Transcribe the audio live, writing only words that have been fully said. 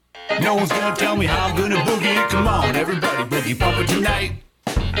No one's gonna tell me how I'm gonna boogie. Come on, everybody boogie bumper tonight.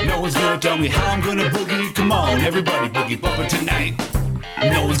 No one's gonna tell me how I'm gonna boogie. Come on, everybody boogie bumper tonight.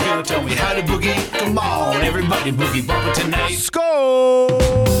 No one's gonna tell me how to boogie. Come on, everybody boogie bumper tonight. Score!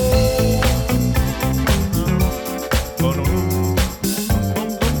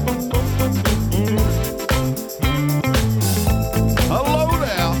 Hello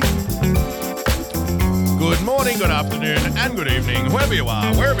there. Good morning, good afternoon, and good evening, whoever you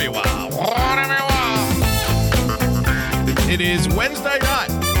are, wherever you are, whatever you are. It is Wednesday night,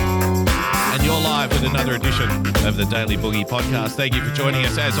 and you're live with another edition of the Daily Boogie Podcast. Thank you for joining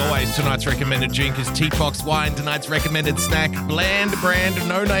us. As always, tonight's recommended drink is Teapbox Wine. Tonight's recommended snack, Bland Brand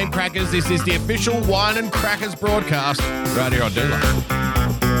No Name Crackers. This is the official Wine and Crackers broadcast right here on D-Live.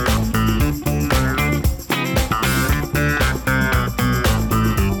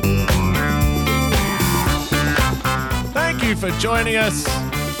 Thank you for joining us,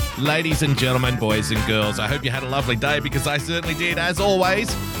 ladies and gentlemen, boys and girls. I hope you had a lovely day because I certainly did. As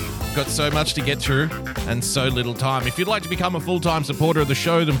always, got so much to get through and so little time. If you'd like to become a full-time supporter of the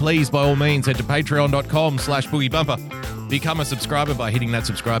show, then please, by all means, head to patreon.com/boogiebumper. Become a subscriber by hitting that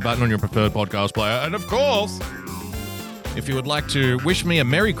subscribe button on your preferred podcast player. And of course, if you would like to wish me a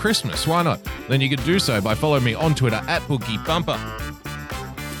Merry Christmas, why not? Then you can do so by following me on Twitter @boogiebumper.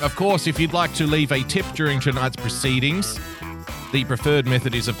 Of course, if you'd like to leave a tip during tonight's proceedings, the preferred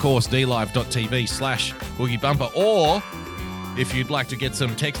method is, of course, dlive.tv/boogiebumper, or if you'd like to get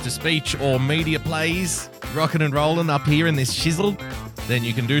some text-to-speech or media plays rocking and rolling up here in this shizzle, then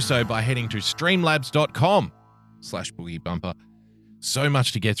you can do so by heading to streamlabs.com/boogiebumper. So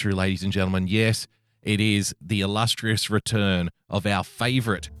much to get through, ladies and gentlemen. Yes, it is the illustrious return of our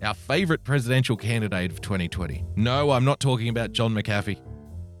favorite presidential candidate of 2020. No, I'm not talking about John McAfee.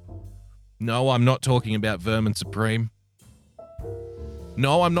 No, I'm not talking about Vermin Supreme.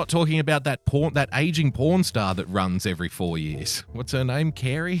 No, I'm not talking about that aging porn star that runs every 4 years. What's her name?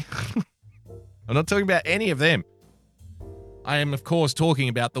 Carrie? I'm not talking about any of them. I am, of course, talking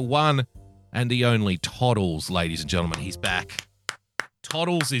about the one and the only Toddles, ladies and gentlemen. He's back.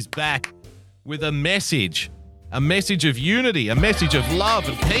 Toddles is back with a message of unity, a message of love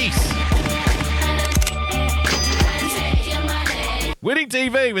and peace. Winning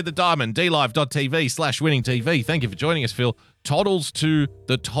TV with the diamond, dlive.tv/winning TV. Thank you for joining us, Phil. Toddles 2,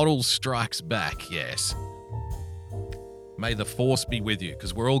 the Toddles strikes back, yes. May the force be with you,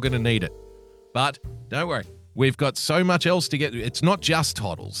 because we're all going to need it. But don't worry, we've got so much else to get through. It's not just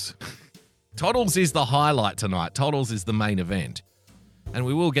Toddles. Toddles is the highlight tonight. Toddles is the main event. And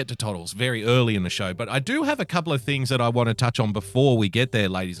we will get to Toddles very early in the show. But I do have a couple of things that I want to touch on before we get there,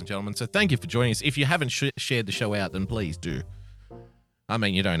 ladies and gentlemen. So thank you for joining us. If you haven't shared the show out, then please do. I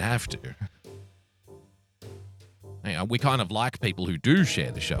mean, you don't have to. You know, we kind of like people who do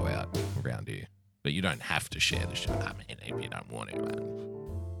share the show out around here, but you don't have to share the show. I mean, if you don't want to,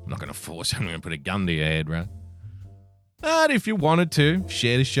 I'm not going to force you. I'm going to put a gun to your head, right? But if you wanted to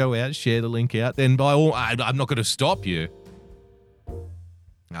share the show out, share the link out, then by all, I'm not going to stop you.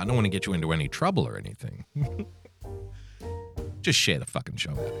 I don't want to get you into any trouble or anything. Just share the fucking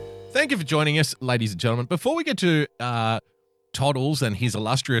show out. Thank you for joining us, ladies and gentlemen. Before we get to Toddles and his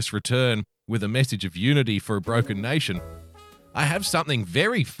illustrious return with a message of unity for a broken nation, I have something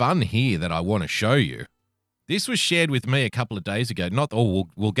very fun here that I want to show you. This was shared with me a couple of days ago.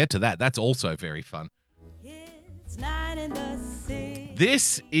 We'll get to that. That's also very fun. It's night in the sea.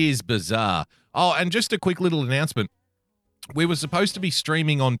 This is bizarre. Oh, and just a quick little announcement. We were supposed to be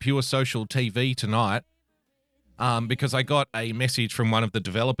streaming on Pure Social TV tonight, because I got a message from one of the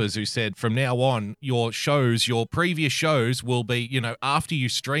developers who said, from now on, your previous shows will be, after you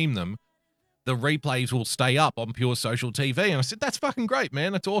stream them, the replays will stay up on Pure Social TV. And I said, that's fucking great,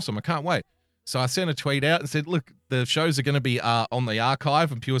 man. That's awesome. I can't wait. So I sent a tweet out and said, look, the shows are going to be on the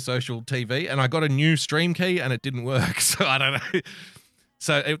archive on Pure Social TV. And I got a new stream key and it didn't work. So I don't know.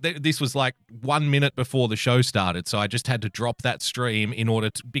 So this was like 1 minute before the show started. So I just had to drop that stream in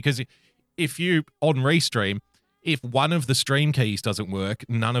order to, because if you on Restream, if one of the stream keys doesn't work,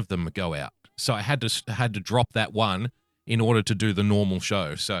 none of them go out. So I had to drop that one in order to do the normal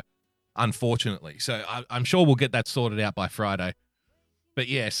show. So unfortunately, I'm sure we'll get that sorted out by Friday. But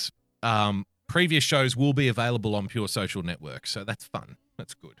yes, previous shows will be available on Pure Social Network. So that's fun.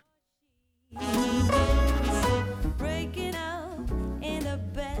 That's good.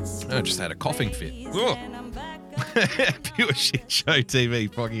 I just had a coughing fit. Pure Shit Show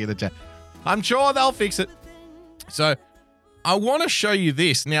TV, Foggy in the chat. I'm sure they'll fix it. So I want to show you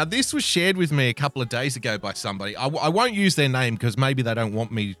this. Now, this was shared with me a couple of days ago by somebody. I won't use their name because maybe they don't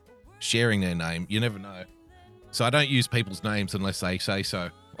want me sharing their name. You never know. So I don't use people's names unless they say so.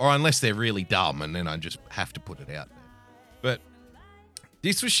 Or unless they're really dumb, and then I just have to put it out there. But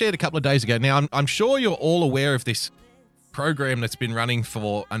this was shared a couple of days ago. Now, I'm sure you're all aware of this program that's been running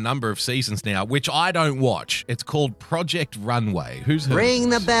for a number of seasons now, which I don't watch. It's called Project Runway. Who's heard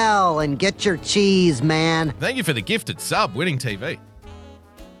Ring the bell and get your cheese, man. Thank you for the gifted sub, Winning TV.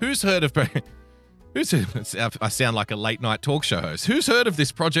 Who's heard of... I sound like a late-night talk show host. Who's heard of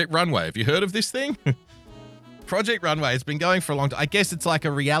this Project Runway? Have you heard of this thing? Project Runway has been going for a long time. I guess it's like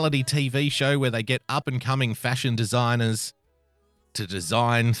a reality TV show where they get up-and-coming fashion designers to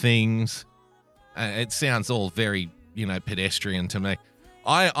design things. It sounds all very, pedestrian to me.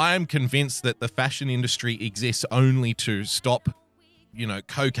 I am convinced that the fashion industry exists only to stop,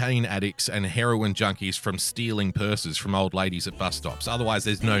 cocaine addicts and heroin junkies from stealing purses from old ladies at bus stops. Otherwise,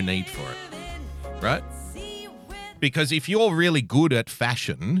 there's no need for it, right? Because if you're really good at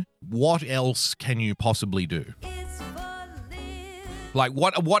fashion, what else can you possibly do? Like,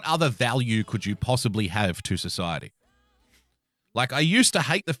 what other value could you possibly have to society? Like, I used to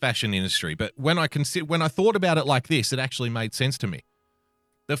hate the fashion industry, but when I thought about it like this, it actually made sense to me.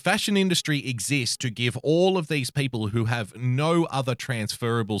 The fashion industry exists to give all of these people who have no other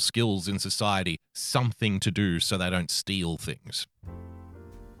transferable skills in society something to do so they don't steal things.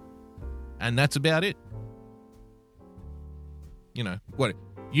 And that's about it. What?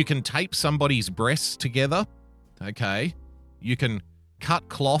 You can tape somebody's breasts together, okay? You can cut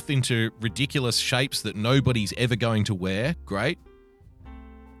cloth into ridiculous shapes that nobody's ever going to wear. Great.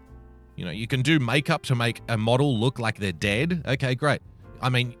 You can do makeup to make a model look like they're dead. Okay, great. I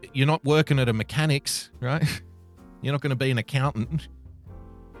mean, you're not working at a mechanics, right? You're not going to be an accountant.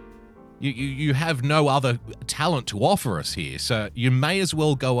 You have no other talent to offer us here. So you may as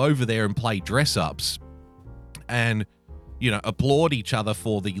well go over there and play dress-ups and, applaud each other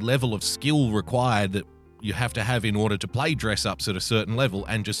for the level of skill required that you have to have in order to play dress-ups at a certain level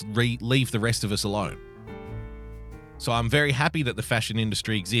and just leave the rest of us alone. So I'm very happy that the fashion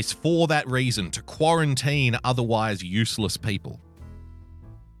industry exists for that reason, to quarantine otherwise useless people.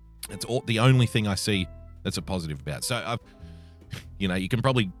 It's the only thing I see that's a positive about. So, you can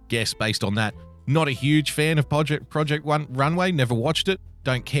probably guess based on that. Not a huge fan of Project Runway, never watched it,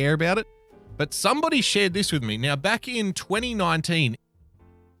 don't care about it. But somebody shared this with me. Now, back in 2019,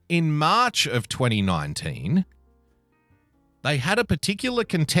 in March of 2019, they had a particular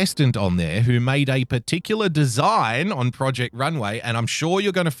contestant on there who made a particular design on Project Runway, and I'm sure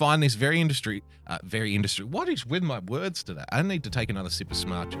you're going to find this very industry. What is with my words today? I need to take another sip of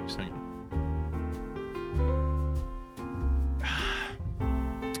Smart Juice. Hang on.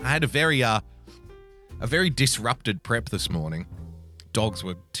 I had a very disrupted prep this morning. Dogs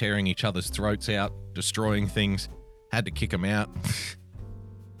were tearing each other's throats out, destroying things. Had to kick them out.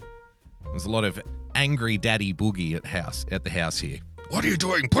 There's a lot of angry daddy boogie at the house here. What are you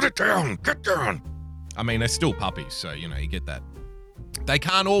doing? Put it down. Get down. I mean, they're still puppies, so, you get that. They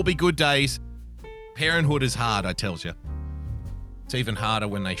can't all be good days. Parenthood is hard, I tells you. It's even harder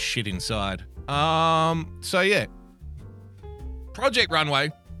when they shit inside. So yeah. Project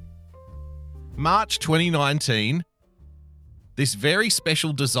Runway. March 2019. This very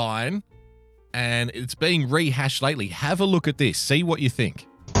special design, and it's being rehashed lately. Have a look at this. See what you think.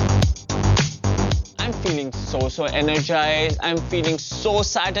 I'm feeling so energized. I'm feeling so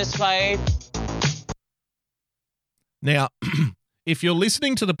satisfied. Now, if you're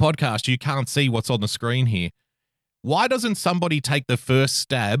listening to the podcast, you can't see what's on the screen here. Why doesn't somebody take the first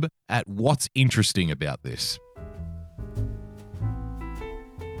stab at what's interesting about this?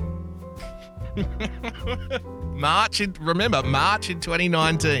 March in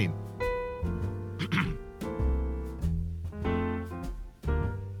 2019.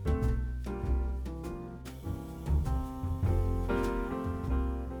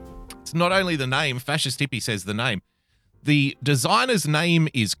 It's not only the name, Fascist Hippie says the name. The designer's name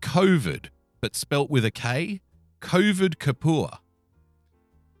is COVID, but spelt with a K, COVID Kapoor.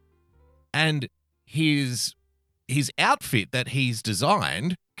 And his outfit that he's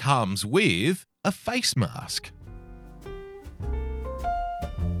designed comes with a face mask.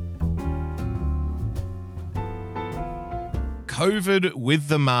 COVID with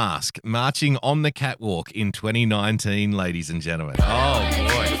the mask, marching on the catwalk in 2019, ladies and gentlemen. Oh,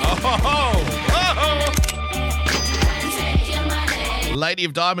 boy. Lady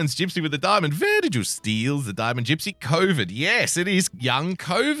of Diamonds, Gypsy with the diamond. Where did you steal the diamond, Gypsy? COVID. Yes, it is young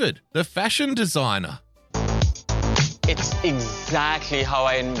COVID, the fashion designer. It's exactly how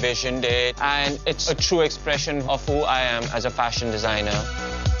I envisioned it, and it's a true expression of who I am as a fashion designer.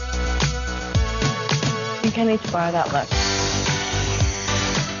 I think I need to borrow that look.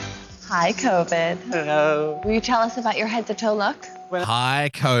 Hi, COVID. Hello. Will you tell us about your head to toe look? Hi,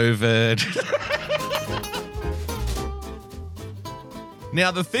 COVID.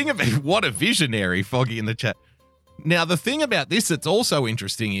 Now, the thing about what a visionary, Foggy in the chat. Now, the thing about this that's also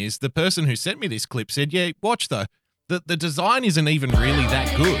interesting is the person who sent me this clip said, yeah, watch though, the design isn't even really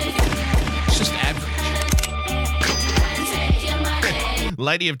that good. It's just average.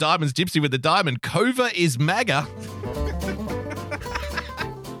 Lady of Diamonds, Gypsy with the Diamond, Cova is MAGA.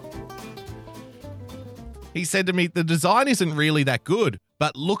 He said to me, the design isn't really that good,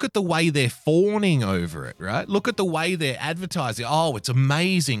 but look at the way they're fawning over it, right? Look at the way they're advertising. Oh, it's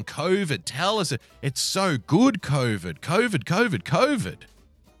amazing. COVID, tell us. It's so good, COVID. COVID.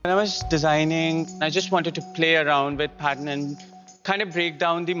 When I was designing, I just wanted to play around with pattern and kind of break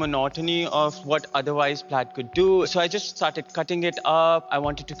down the monotony of what otherwise plaid could do. So I just started cutting it up. I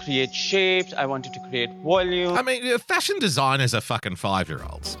wanted to create shapes. I wanted to create volume. I mean, fashion designers are fucking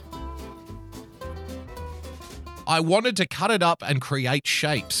 5-year-olds. I wanted to cut it up and create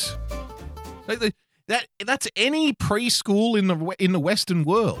shapes. That's any preschool in the Western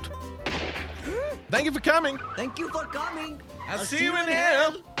world. Thank you for coming. Thank you for coming. I'll see you in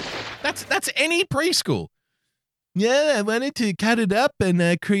hell. That's any preschool. Yeah, I wanted to cut it up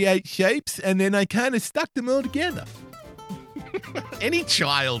and create shapes, and then I kind of stuck them all together. Any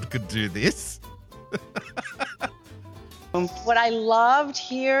child could do this. What I loved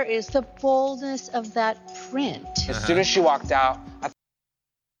here is the boldness of that print. As soon as she walked out,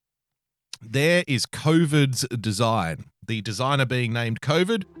 there is COVID's design. The designer being named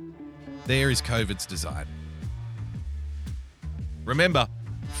COVID. There is COVID's design. Remember,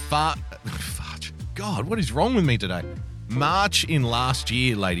 God, what is wrong with me today? March in last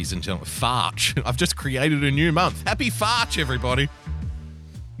year, ladies and gentlemen. Farch. I've just created a new month. Happy Farch, everybody.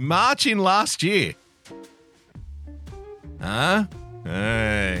 March in last year. Huh?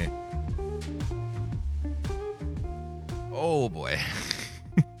 Hey. Oh boy.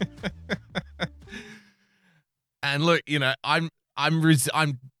 And look, you know, I'm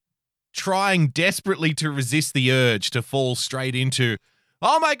trying desperately to resist the urge to fall straight into,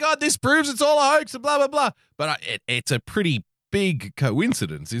 oh my God, this proves it's all a hoax and blah, blah, blah. But it's a pretty big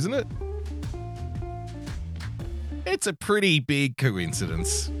coincidence, isn't it? It's a pretty big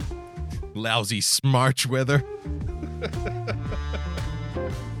coincidence. Lousy smarch weather.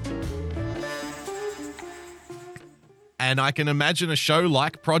 And I can imagine a show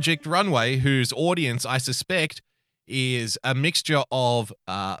like Project Runway, whose audience, I suspect, is a mixture of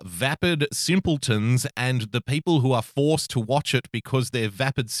vapid simpletons and the people who are forced to watch it because their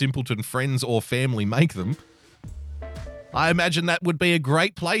vapid simpleton friends or family make them. I imagine that would be a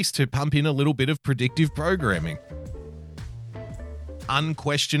great place to pump in a little bit of predictive programming.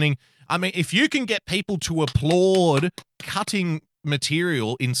 Unquestioning. I mean, if you can get people to applaud cutting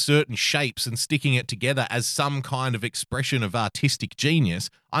material in certain shapes and sticking it together as some kind of expression of artistic genius,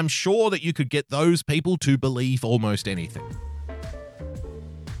 I'm sure that you could get those people to believe almost anything.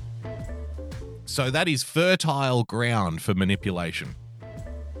 So that is fertile ground for manipulation.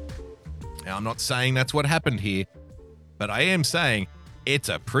 Now, I'm not saying that's what happened here, but I am saying it's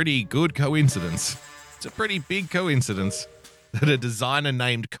a pretty good coincidence. It's a pretty big coincidence that a designer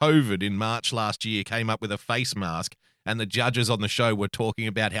named COVID in March last year came up with a face mask and the judges on the show were talking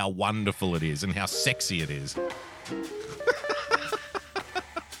about how wonderful it is and how sexy it is.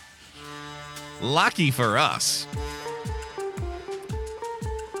 Lucky for us.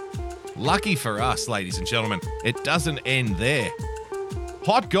 Lucky for us, ladies and gentlemen. It doesn't end there.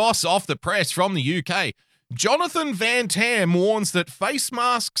 Hot goss off the press from the UK. Jonathan Van Tam warns that face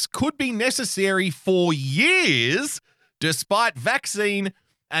masks could be necessary for years despite vaccine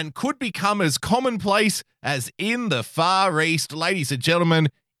and could become as commonplace as in the Far East. Ladies and gentlemen,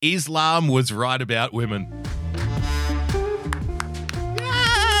 Islam was right about women.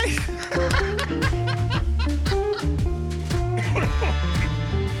 Yay!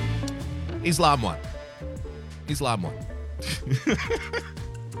 Islam won. Islam won.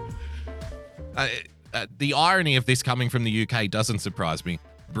 The irony of this coming from the UK doesn't surprise me.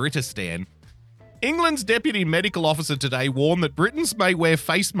 Britistan. England's deputy medical officer today warned that Britons may wear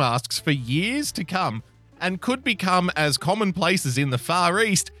face masks for years to come and could become as commonplace as in the Far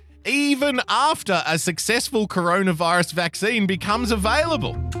East even after a successful coronavirus vaccine becomes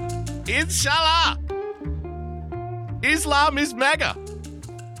available. Inshallah! Islam is MAGA.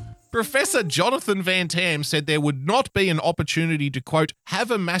 Professor Jonathan Van Tam said there would not be an opportunity to, quote, have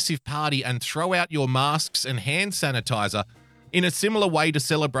a massive party and throw out your masks and hand sanitizer in a similar way to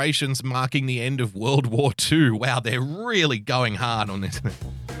celebrations marking the end of World War II. Wow, they're really going hard on this.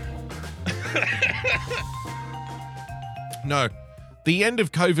 No, The end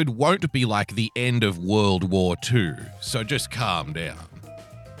of COVID won't be like the end of World War II, so just calm down.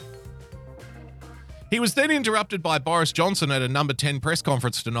 He was then interrupted by Boris Johnson at a Number 10 press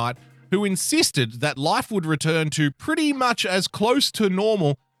conference tonight, who insisted that life would return to pretty much as close to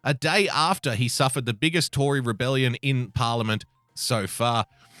normal a day after he suffered the biggest Tory rebellion in Parliament so far.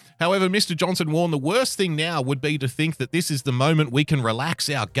 However, Mr. Johnson warned the worst thing now would be to think that this is the moment we can relax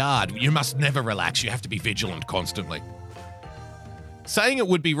our guard. You must never relax. You have to be vigilant constantly. Saying it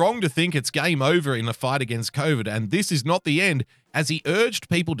would be wrong to think it's game over in the fight against COVID, and this is not the end, as he urged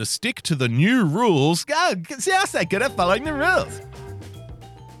people to stick to the new rules. See how so good at following the rules.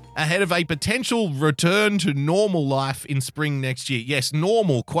 Ahead of a potential return to normal life in spring next year. Yes,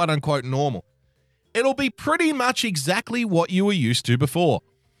 normal, quote unquote normal. It'll be pretty much exactly what you were used to before,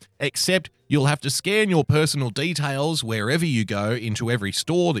 except you'll have to scan your personal details wherever you go, into every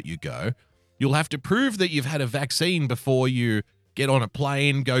store that you go. You'll have to prove that you've had a vaccine before you get on a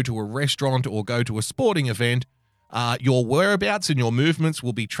plane, go to a restaurant, or go to a sporting event. Your whereabouts and your movements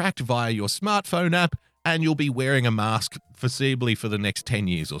will be tracked via your smartphone app, and you'll be wearing a mask foreseeably for the next 10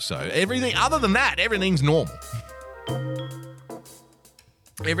 years or so. Everything other than that, everything's normal.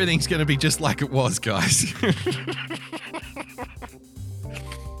 Everything's going to be just like it was, guys.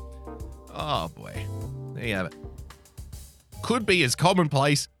 Oh, boy. There you have it. Could be as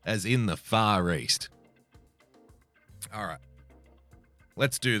commonplace as in the Far East. All right.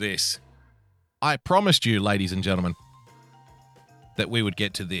 Let's do this. I promised you, ladies and gentlemen, that we would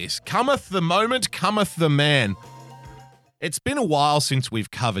get to this. Cometh the moment, cometh the man. It's been a while since we've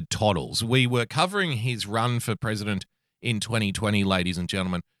covered Toddles. We were covering his run for president in 2020, ladies and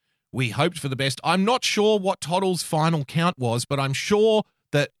gentlemen. We hoped for the best. I'm not sure what Toddles' final count was, but I'm sure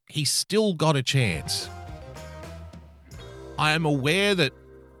that he still got a chance. I am aware that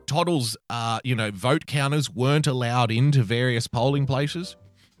Toddles' vote counters weren't allowed into various polling places.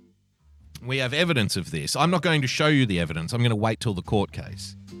 We have evidence of this. I'm not going to show you the evidence. I'm going to wait till the court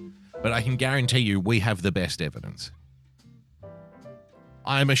case. But I can guarantee you we have the best evidence.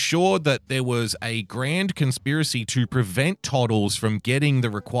 I am assured that there was a grand conspiracy to prevent Toddles from getting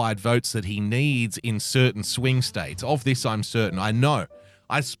the required votes that he needs in certain swing states. Of this, I'm certain. I know.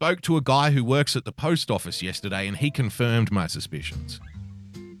 I spoke to a guy who works at the post office yesterday, and he confirmed my suspicions.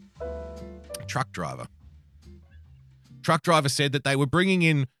 Truck driver said that they were bringing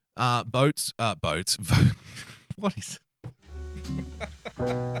in boats. What is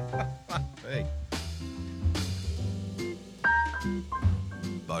hey.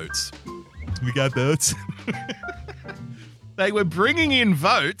 Boats. We got boats. They were bringing in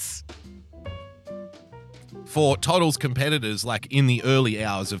votes for Toddles' competitors like in the early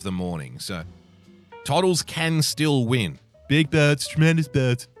hours of the morning. So Toddles can still win. Big boats, tremendous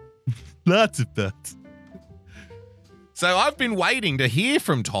boats. Lots of boats. So I've been waiting to hear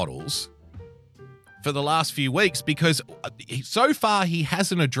from Toddles for the last few weeks because so far he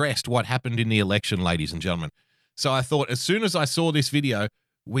hasn't addressed what happened in the election, ladies and gentlemen. So I thought as soon as I saw this video,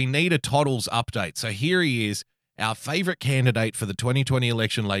 we need a Toddles update. So here he is, our favorite candidate for the 2020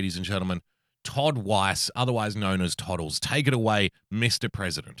 election, ladies and gentlemen, Todd Weiss, otherwise known as Toddles. Take it away, Mr.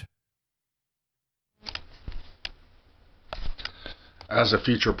 President. As a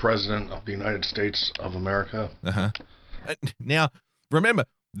future president of the United States of America. Now, remember,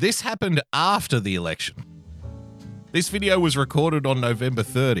 this happened after the election. This video was recorded on November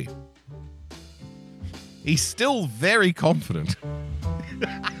 30. He's still very confident.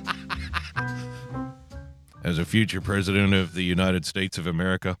 As a future president of the United States of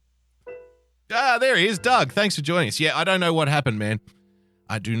America. There he is, Doug. Thanks for joining us. Yeah, I don't know what happened, man.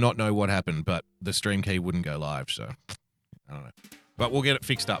 I do not know what happened, but the stream key wouldn't go live, so I don't know. But we'll get it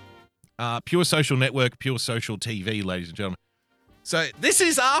fixed up. Pure Social Network, Pure Social TV, ladies and gentlemen. So this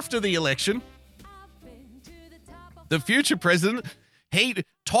is after the election. The future president,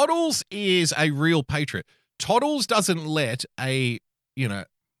 Toddles is a real patriot. Toddles doesn't let an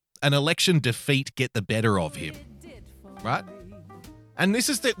election defeat get the better of him, right? And this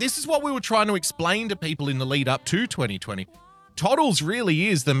is what we were trying to explain to people in the lead up to 2020. Toddles really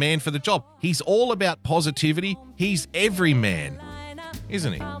is the man for the job. He's all about positivity. He's every man,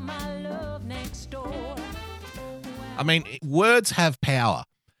 isn't he? I mean, words have power,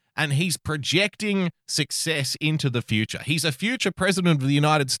 and he's projecting success into the future. He's a future president of the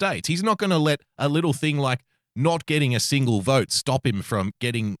United States. He's not going to let a little thing like not getting a single vote stop him from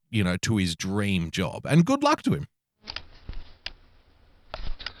getting, to his dream job. And good luck to him.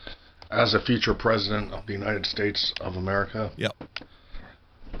 As a future president of the United States of America. Yep.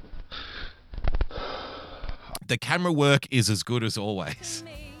 The camera work is as good as always.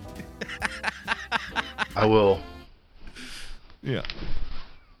 I will Yeah.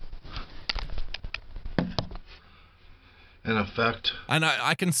 In effect, And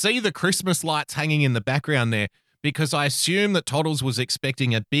I can see the Christmas lights hanging in the background there because I assume that Toddles was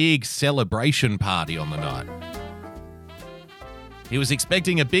expecting a big celebration party on the night. He was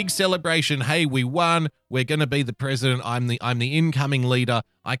expecting a big celebration. Hey, we won. We're going to be the president. I'm the incoming leader.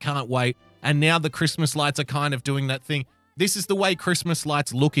 I can't wait. And now the Christmas lights are kind of doing that thing. This is the way Christmas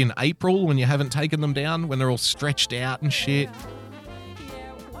lights look in April when you haven't taken them down, when they're all stretched out and shit.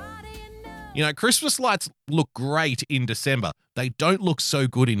 You know, Christmas lights look great in December. They don't look so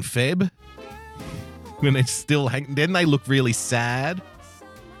good in Feb. When it's still hanging, then they look really sad.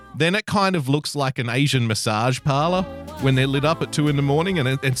 Then it kind of looks like an Asian massage parlor when they're lit up at 2 a.m.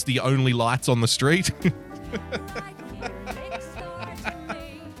 and it's the only lights on the street.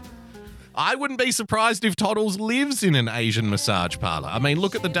 I wouldn't be surprised if Toddles lives in an Asian massage parlor. I mean,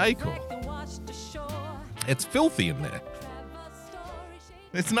 look at the decor. It's filthy in there.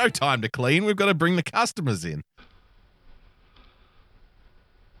 There's no time to clean. We've got to bring the customers in.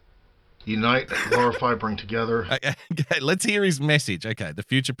 unite, glorify, bring together. Okay, let's hear his message. Okay, the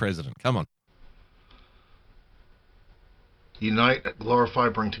future president. Come on. Unite, glorify,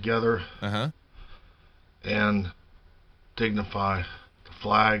 bring together. Uh-huh. And dignify the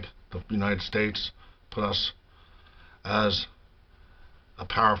flag, the United States, put us as a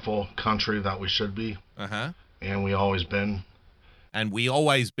powerful country that we should be. Uh-huh. And we always been. And we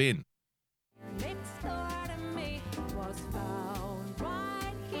always been.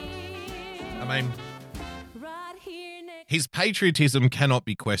 I mean, his patriotism cannot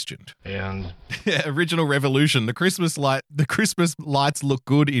be questioned. And Original Revolution, the Christmas lights look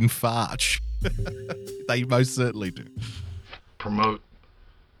good in Farch. They most certainly do. Promote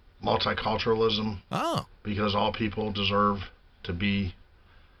multiculturalism. Oh. Because all people deserve to be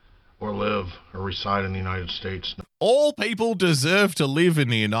or live or reside in the United States. All people deserve to live in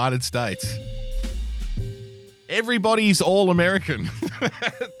the United States. Everybody's all American.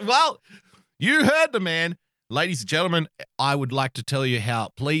 Well, you heard the man. Ladies and gentlemen, I would like to tell you how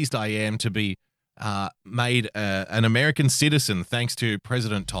pleased I am to be made an American citizen thanks to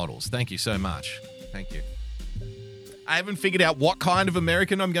President Toddles. Thank you so much. Thank you. I haven't figured out what kind of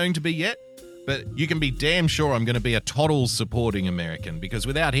American I'm going to be yet, but you can be damn sure I'm going to be a Toddles supporting American, because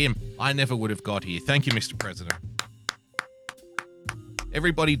without him, I never would have got here. Thank you, Mr. President.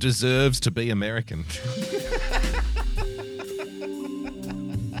 Everybody deserves to be American.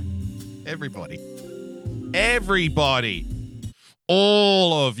 Everybody. Everybody.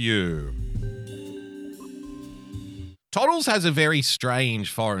 All of you. Toddles has a very strange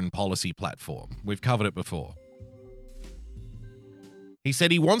foreign policy platform. We've covered it before. He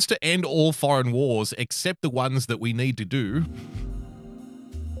said he wants to end all foreign wars except the ones that we need to do.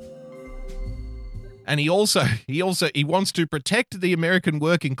 And he wants to protect the American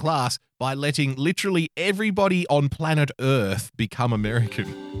working class by letting literally everybody on planet Earth become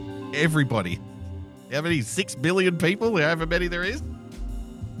American. Everybody. How many? 6 billion people? However many there is?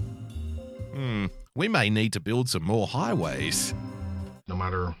 We may need to build some more highways. No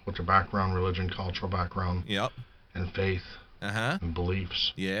matter what your background, religion, cultural background, Yep. and faith, Uh-huh. and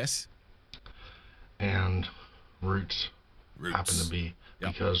beliefs, Yes. and roots happen to be.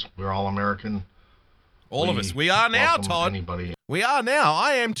 Yep. Because we're all American. All of us. We are now, welcome Todd. Anybody. We are now.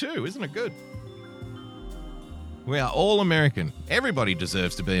 I am too. Isn't it good? We are all American. Everybody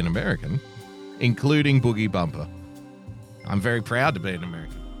deserves to be an American, including Boogie Bumper. I'm very proud to be an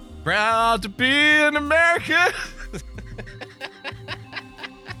American. Proud to be an American.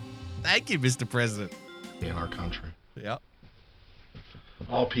 Thank you, Mr. President. In our country. Yeah.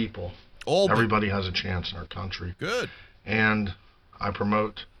 All people. Everybody has a chance in our country. Good. And I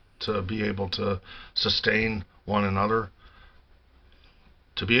promote to be able to sustain one another,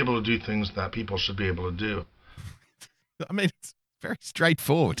 to be able to do things that people should be able to do. I mean, it's very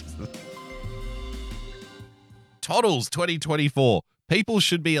straightforward. Toddles 2024. People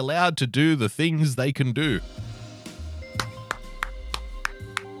should be allowed to do the things they can do.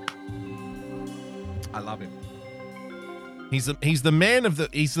 I love him. He's the man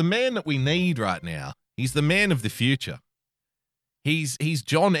that we need right now. He's the man of the future. He's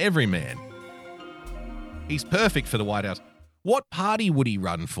John Everyman. He's perfect for the White House. What party would he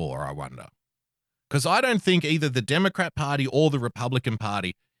run for, I wonder? Because I don't think either the Democrat Party or the Republican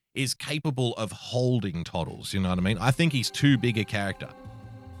Party is capable of holding Toddles, you know what I mean? I think he's too big a character.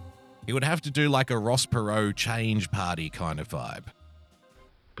 He would have to do like a Ross Perot change party kind of vibe.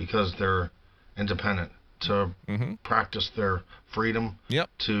 Because they're independent to practice their freedom,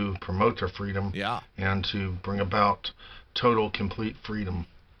 to promote their freedom, and to bring about total, complete freedom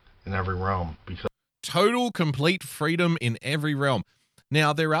in every realm. Because total, complete freedom in every realm.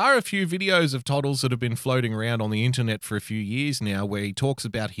 Now, there are a few videos of Toddles that have been floating around on the internet for a few years now where he talks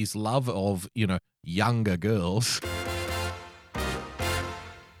about his love of, younger girls.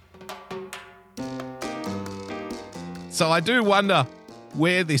 So I do wonder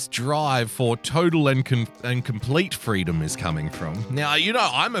where this drive for total and complete freedom is coming from. Now,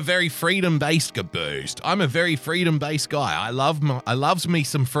 I'm a very freedom-based boost. I'm a very freedom-based guy. I loves me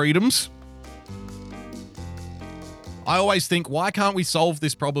some freedoms. I always think, why can't we solve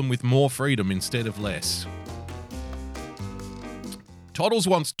this problem with more freedom instead of less? Toddles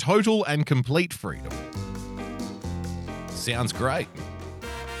wants total and complete freedom. Sounds great.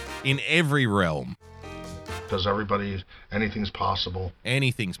 In every realm. Because anything's possible.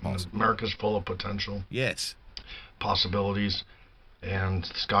 Anything's possible. America's full of potential. Yes. Possibilities. And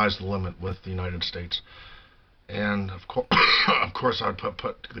the sky's the limit with the United States. And of course, I'd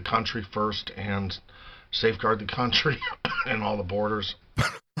put the country first and safeguard the country and all the borders.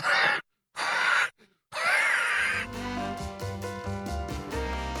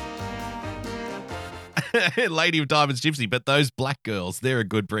 Lady of Diamonds Gypsy, but those black girls, they're a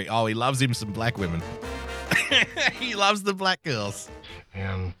good breed. Oh, he loves him some black women. He loves the black girls.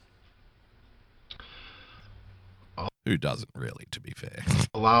 And who doesn't really, to be fair?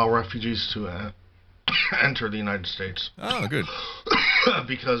 Allow refugees to enter the United States. Oh, good.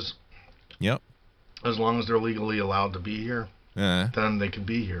 Because yep. As long as they're legally allowed to be here, then they can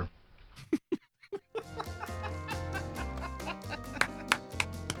be here.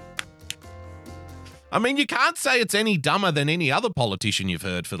 I mean, you can't say it's any dumber than any other politician you've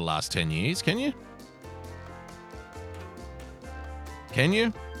heard for the last 10 years, can you? Can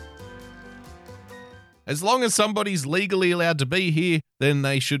you? As long as somebody's legally allowed to be here, then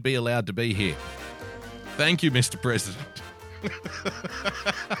they should be allowed to be here. Thank you, Mr. President.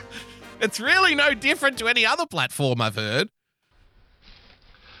 It's really no different to any other platform I've heard.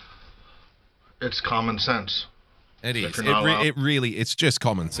 It's common sense. It is. It's just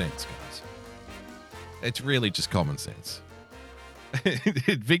common sense, guys. It's really just common sense.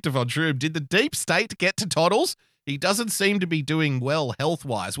 Victor von Schroom, did the deep state get to Toddles? He doesn't seem to be doing well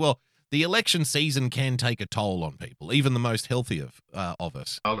health-wise. Well, the election season can take a toll on people, even the most healthy of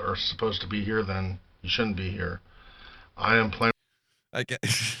us. Are supposed to be here, then you shouldn't be here. I am planning. Okay.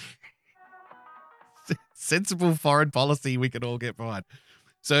 Sensible foreign policy we can all get behind.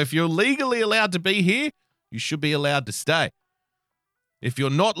 So if you're legally allowed to be here, you should be allowed to stay. If you're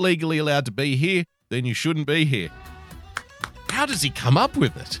not legally allowed to be here, then you shouldn't be here. How does he come up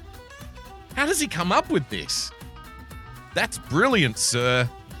with it? How does he come up with this? That's brilliant, sir.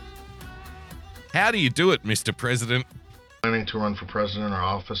 How do you do it, Mr. President? Planning to run for president or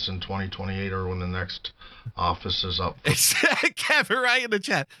office in 2028 or when the next office is up. It's Cabaret in the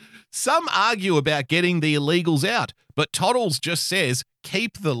chat. Some argue about getting the illegals out, but Toddles just says,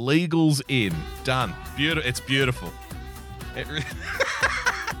 keep the legals in. Done. It's beautiful.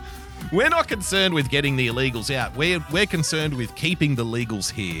 We're not concerned with getting the illegals out. We're concerned with keeping the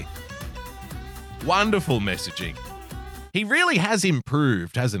legals here. Wonderful messaging. He really has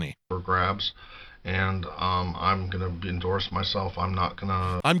improved, hasn't he? For grabs. And I'm going to endorse myself. I'm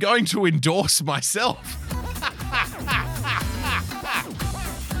going to endorse myself.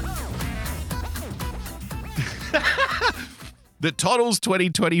 The Toddles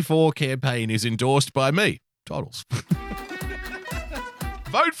 2024 campaign is endorsed by me, Toddles.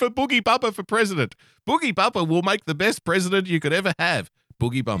 Vote for Boogie Bumper for president. Boogie Bumper will make the best president you could ever have.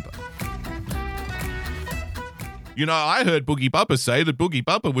 Boogie Bumper. I heard Boogie Bumper say that Boogie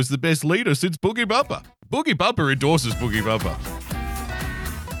Bumper was the best leader since Boogie Bumper. Boogie Bumper endorses Boogie Bumper.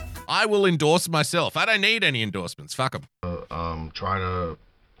 I will endorse myself. I don't need any endorsements. Fuck them. Try to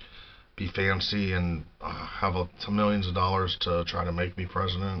be fancy and have millions of dollars to try to make me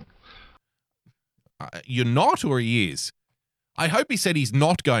president. You're not, or he is? I hope he said he's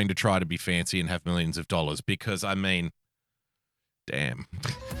not going to try to be fancy and have millions of dollars because, I mean, damn.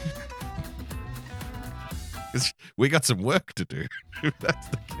 We got some work to do, if that's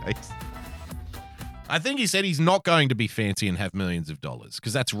the case. I think he said he's not going to be fancy and have millions of dollars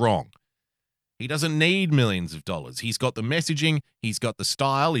because that's wrong. He doesn't need millions of dollars. He's got the messaging, he's got the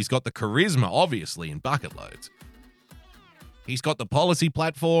style, he's got the charisma, obviously, in bucket loads. He's got the policy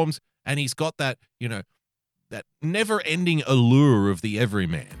platforms, and he's got that, that never-ending allure of the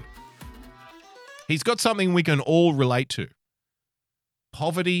everyman. He's got something we can all relate to.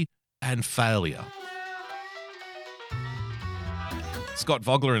 Poverty and failure. Scott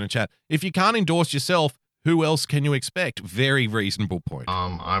Vogler in the chat. If you can't endorse yourself, who else can you expect? Very reasonable point.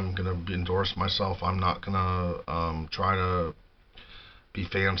 I'm going to endorse myself. I'm not going to try to be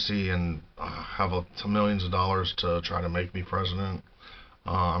fancy and have millions of dollars to try to make me president.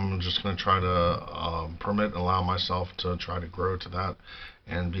 I'm just going to try to permit and allow myself to try to grow to that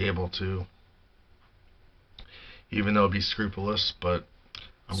and be able to, even though it'd be scrupulous, but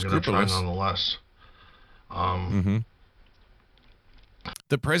I'm going to try nonetheless.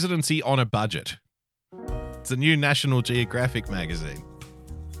 The presidency on a budget. It's a new National Geographic magazine.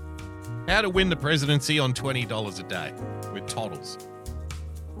 How to win the presidency on $20 a day with Toddles.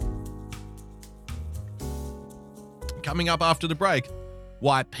 Coming up after the break,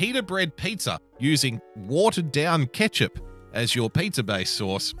 why pita bread pizza using watered down ketchup as your pizza base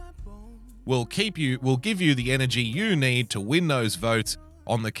sauce will give you the energy you need to win those votes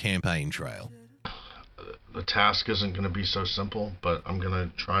on the campaign trail. The task isn't going to be so simple, but I'm going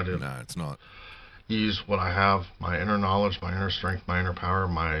to try to No, it's not. use what I have, my inner knowledge, my inner strength, my inner power,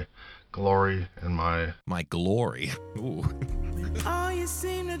 my glory, and my glory. Ooh. All you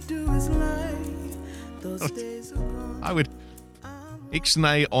seem to do is lie. Those days are gone. I would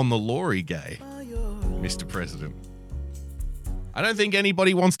ixnay on the Laurie gay, Mr. President. I don't think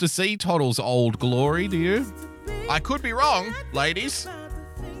anybody wants to see Toddles' old glory, do you? I could be wrong, ladies.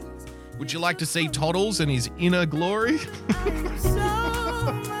 Would you like to see Toddles and his inner glory?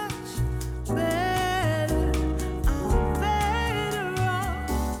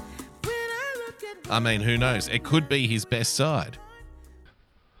 I mean, who knows? It could be his best side.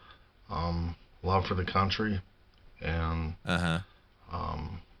 Love for the country and my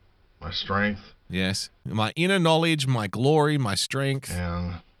strength. Yes. My inner knowledge, my glory, my strength.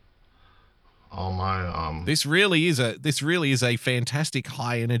 And all my This really is a fantastic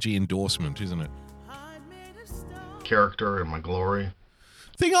high energy endorsement, isn't it? character and my glory.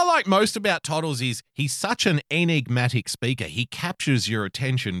 Thing I like most about Toddles is he's such an enigmatic speaker. He captures your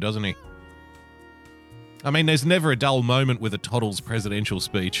attention, doesn't he? I mean, there's never a dull moment with a Toddles presidential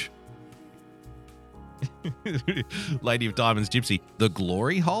speech. Lady of Diamonds Gypsy, the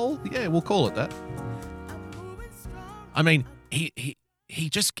glory hole? Yeah, we'll call it that. I mean, he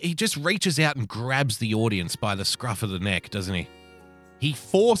just reaches out and grabs the audience by the scruff of the neck, doesn't he? He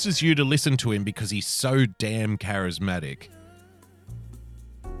forces you to listen to him because he's so damn charismatic.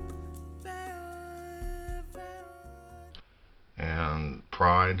 And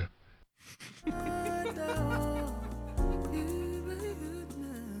pride.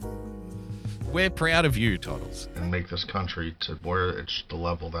 We're proud of you, Toddles. And make this country to where it's the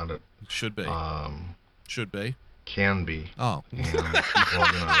level that it should be. Should be. Can be. Oh. And people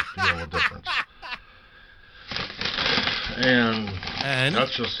are going to feel a difference. And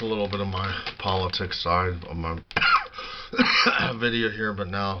that's just a little bit of my politics side of my video here, but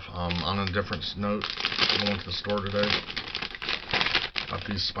now on a different note, I went to the store today. Got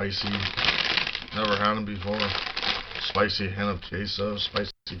these spicy, never had them before, spicy hen of queso,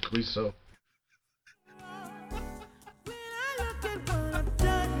 spicy queso.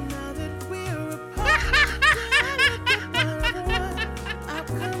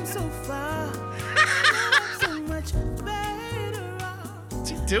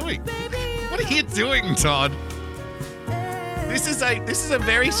 Doing? What are you doing, Todd? This is a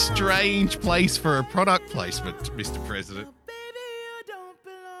very strange place for a product placement, Mr. President.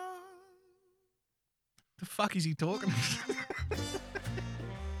 The fuck is he talking?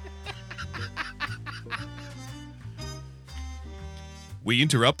 We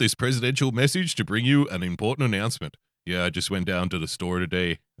interrupt this presidential message to bring you an important announcement. Yeah, I just went down to the store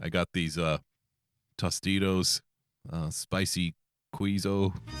today. I got these Tostitos, spicy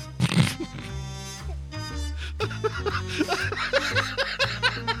Quizo.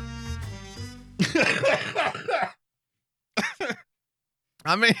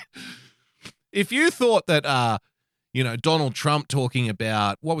 I mean, if you thought that Donald Trump talking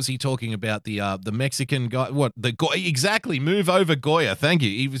about, what was he talking about, the Mexican guy, exactly, move over Goya, thank you.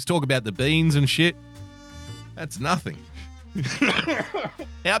 He was talking about the beans and shit. That's nothing.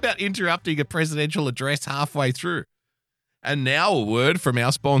 How about interrupting a presidential address halfway through? And now a word from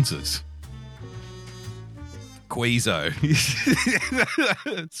our sponsors. Quizo.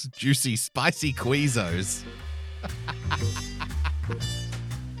 It's juicy, spicy Quizos.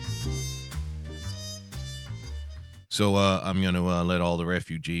 So I'm going to let all the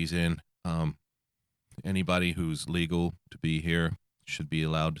refugees in. Anybody who's legal to be here should be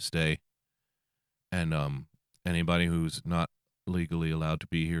allowed to stay. And anybody who's not legally allowed to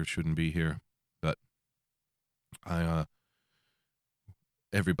be here shouldn't be here. But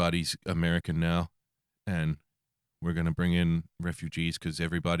everybody's American now, and we're going to bring in refugees because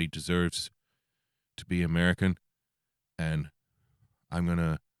everybody deserves to be American. And I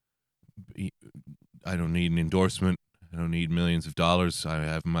don't need an endorsement I don't need millions of dollars. I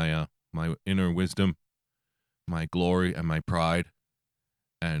have my my inner wisdom, my glory, and my pride.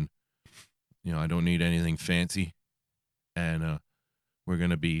 And, you know, I don't need anything fancy. And we're going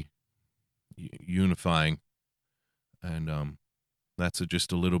to be unifying. And that's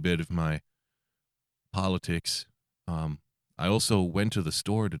just a little bit of my politics. I also went to the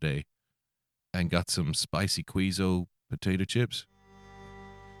store today and got some spicy Quizo potato chips.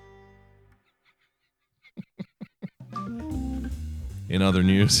 In other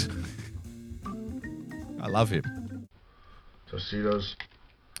news, I love him. Tostitos.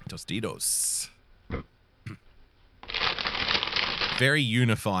 Very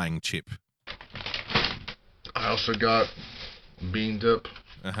unifying chip. I also got bean dip.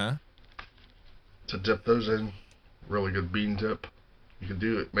 Uh-huh. To dip those in. Really good bean dip. You can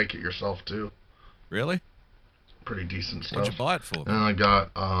do it, make it yourself too. Really? Pretty decent stuff. What'd you buy it for? And then I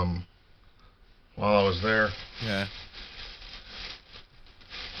got, while I was there, Yeah.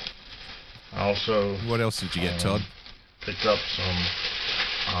 I also... What else did you get, Todd? Picked up some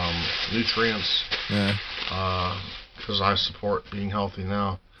nutrients. Yeah. Because I support being healthy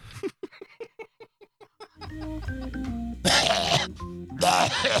now.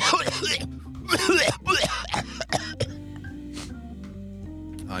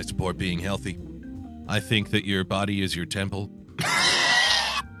 I support being healthy. I think that your body is your temple.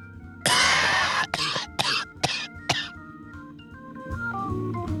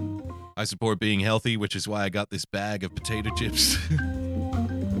 I support being healthy, which is why I got this bag of potato chips.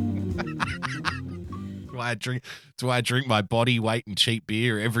 It's why I drink my body weight in cheap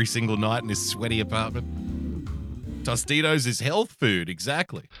beer every single night in this sweaty apartment. Tostitos is health food,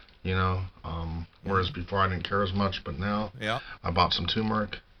 exactly. You know, whereas before I didn't care as much, but now I bought some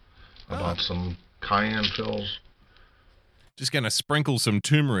turmeric. I bought some cayenne pills. Just going to sprinkle some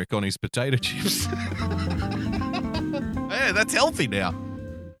turmeric on his potato chips. Yeah, that's healthy now.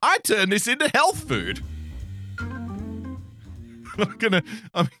 I turned this into health food. I'm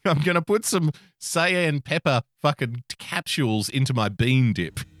gonna put some cayenne pepper fucking capsules into my bean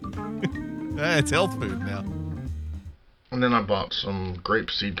dip. Yeah, it's health food now. And then I bought some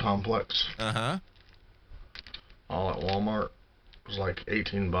grapeseed complex. Uh-huh. All at Walmart. It was like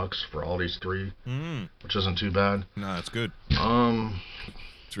 $18 for all these three, which isn't too bad. No, it's good.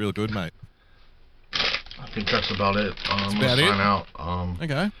 It's real good, mate. I think that's about it. That's I'm about gonna it? sign out.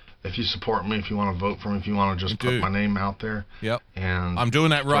 Okay. If you support me, if you want to vote for me, if you want to just put my name out there. Yep. And I'm doing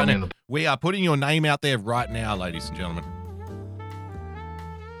that right now. We are putting your name out there right now, ladies and gentlemen.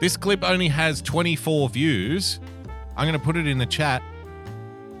 This clip only has 24 views. I'm going to put it in the chat.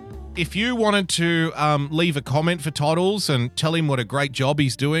 If you wanted to leave a comment for Toddles and tell him what a great job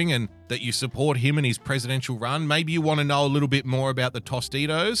he's doing and that you support him in his presidential run, maybe you want to know a little bit more about the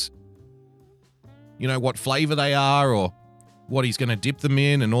Tostitos. You know, what flavor they are or what he's going to dip them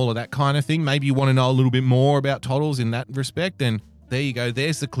in and all of that kind of thing. Maybe you want to know a little bit more about Toddles in that respect, then there you go.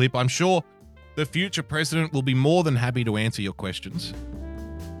 There's the clip. I'm sure the future president will be more than happy to answer your questions.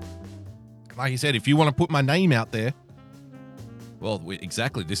 Like you said, if you want to put my name out there, well,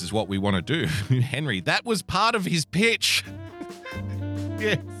 exactly, this is what we want to do. Henry, that was part of his pitch.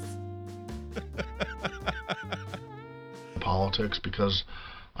 Yes. Politics, because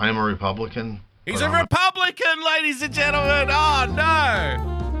I am a Republican. He's a Republican, ladies and gentlemen. Oh, no.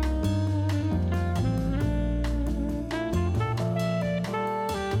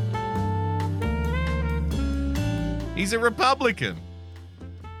 He's a Republican.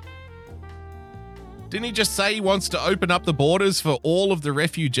 Didn't he just say he wants to open up the borders for all of the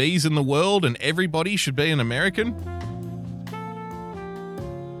refugees in the world and everybody should be an American?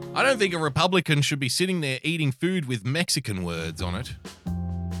 I don't think a Republican should be sitting there eating food with Mexican words on it.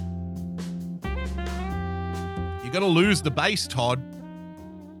 You got to lose the base, Todd.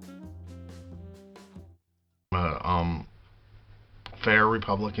 I'm a fair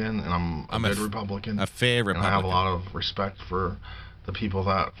Republican, and I'm a good Republican. A fair Republican. And I have a lot of respect for the people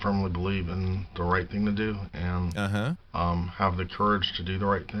that firmly believe in the right thing to do and have the courage to do the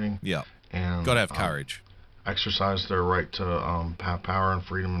right thing. Yeah. And got to have courage. Exercise their right to have power and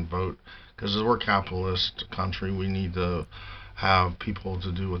freedom and vote. Because as we're a capitalist country, we need to have people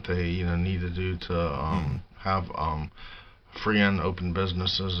to do what they need to do to have free and open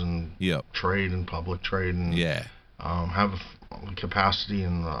businesses and trade and public trade and have capacity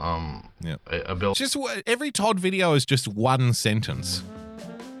and ability. Just every Todd video is just one sentence,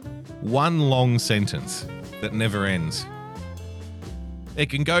 one long sentence that never ends. It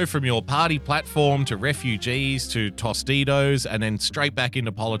can go from your party platform to refugees to Tostitos and then straight back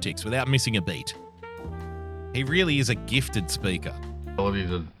into politics without missing a beat. He really is a gifted speaker. Ability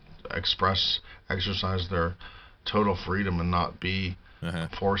to exercise their total freedom and not be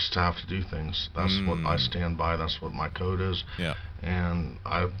forced to have to do things. That's what I stand by. That's what my code is. Yeah. And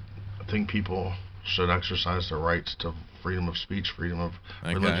I think people should exercise their rights to freedom of speech, freedom of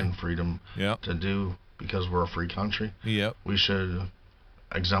religion, freedom to do, because we're a free country. Yep. We should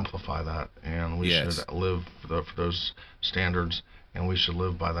exemplify that, and we should live for those standards, and we should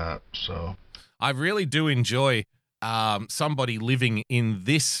live by that. So I really do enjoy somebody living in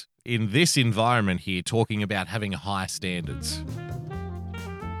this environment here talking about having high standards.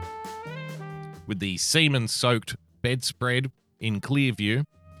 With the semen-soaked bedspread in Clearview,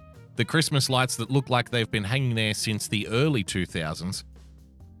 the Christmas lights that look like they've been hanging there since the early 2000s,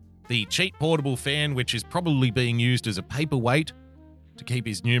 the cheap portable fan which is probably being used as a paperweight to keep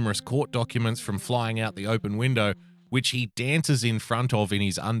his numerous court documents from flying out the open window, which he dances in front of in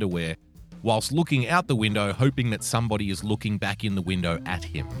his underwear, whilst looking out the window hoping that somebody is looking back in the window at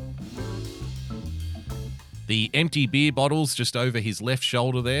him. The empty beer bottles just over his left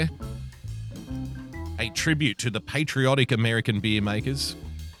shoulder there, a tribute to the patriotic American beer makers.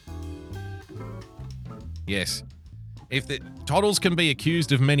 Yes, if the Toddles can be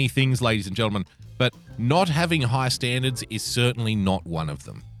accused of many things, ladies and gentlemen, but not having high standards is certainly not one of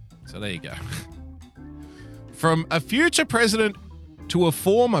them. So there you go. From a future president to a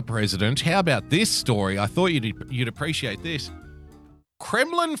former president, how about this story? I thought you'd appreciate this.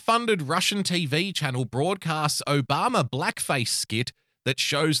 Kremlin-funded Russian TV channel broadcasts Obama blackface skit that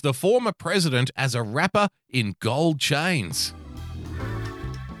shows the former president as a rapper in gold chains.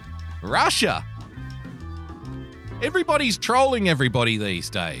 Russia! Everybody's trolling everybody these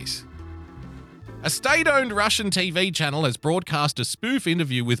days. A state-owned Russian TV channel has broadcast a spoof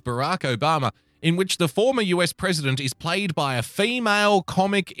interview with Barack Obama in which the former US president is played by a female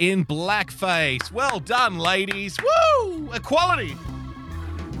comic in blackface. Well done, ladies. Woo! Equality!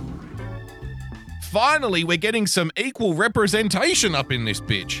 Finally, we're getting some equal representation up in this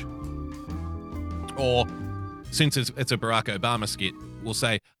bitch. Or, since it's a Barack Obama skit, we'll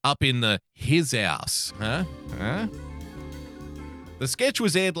say up in his house. Huh? The sketch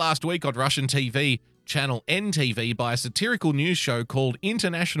was aired last week on Russian TV channel NTV by a satirical news show called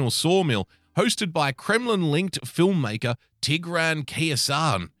International Sawmill, hosted by Kremlin-linked filmmaker Tigran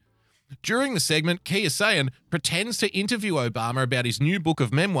Keesan. During the segment, Keesan pretends to interview Obama about his new book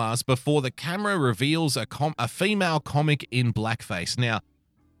of memoirs before the camera reveals a female comic in blackface. Now,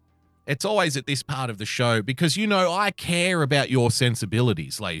 it's always at this part of the show because, I care about your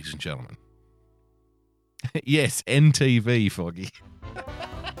sensibilities, ladies and gentlemen. Yes, NTV, Foggy.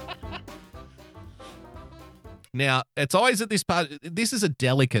 Now, it's always at this part. This is a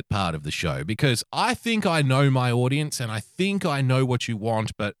delicate part of the show because I think I know my audience and I think I know what you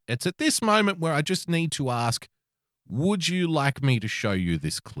want, but it's at this moment where I just need to ask, would you like me to show you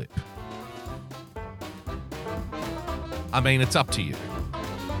this clip? I mean, it's up to you.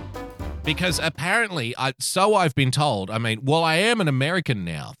 Because apparently, I've been told, I am an American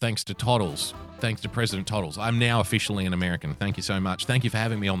now, thanks to Toddles, thanks to President Toddles. I'm now officially an American. Thank you so much. Thank you for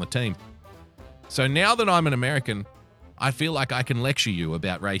having me on the team. So now that I'm an American, I feel like I can lecture you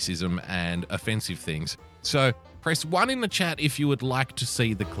about racism and offensive things. So press 1 in the chat if you would like to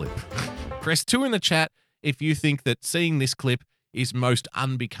see the clip. Press 2 in the chat if you think that seeing this clip is most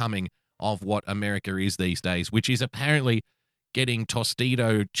unbecoming of what America is these days, which is apparently getting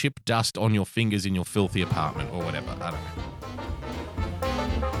Tostito chip dust on your fingers in your filthy apartment or whatever. I don't know.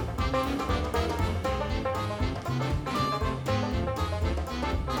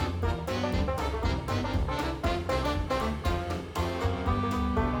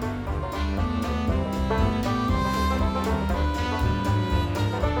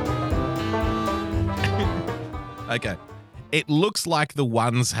 Okay. It looks like the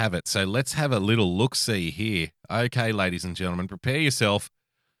ones have it, so let's have a little look-see here. Okay, ladies and gentlemen, prepare yourself.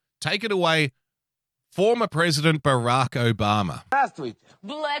 Take it away, former President Barack Obama. Здравствуйте.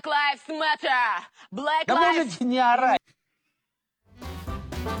 Black Lives Matter. Black Да Lives... можете не орать.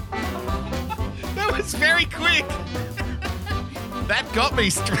 That was very quick. That got me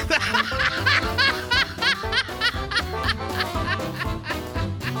straight.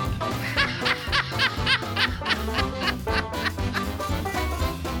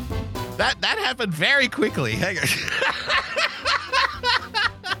 That happened very quickly. Hang on.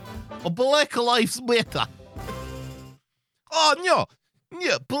 Black Lives Matter. Oh, no.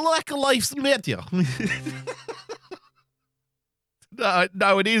 Yeah, Black Lives Matter.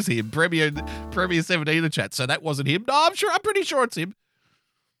 No, it is him. Premier 17 in the chat. So that wasn't him. No, I'm pretty sure it's him.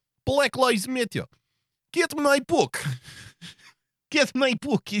 Black Lives Matter. Get my book. Get my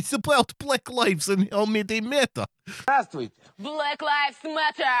book. It's about black lives and how they matter. Здравствуйте. Black Lives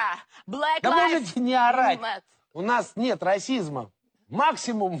Matter. Black Да Lives можете не орать. Matter. У нас нет расизма.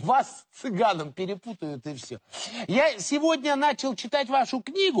 Максимум вас с цыганом перепутают и все. Я сегодня начал читать вашу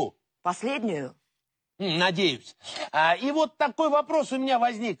книгу. Последнюю? Надеюсь. И вот такой вопрос у меня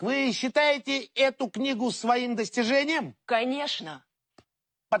возник. Вы считаете эту книгу своим достижением? Конечно.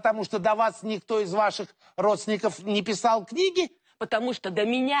 Потому что до вас никто из ваших родственников не писал книги? Потому что до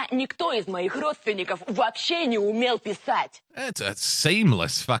меня никто из моих родственников вообще не умел писать. It's a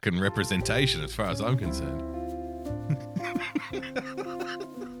seamless fucking representation as far as I'm concerned.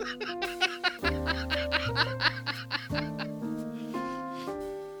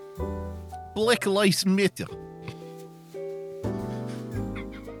 Black Lives Matter.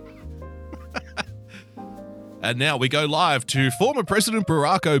 And now we go live to former President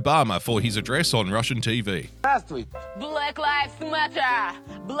Barack Obama for his address on Russian TV. Здравствуйте. Black Lives Matter!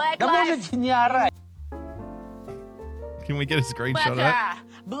 Black Да Lives можете не орать. Can we get a screenshot of that? Matter!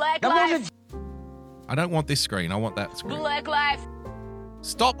 Black Да Lives... можете... I don't want this screen. I want that screen. Black Lives...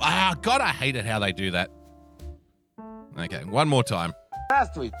 Stop. God, I hate it how they do that. Okay, one more time.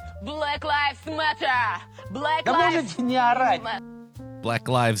 Здравствуйте. Black Lives Matter! Black Да Lives... можете не орать. Black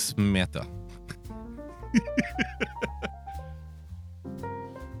Lives Matter.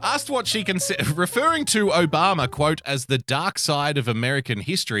 Asked what she referring to Obama, quote, as the dark side of American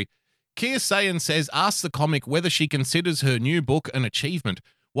history, Keir Sayan says asks the comic whether she considers her new book an achievement.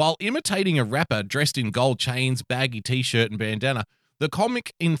 While imitating a rapper dressed in gold chains, baggy t-shirt and bandana, the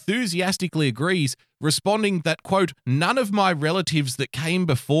comic enthusiastically agrees, responding that, quote, none of my relatives that came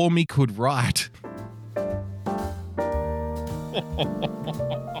before me could write.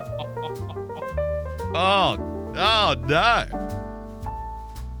 Oh no.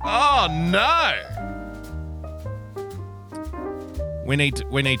 Oh no. We need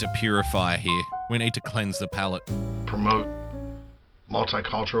to purify here. We need to cleanse the palate. Promote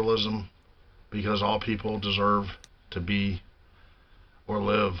multiculturalism because all people deserve to be or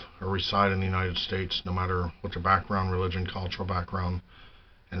live or reside in the United States, no matter what their background, religion, cultural background,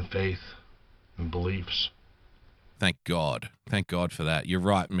 and faith and beliefs. Thank God. Thank God for that. You're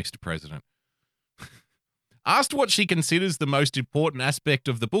right, Mr. President. Asked what she considers the most important aspect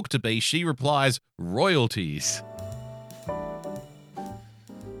of the book to be, she replies, royalties.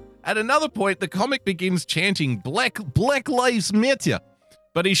 At another point, the comic begins chanting Black Lives Matter,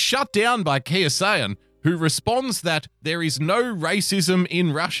 but is shut down by Keir Sayan, who responds that there is no racism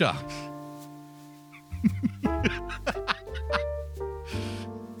in Russia.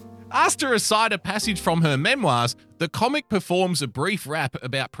 Asked to recite a passage from her memoirs, the comic performs a brief rap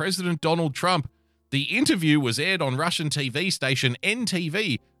about President Donald Trump. The interview was aired on Russian TV station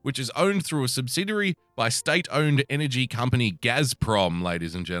NTV, which is owned through a subsidiary by state-owned energy company Gazprom,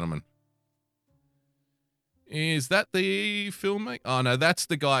 ladies and gentlemen. Is that the filmmaker? Oh, no, that's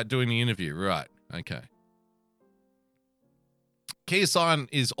the guy doing the interview. Right, okay. Keir Sayan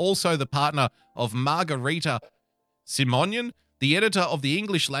is also the partner of Margarita Simonian, the editor of the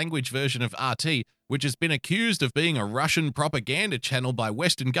English language version of RT, which has been accused of being a Russian propaganda channel by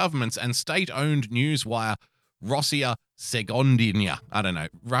Western governments and state-owned newswire Rossiya Segondina. I don't know.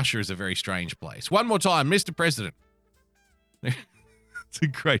 Russia is a very strange place. One more time, Mr. President. It's a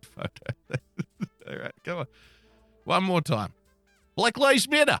great photo. All right, come on. One more time. Black Lives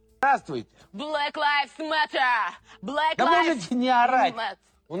Matter. Здравствуйте. Black Lives Matter! Black Да Lives... можете не орать.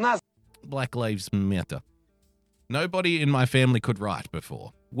 У нас... Black Lives Matter. Nobody in my family could write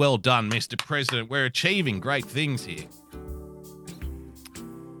before. Well done, Mr. President. We're achieving great things here.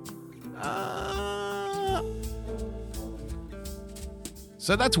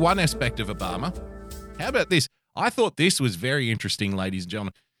 So that's one aspect of Obama. How about this? I thought this was very interesting, ladies and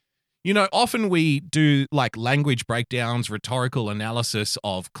gentlemen. You know, often we do like language breakdowns, rhetorical analysis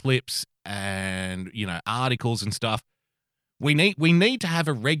of clips and, you know, articles and stuff. We need to have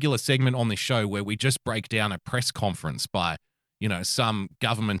a regular segment on this show where we just break down a press conference by, you know, some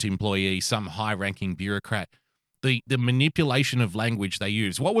government employee, some high-ranking bureaucrat, the manipulation of language they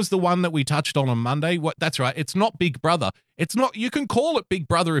use. What was the one that we touched on Monday? That's right. It's not Big Brother. It's not. You can call it Big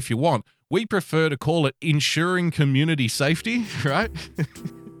Brother if you want. We prefer to call it ensuring community safety, right?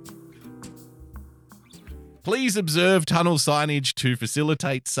 Please observe tunnel signage to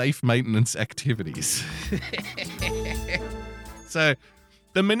facilitate safe maintenance activities. So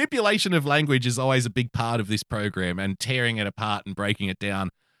the manipulation of language is always a big part of this program, and tearing it apart and breaking it down,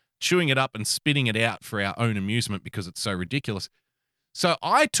 chewing it up and spitting it out for our own amusement because it's so ridiculous. So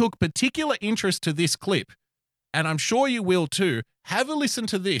I took particular interest to this clip, and I'm sure you will too. Have a listen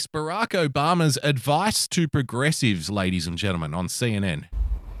to this. Barack Obama's advice to progressives, ladies and gentlemen, on CNN.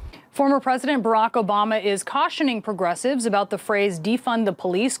 Former President Barack Obama is cautioning progressives about the phrase defund the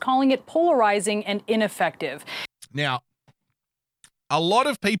police, calling it polarizing and ineffective. Now, a lot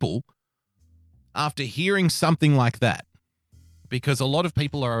of people, after hearing something like that, because a lot of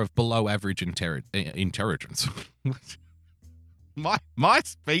people are of below average intelligence. My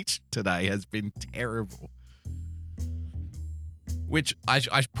speech today has been terrible. Which I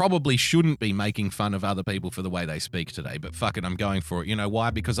probably shouldn't be making fun of other people for the way they speak today, but fuck it, I'm going for it. You know why?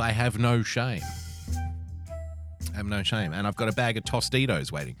 Because I have no shame. I have no shame. And I've got a bag of Tostitos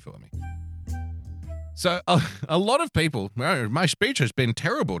waiting for me. So a lot of people, my speech has been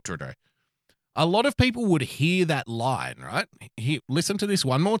terrible today. A lot of people would hear that line, right? Listen to this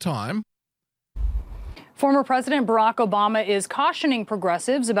one more time. Former President Barack Obama is cautioning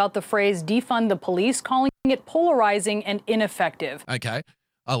progressives about the phrase defund the police, calling it polarizing and ineffective. Okay.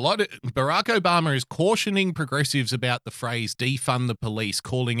 Barack Obama is cautioning progressives about the phrase defund the police,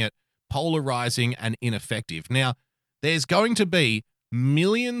 calling it polarizing and ineffective. Now, there's going to be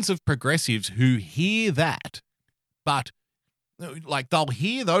millions of progressives who hear that, but like they'll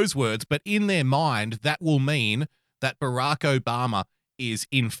hear those words, but in their mind, that will mean that Barack Obama is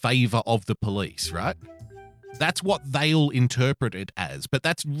in favor of the police, right? That's what they'll interpret it as, but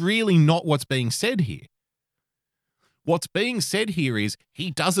that's really not what's being said here. What's being said here is he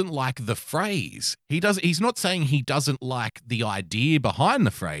doesn't like the phrase. He's not saying he doesn't like the idea behind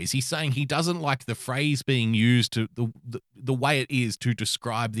the phrase. He's saying he doesn't like the phrase being used to the way it is to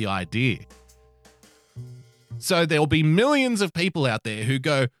describe the idea. So there'll be millions of people out there who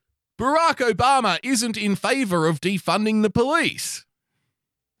go, Barack Obama isn't in favor of defunding the police.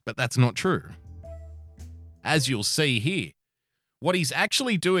 But that's not true. As you'll see here, what he's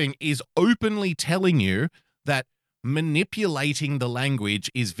actually doing is openly telling you that manipulating the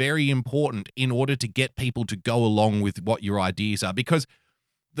language is very important in order to get people to go along with what your ideas are, because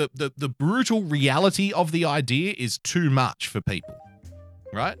the brutal reality of the idea is too much for people,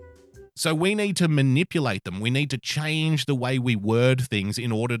 right? So we need to manipulate them. We need to change the way we word things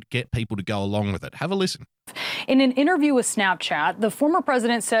in order to get people to go along with it. Have a listen. In an interview with Snapchat, the former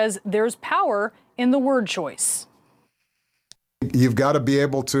president says there's power in the word choice. You've got to be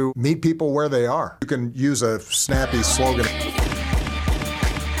able to meet people where they are. You can use a snappy slogan.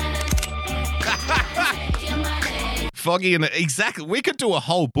 Foggy exactly. We could do a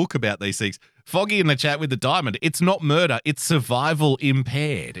whole book about these things. Foggy in the chat with the diamond. It's not murder. It's survival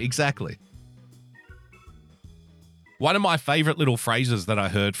impaired. Exactly. One of my favorite little phrases that I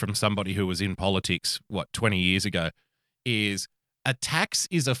heard from somebody who was in politics, 20 years ago, is a tax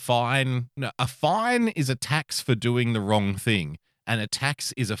is a fine. No, a fine is a tax for doing the wrong thing, and a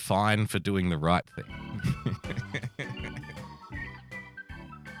tax is a fine for doing the right thing.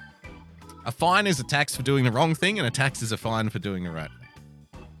 A fine is a tax for doing the wrong thing, and a tax is a fine for doing the right thing.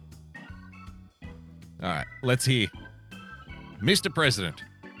 All right, let's hear. Mr. President.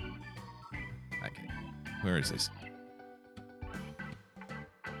 Okay, where is this?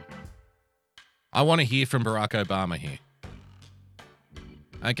 I want to hear from Barack Obama here.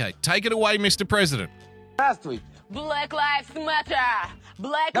 Okay, take it away, Mr. President. Здравствуйте. Black Lives Matter!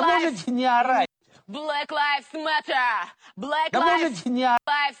 Black Да Lives... можете не орать. Black Lives Matter! Black Да Lives... можете не орать.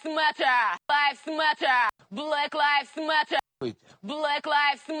 Lives Matter! Lives Matter! Black Lives Matter! Black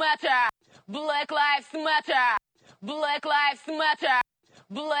Lives Matter! Black Lives Matter! Black Lives Matter!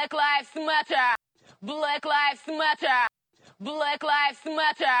 Black Lives Matter! Black Lives Matter! Black Lives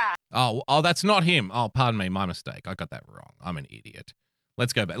Matter! Oh, that's not him. Oh, pardon me, my mistake. I got that wrong. I'm an idiot.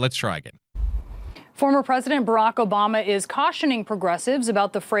 Let's go back. Let's try again. Former President Barack Obama is cautioning progressives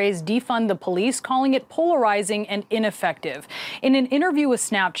about the phrase defund the police, calling it polarizing and ineffective. In an interview with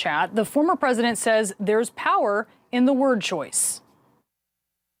Snapchat, the former president says there's power in the word choice.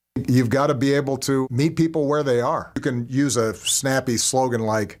 You've got to be able to meet people where they are. You can use a snappy slogan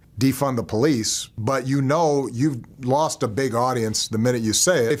like defund the police, but you know you've lost a big audience the minute you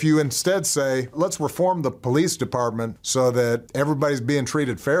say it. If you instead say, let's reform the police department so that everybody's being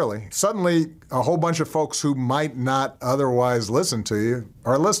treated fairly, suddenly a whole bunch of folks who might not otherwise listen to you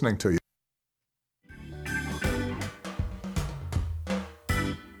are listening to you.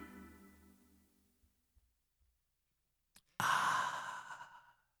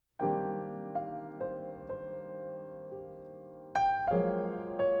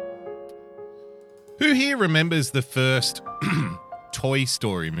 Who here remembers the first Toy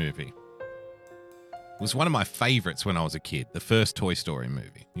Story movie? It was one of my favorites when I was a kid, the first Toy Story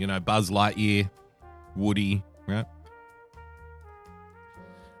movie. You know, Buzz Lightyear, Woody, right?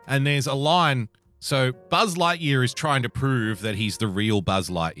 And there's a line, so Buzz Lightyear is trying to prove that he's the real Buzz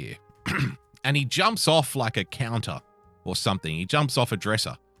Lightyear. And he jumps off like a counter or something. He jumps off a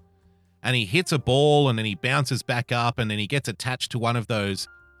dresser. and he hits a ball and then he bounces back up and then he gets attached to one of those,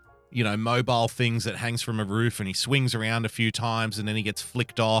 mobile things that hangs from a roof, and he swings around a few times and then he gets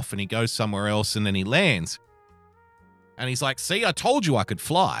flicked off and he goes somewhere else and then he lands. And he's like, see, I told you I could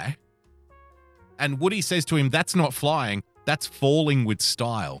fly. And Woody says to him, that's not flying, that's falling with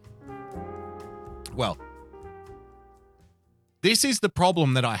style. Well, this is the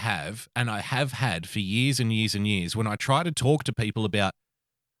problem that I have, and I have had for years and years and years, when I try to talk to people about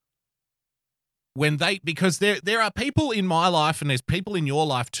because there are people in my life and there's people in your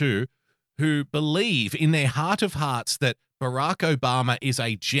life too who believe in their heart of hearts that Barack Obama is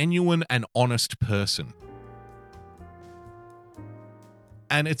a genuine and honest person.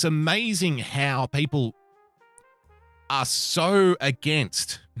 And it's amazing how people are so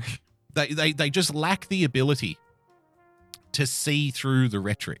against. They just lack the ability to see through the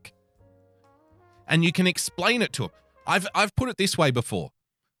rhetoric. And you can explain it to them. I've put it this way before.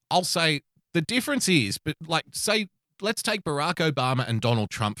 I'll say the difference is, but let's take Barack Obama and Donald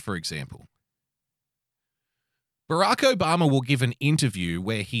Trump, for example. Barack Obama will give an interview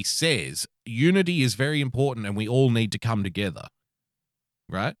where he says unity is very important and we all need to come together.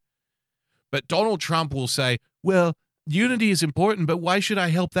 Right? But Donald Trump will say, well, unity is important, but why should I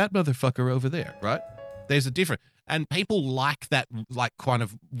help that motherfucker over there? Right? There's a difference. And people like that, kind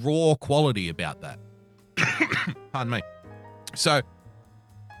of raw quality about that. Pardon me. So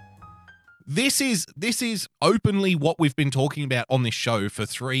this is openly what we've been talking about on this show for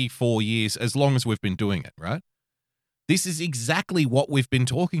 3-4 years, as long as we've been doing it, right? This is exactly what we've been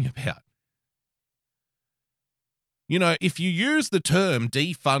talking about. If you use the term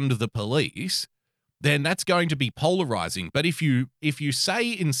defund the police, then that's going to be polarizing. But if you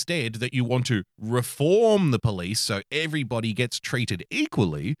say instead that you want to reform the police so everybody gets treated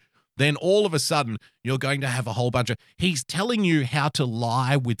equally, then all of a sudden you're going to have a whole bunch of... He's telling you how to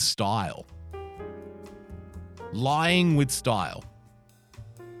lie with style. Lying with style.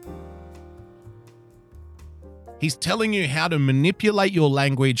 He's telling you how to manipulate your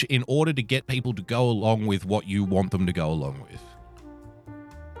language in order to get people to go along with what you want them to go along with.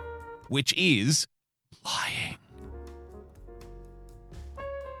 Which is lying.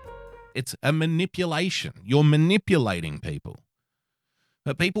 It's a manipulation. You're manipulating people.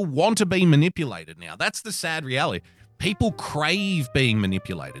 But people want to be manipulated now. That's the sad reality. People crave being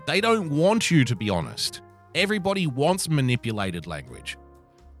manipulated. They don't want you to be honest. Everybody wants manipulated language.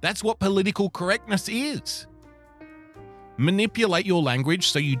 That's what political correctness is. Manipulate your language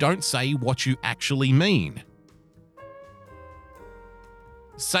so you don't say what you actually mean.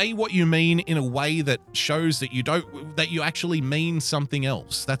 Say what you mean in a way that shows that you actually mean something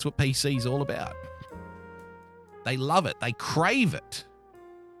else. That's what PC is all about. They love it. They crave it.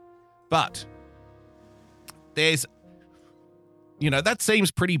 But there's, that seems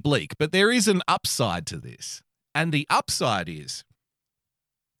pretty bleak, but there is an upside to this. And the upside is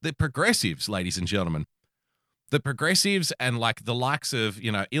the progressives, ladies and gentlemen, the progressives and the likes of,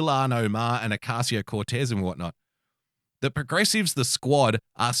 Ilhan Omar and Ocasio-Cortez and whatnot, the progressives, the squad,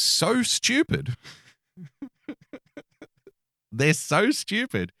 are so stupid. They're so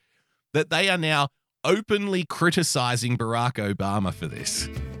stupid that they are now openly criticizing Barack Obama for this.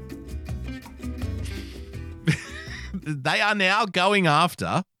 They are now going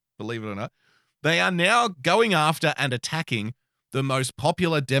after, believe it or not, they are now going after and attacking the most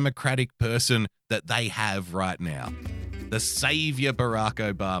popular Democratic person that they have right now. The savior Barack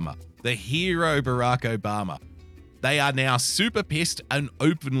Obama. The hero Barack Obama. They are now super pissed and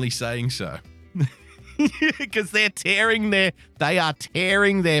openly saying so. Because they are tearing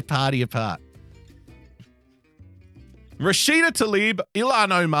their party apart. Rashida Tlaib,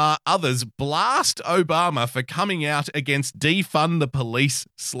 Ilhan Omar, others blast Obama for coming out against defund the police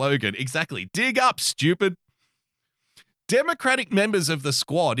slogan. Exactly. Dig up, stupid. Democratic members of the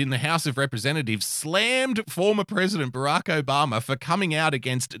squad in the House of Representatives slammed former President Barack Obama for coming out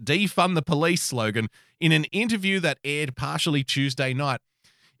against defund the police slogan in an interview that aired partially Tuesday night.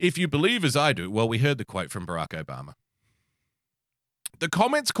 If you believe as I do, well, we heard the quote from Barack Obama. The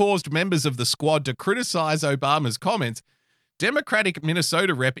comments caused members of the squad to criticize Obama's comments. Democratic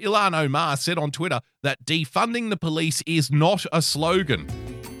Minnesota rep Ilhan Omar said on Twitter that defunding the police is not a slogan.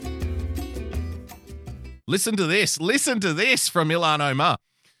 Listen to this from Ilhan Omar.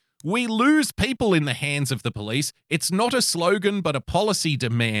 We lose people in the hands of the police. It's not a slogan, but a policy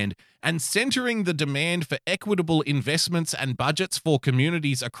demand, and centering the demand for equitable investments and budgets for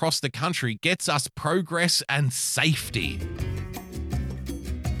communities across the country gets us progress and safety.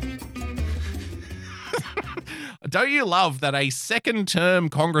 Don't you love that a second-term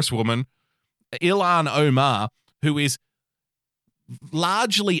Congresswoman, Ilhan Omar, who is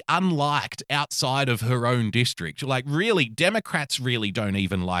largely unliked outside of her own district. Like, really, Democrats really don't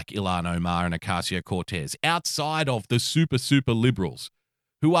even like Ilhan Omar and Ocasio-Cortez outside of the super, super liberals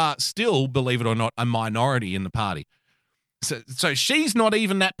who are still, believe it or not, a minority in the party. So she's not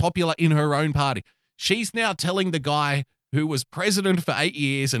even that popular in her own party. She's now telling the guy who was president for 8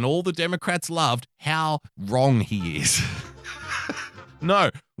 years and all the Democrats loved how wrong he is. No,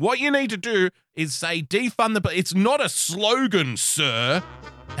 what you need to do is say defund the... It's not a slogan, sir.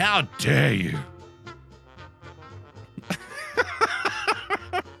 How dare you?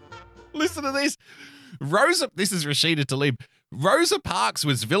 Listen to this. This is Rashida Tlaib. Rosa Parks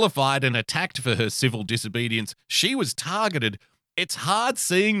was vilified and attacked for her civil disobedience. She was targeted. It's hard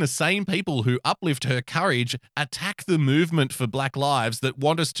seeing the same people who uplift her courage attack the movement for Black lives that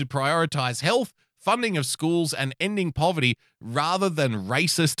want us to prioritize health, funding of schools, and ending poverty rather than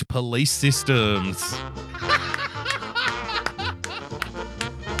racist police systems.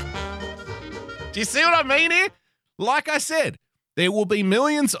 Do you see what I mean here? Like I said, there will be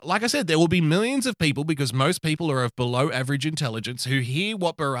millions of people, because most people are of below average intelligence, who hear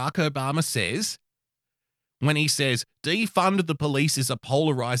what Barack Obama says when he says defund the police is a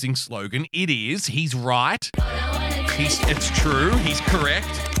polarizing slogan. It is. He's right. It's true. He's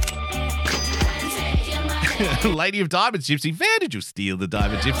correct. Lady of Diamonds Gypsy, where did you steal the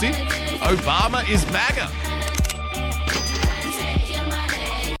Diamond Gypsy? Obama is MAGA.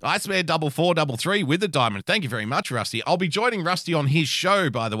 Iceman 4433 with the diamond. Thank you very much, Rusty. I'll be joining Rusty on his show,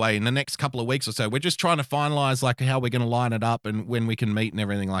 by the way, in the next couple of weeks or so. We're just trying to finalize like how we're going to line it up and when we can meet and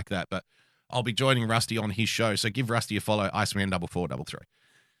everything like that. But I'll be joining Rusty on his show. So give Rusty a follow, Iceman 4433.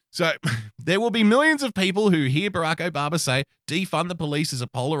 So there will be millions of people who hear Barack Obama say defund the police is a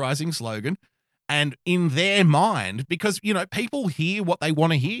polarizing slogan. And in their mind, because, you know, people hear what they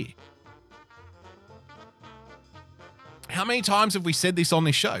want to hear. How many times have we said this on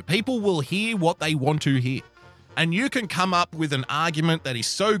this show? People will hear what they want to hear. And you can come up with an argument that is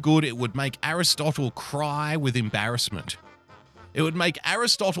so good it would make Aristotle cry with embarrassment. It would make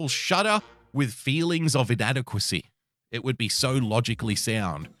Aristotle shudder with feelings of inadequacy. It would be so logically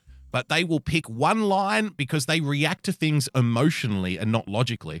sound. But they will pick one line because they react to things emotionally and not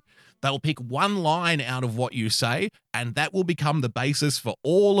logically. They'll pick one line out of what you say, and that will become the basis for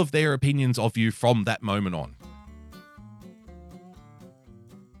all of their opinions of you from that moment on.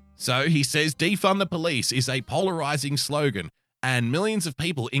 So he says defund the police is a polarizing slogan, and millions of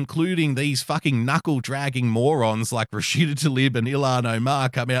people, including these fucking knuckle-dragging morons like Rashida Tlaib and Ilhan Omar,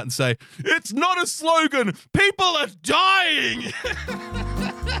 come out and say, it's not a slogan, people are dying!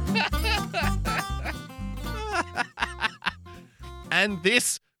 And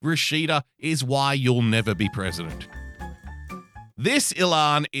this, Rashida, is why you'll never be president. This,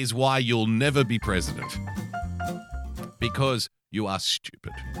 Ilhan, is why you'll never be president. Because you are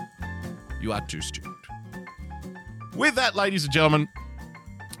stupid. You are too stupid. With that, ladies and gentlemen,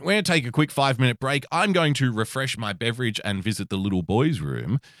 we're going to take a quick 5-minute break. I'm going to refresh my beverage and visit the little boys'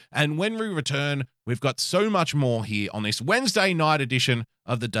 room. And when we return, we've got so much more here on this Wednesday night edition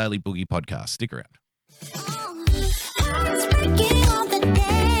of the Daily Boogie Podcast. Stick around.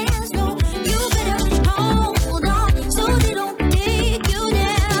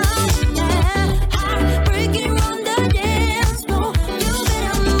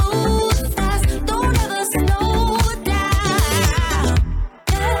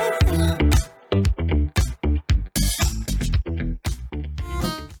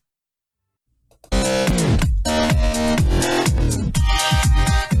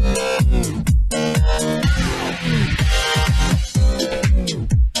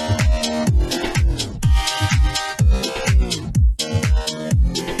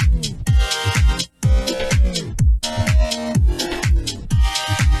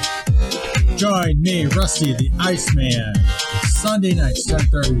 Join me, Rusty the Iceman, Sunday night,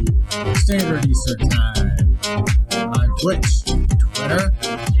 7:30 Standard Eastern Time on Twitch, Twitter,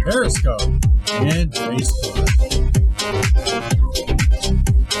 Periscope, and Facebook.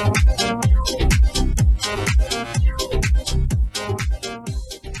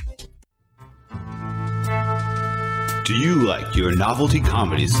 Do you like your novelty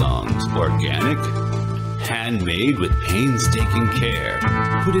comedy songs organic? Handmade with painstaking care,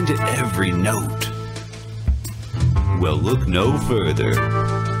 put into every note. Well, look no further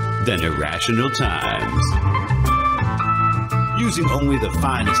than Irrational Times. Using only the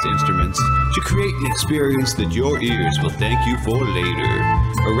finest instruments to create an experience that your ears will thank you for later.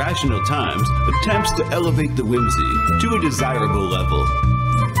 Irrational Times attempts to elevate the whimsy to a desirable level.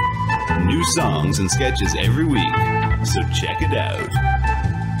 New songs and sketches every week, so check it out.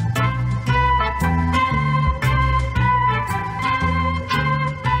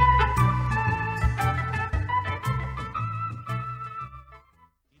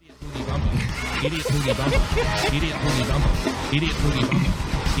 Idiot boogie bumper. Idiot boogie bumper. Idiot boogie bumper.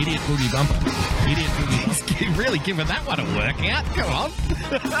 Idiot boogie bumper. Idiot boogie bumper. He's really giving that one a workout. Go on.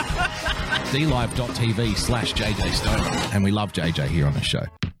 dlive.tv/JJ Stoner. And we love JJ here on the show.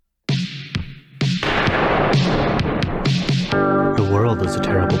 The world is a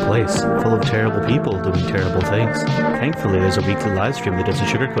terrible place, full of terrible people doing terrible things. Thankfully, there's a weekly live stream that doesn't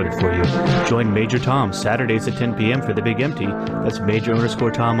sugarcoat it for you. Join Major Tom Saturdays at 10 p.m. for The Big Empty. That's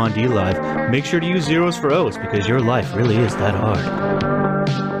Major_Tom on DLive. Make sure to use zeros for O's because your life really is that hard.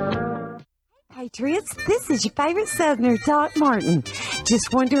 Patriots, this is your favorite Southerner, Doc Martin.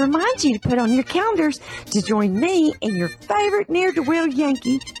 Just wanted to remind you to put on your calendars to join me and your favorite ne'er-do-well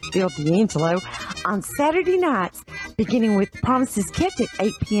Yankee, Phil D'Angelo, on Saturday nights, beginning with Promises Kept at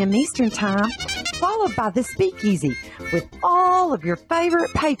 8 p.m. Eastern Time, followed by The Speakeasy with all of your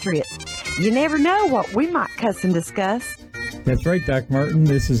favorite Patriots. You never know what we might cuss and discuss. That's right, Doc Martin.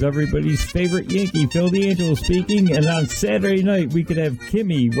 This is everybody's favorite Yankee, Phil D'Angelo speaking. And on Saturday night, we could have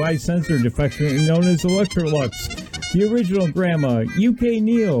Kimmy, Y-Censored, affectionately known as Electrolux, the original Grandma, UK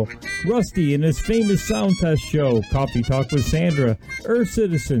Neil, Rusty and his famous sound test show, Coffee Talk with Sandra, Earth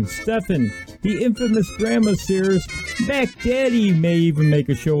Citizen, Stefan, the infamous Grandma Sears, Mac Daddy may even make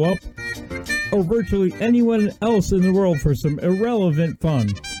a show up, or virtually anyone else in the world for some irrelevant fun.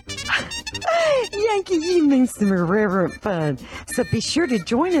 Yankee, you mean some irreverent fun. So be sure to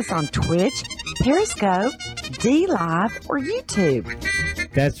join us on Twitch, Periscope, DLive, or YouTube.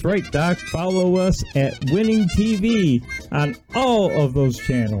 That's right, Doc. Follow us at Winning TV on all of those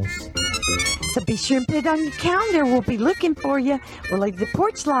channels. So be sure and put it on your calendar. We'll be looking for you. We'll leave the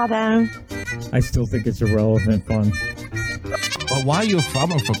porch light on. I still think it's irrelevant fun. But why are you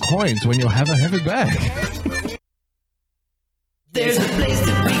farming for coins when you have a heavy bag? There's a place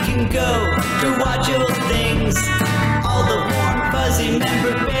that we can go to watch old things. All the warm, fuzzy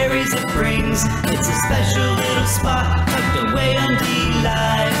member berries it brings. It's a special little spot tucked away on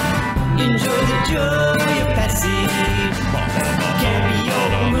DLive. Enjoy the joy of Pepsi.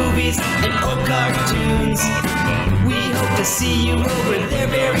 Cameo movies and old cartoons. We hope to see you over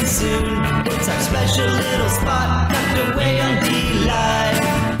there very soon. It's our special little spot tucked away on DLive.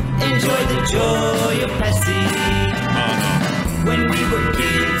 Enjoy the joy of Pepsi. When we were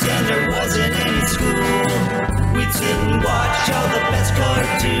kids and there wasn't any school, we'd sit and watch all the best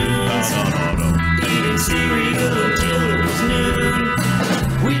cartoons, eating cereal until it was noon.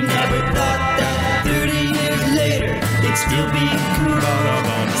 We never thought that 30 years later it'd still be cool.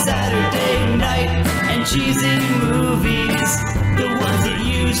 Saturday night and cheesy movies, the ones that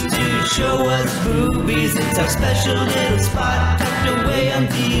used to show us boobies. It's our special little spot tucked away on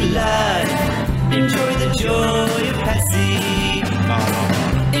DLive. Enjoy the joy of Pepsi.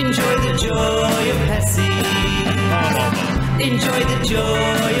 Enjoy the joy of Pepsi. Enjoy the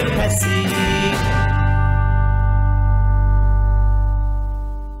joy of Pepsi.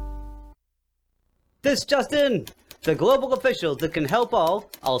 This just in. The global officials that can help all,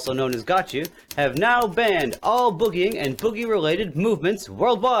 also known as Got You, have now banned all boogieing and boogie-related movements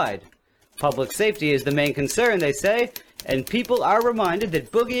worldwide. Public safety is the main concern, they say, and people are reminded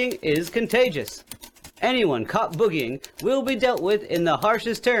that boogieing is contagious. Anyone caught boogieing will be dealt with in the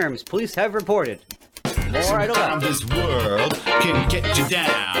harshest terms police have reported. More idle Sometimes this world can get you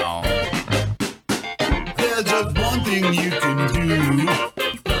down. There's just one thing you can do.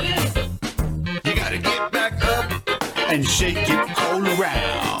 You gotta get back up and shake it all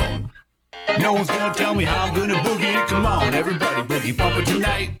around. No one's gonna tell me how I'm gonna boogie. Come on, everybody, boogie bumper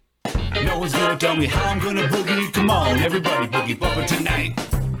tonight. No one's gonna tell me how I'm gonna boogie. Come on, everybody, boogie bumper tonight.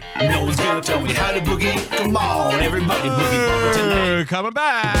 No one's gonna tell me how to boogie. Come on, everybody, boogie bumper tonight. Coming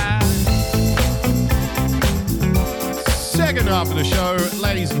back. Second half of the show,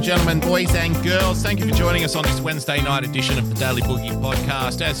 ladies and gentlemen, boys and girls, thank you for joining us on this Wednesday night edition of the Daily Boogie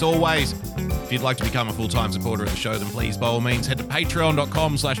Podcast. As always, if you'd like to become a full-time supporter of the show, then please, by all means, head to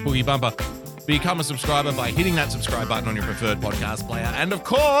patreon.com/boogiebumper. Become a subscriber by hitting that subscribe button on your preferred podcast player. And of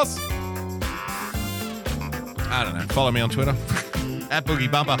course, I don't know, follow me on Twitter,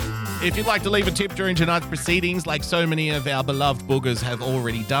 @BoogieBumper. If you'd like to leave a tip during tonight's proceedings, like so many of our beloved boogers have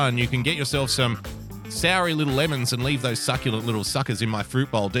already done, you can get yourself some soury little lemons and leave those succulent little suckers in my fruit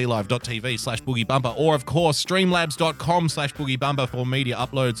bowl, dlive.tv/boogiebumper, or of course, streamlabs.com/boogiebumper for media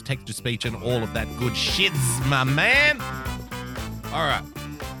uploads, text-to-speech, and all of that good shits, my man. All right.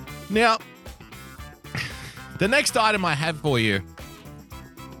 Now, the next item I have for you,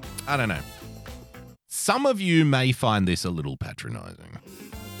 I don't know. Some of you may find this a little patronizing.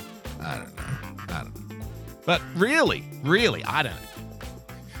 I don't know. But really, I don't know.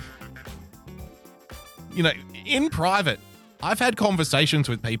 You know, in private, I've had conversations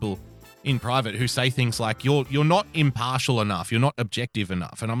with people in private who say things like you're not impartial enough, you're not objective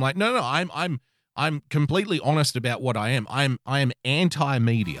enough, and I'm like, no, I'm completely honest about what I am. I am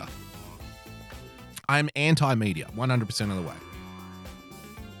anti-media. I'm anti-media 100% of the way.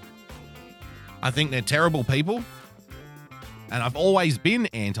 I think they're terrible people, and I've always been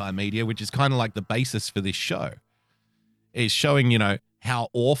anti-media, which is kind of like the basis for this show, is showing, how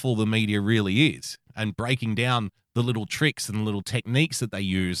awful the media really is and breaking down the little tricks and little techniques that they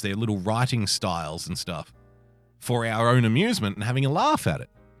use, their little writing styles and stuff for our own amusement and having a laugh at it.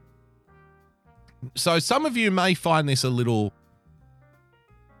 So some of you may find this a little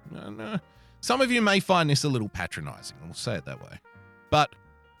patronizing. We'll say it that way. But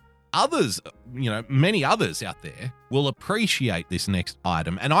others, many others out there will appreciate this next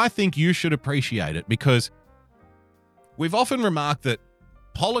item. And I think you should appreciate it because we've often remarked that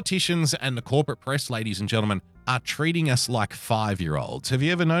politicians and the corporate press, ladies and gentlemen, are treating us like 5-year-olds. Have you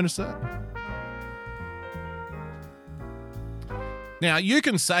ever noticed that? Now, you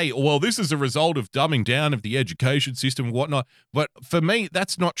can say, well, this is a result of dumbing down of the education system and whatnot, but for me,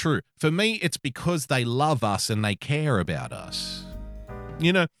 that's not true. For me, it's because they love us and they care about us.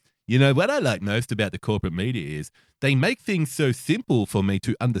 You know what I like most about the corporate media is they make things so simple for me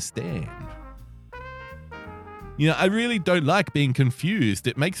to understand. I really don't like being confused.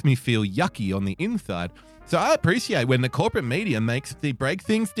 It makes me feel yucky on the inside. So I appreciate when the corporate media they break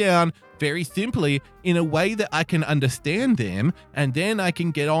things down very simply in a way that I can understand them, and then I can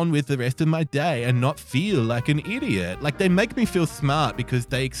get on with the rest of my day and not feel like an idiot. Like, they make me feel smart because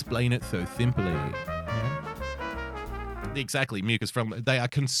they explain it so simply. Yeah. Exactly, Mucus. They are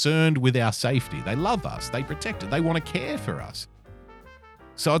concerned with our safety. They love us. They protect it. They want to care for us.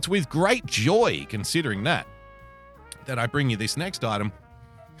 So it's with great joy, considering that I bring you this next item.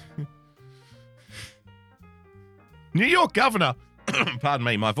 New York Governor, pardon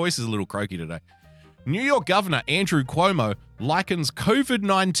me, my voice is a little croaky today. New York Governor Andrew Cuomo likens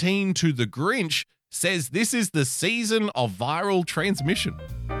COVID-19 to the Grinch, says this is the season of viral transmission.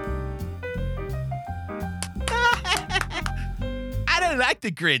 I don't like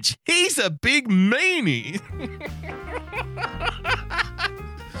the Grinch. He's a big meanie.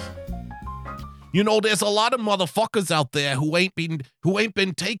 There's a lot of motherfuckers out there who ain't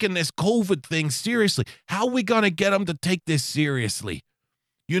been taking this COVID thing seriously. How are we gonna get them to take this seriously?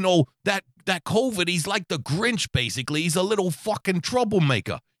 That COVID, he's like the Grinch, basically. He's a little fucking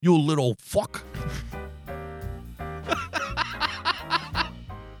troublemaker. You little fuck.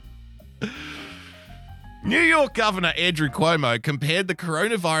 New York Governor Andrew Cuomo compared the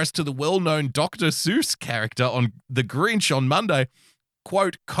coronavirus to the well-known Dr. Seuss character on The Grinch on Monday.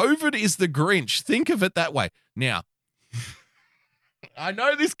 Quote, COVID is the Grinch. Think of it that way. Now, I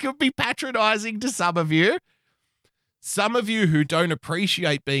know this could be patronizing to some of you. Some of you who don't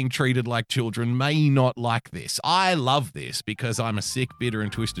appreciate being treated like children may not like this. I love this because I'm a sick, bitter,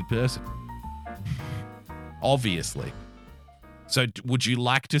 and twisted person. Obviously. So would you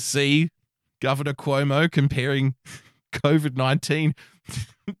like to see Governor Cuomo comparing COVID-19,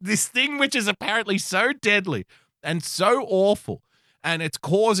 this thing which is apparently so deadly and so awful, and it's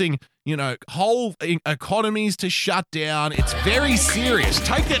causing, whole economies to shut down. It's very serious.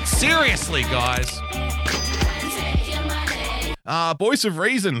 Take it seriously, guys. Voice of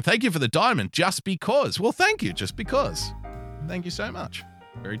Reason, thank you for the diamond. Just because. Well, thank you. Just because. Thank you so much.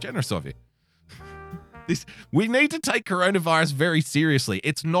 Very generous of you. We need to take coronavirus very seriously.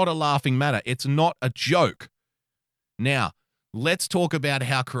 It's not a laughing matter. It's not a joke. Now, let's talk about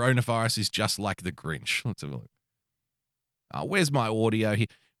how coronavirus is just like the Grinch. Let's have a look. Where's my audio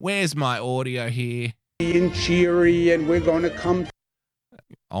here? And cheery, and we're going to come.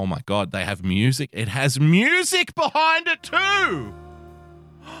 Oh my God, they have music. It has music behind it too.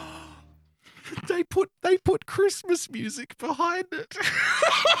 They put Christmas music behind it.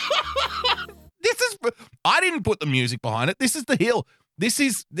 I didn't put the music behind it. This is the hill. This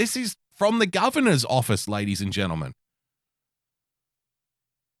is from the governor's office, ladies and gentlemen.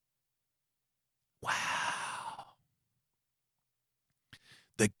 Wow.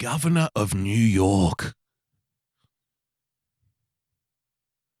 The governor of New York.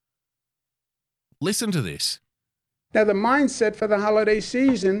 Listen to this. Now, the mindset for the holiday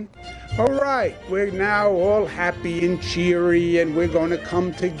season, all right, we're now all happy and cheery, and we're going to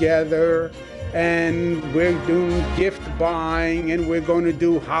come together, and we're doing gift buying, and we're going to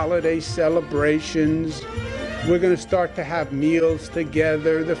do holiday celebrations. We're going to start to have meals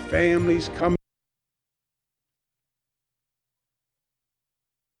together. The families come.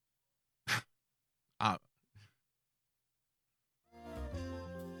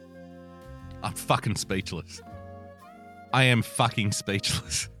 I'm fucking speechless. I am fucking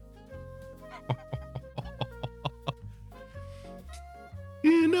speechless.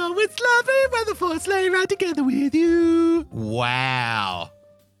 You know it's lovely when the four sleigh ride together with you. Wow.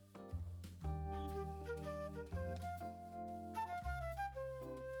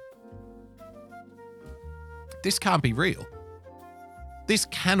 This can't be real. This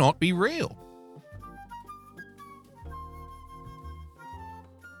cannot be real.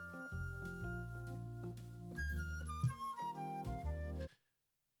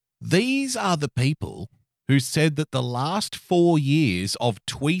 These are the people who said that the last 4 years of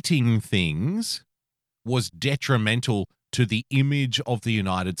tweeting things was detrimental to the image of the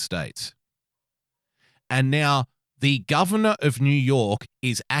United States. And now the governor of New York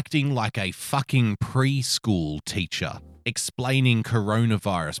is acting like a fucking preschool teacher explaining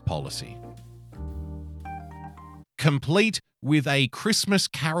coronavirus policy. Complete with a Christmas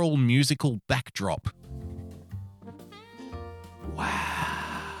Carol musical backdrop. Wow.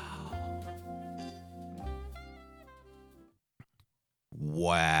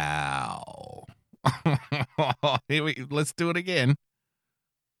 Wow. Let's do it again.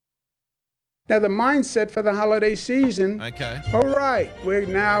 Now, the mindset for the holiday season. Okay. All right, we're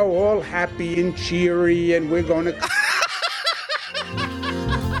now all happy and cheery, and we're going to.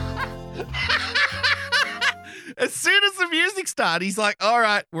 As soon as the music started, he's like, all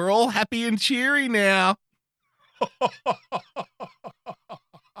right, we're all happy and cheery now.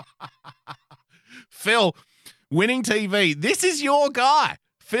 Phil, Winning TV, this is your guy.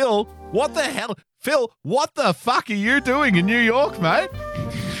 Phil, what the hell? Phil, what the fuck are you doing in New York, mate?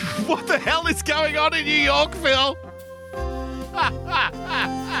 What the hell is going on in New York, Phil?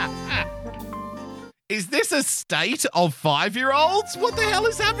 Is this a state of 5-year-olds? What the hell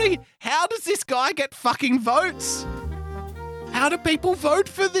is happening? How does this guy get fucking votes? How do people vote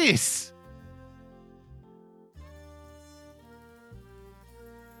for this?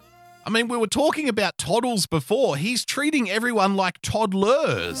 I mean, we were talking about toddles before. He's treating everyone like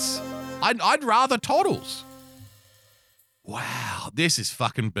toddlers. I'd rather toddles. Wow, this is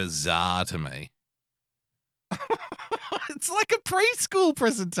fucking bizarre to me. It's like a preschool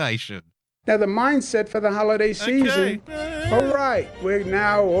presentation. Now, the mindset for the holiday season. Okay. All right, we're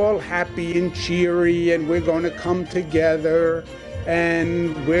now all happy and cheery, and we're going to come together,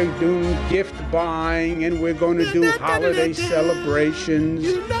 and we're doing gift buying, and we're going to do holiday celebrations.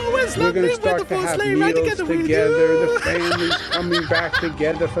 We're going to start to have meals together. The family's coming back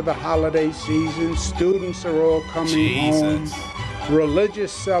together for the holiday season. Students are all coming home.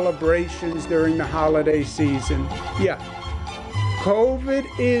 Religious celebrations during the holiday season. Yeah. COVID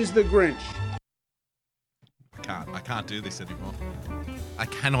is the Grinch. I can't do this anymore. I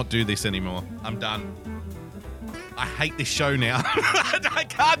cannot do this anymore. I'm done. I hate this show now. I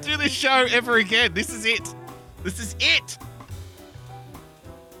can't do this show ever again. This is it. This is it.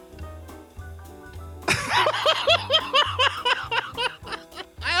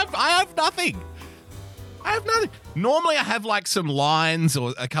 I have nothing. I have nothing. Normally I have like some lines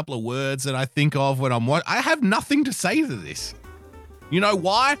or a couple of words that I think of when I'm watching. I have nothing to say to this. You know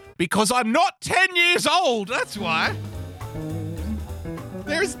why? Because I'm not 10 years old. That's why.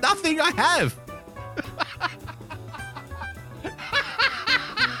 There is nothing I have.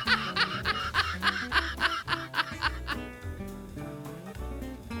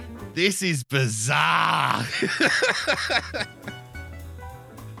 This is bizarre.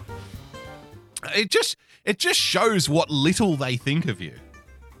 It just shows what little they think of you.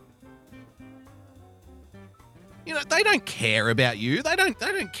 You know, they don't care about you. They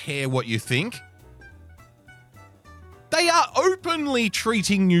don't care what you think. They are openly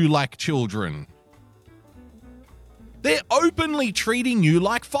treating you like children. They're openly treating you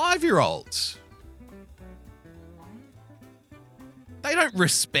like 5-year-olds. They don't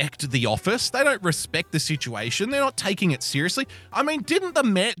respect the office. They don't respect the situation. They're not taking it seriously. I mean, didn't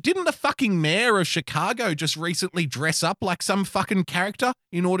the fucking mayor of Chicago just recently dress up like some fucking character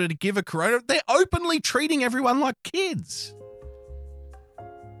in order to give a corona? They're openly treating everyone like kids.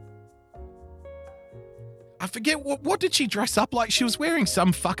 I forget, what did she dress up like? She was wearing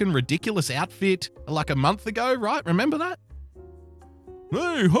some fucking ridiculous outfit like a month ago, right? Remember that?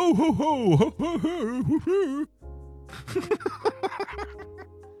 Hey, ho, ho, ho, ho, ho, ho, ho, ho.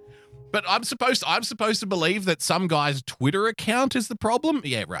 But I'm supposed to believe that some guy's Twitter account is the problem?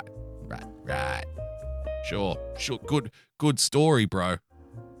 Yeah, right. Sure. Good story, bro.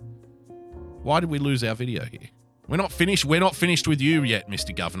 Why did we lose our video here? We're not finished with you yet,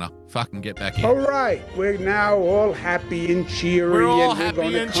 Mr. Governor. Fucking get back in. All right, we're now all happy and cheery, We're all and we're happy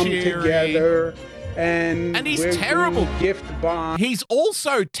going to and come cheery. together. And he's we're terrible. doing gift buying. He's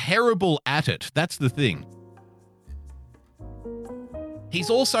also terrible at it. That's the thing. He's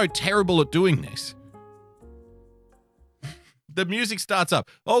also terrible at doing this. The music starts up.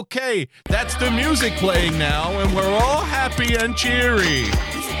 Okay, that's the music playing now, and we're all happy and cheery.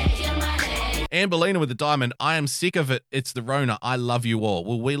 Amberlina with the diamond. I am sick of it. It's the Rona. I love you all.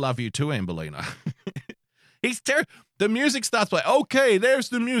 Well, we love you too, Amberlina. He's terrible. The music starts playing. Okay, there's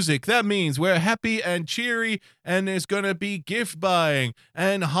the music. That means we're happy and cheery, and there's going to be gift buying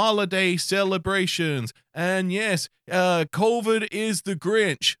and holiday celebrations. And yes, COVID is the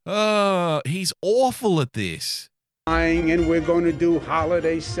Grinch. He's awful at this. And we're going to do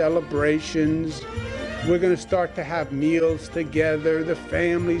holiday celebrations. We're going to start to have meals together. The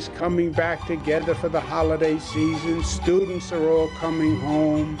family's coming back together for the holiday season. Students are all coming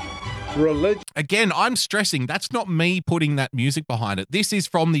home. Religion. Again, I'm stressing that's not me putting that music behind it. This is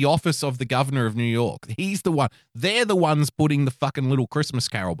from the office of the governor of New York. He's the one. They're the ones putting the fucking little Christmas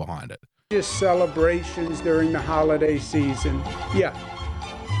carol behind it. Just celebrations during the holiday season. Yeah.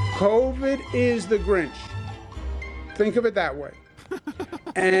 COVID is the Grinch. Think of it that way.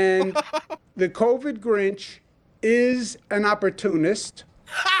 And the COVID Grinch is an opportunist.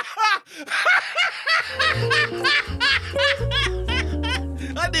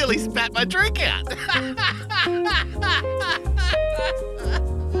 I nearly spat my drink out.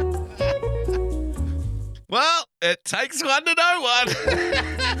 Well, it takes one to know one.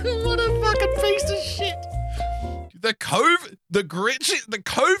 What a fucking piece of shit. The COVID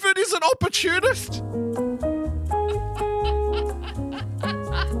is an opportunist?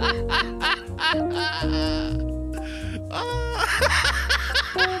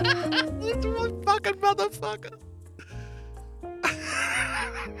 This one fucking motherfucker.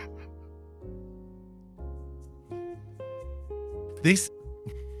 This.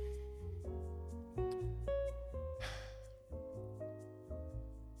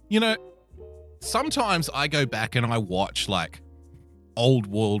 You know, sometimes I go back and I watch like old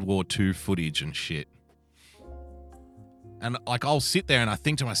World War II footage and shit. And like I'll sit there and I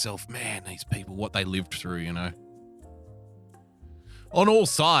think to myself, man, these people, what they lived through, you know. On all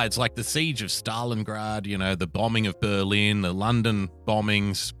sides, like the siege of Stalingrad, you know, the bombing of Berlin, the London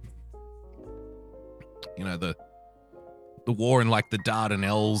bombings, you know, the war in like the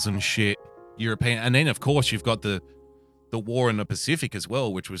Dardanelles and shit, European. And then, of course, you've got the war in the Pacific as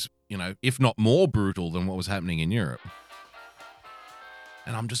well, which was, you know, if not more brutal than what was happening in Europe.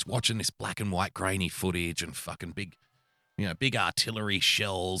 And I'm just watching this black and white grainy footage and fucking big, you know, big artillery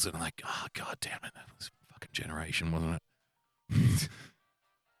shells and like, oh, God damn it. That was a fucking generation, wasn't it?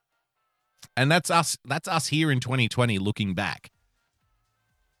 And that's us here in 2020 looking back,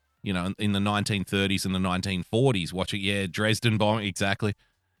 you know, in the 1930s and the 1940s, watching, yeah, Dresden bombing, exactly.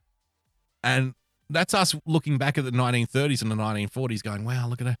 And that's us looking back at the 1930s and the 1940s going, wow,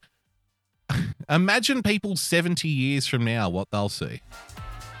 look at that. Imagine people 70 years from now, what they'll see.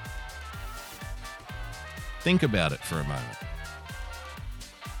 Think about it for a moment.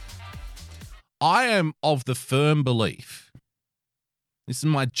 I am of the firm belief, this is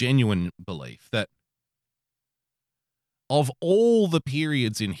my genuine belief, that of all the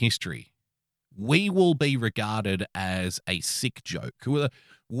periods in history, we will be regarded as a sick joke.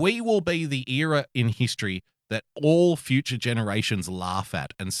 We will be the era in history that all future generations laugh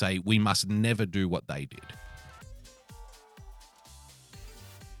at and say we must never do what they did.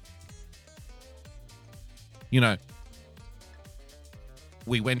 You know,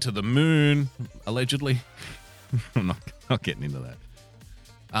 we went to the moon, allegedly. I'm not getting into that.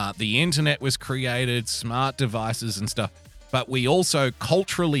 The internet was created, smart devices and stuff, but we also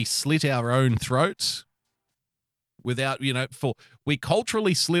culturally slit our own throats without, you know, we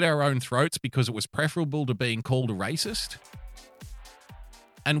culturally slit our own throats because it was preferable to being called a racist.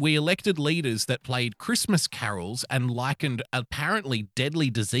 And we elected leaders that played Christmas carols and likened apparently deadly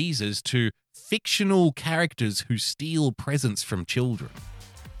diseases to fictional characters who steal presents from children.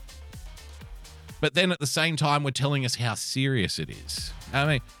 But then at the same time, we're telling us how serious it is. I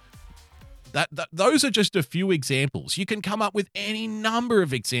mean, those are just a few examples. You can come up with any number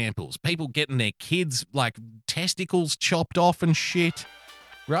of examples. People getting their kids' like testicles chopped off and shit,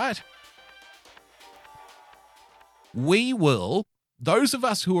 right? Those of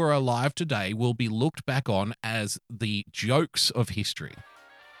us who are alive today will be looked back on as the jokes of history.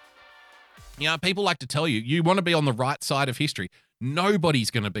 You know, people like to tell you, you want to be on the right side of history.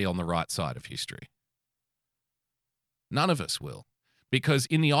 Nobody's going to be on the right side of history. None of us will. Because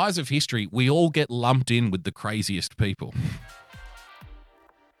in the eyes of history, we all get lumped in with the craziest people.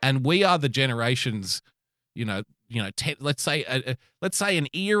 And we are the generations, let's say an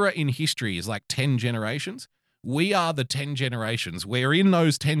era in history is like 10 generations. We are the 10 generations. We're in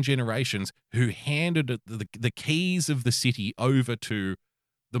those 10 generations who handed the keys of the city over to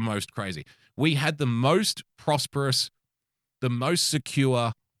the most crazy. We had the most prosperous the most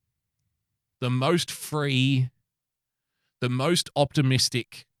secure, the most free, the most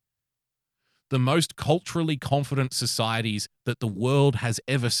optimistic, the most culturally confident societies that the world has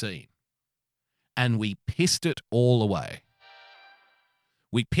ever seen. And we pissed it all away.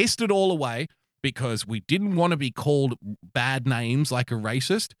 We pissed it all away because we didn't want to be called bad names like a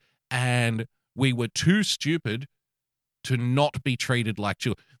racist, and we were too stupid to not be treated like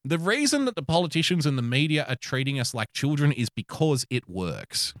children. The reason that the politicians and the media are treating us like children is because it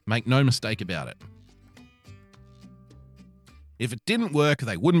works. Make no mistake about it. If it didn't work,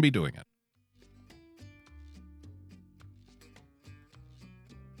 they wouldn't be doing it.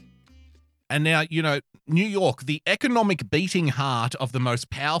 And now, you know, New York, the economic beating heart of the most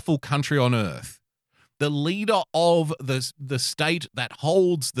powerful country on earth, the leader of the state that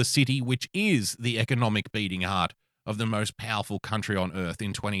holds the city, which is the economic beating heart of the most powerful country on earth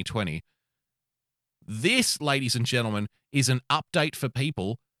in 2020. This, ladies and gentlemen, is an update for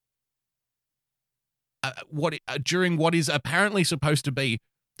people during what is apparently supposed to be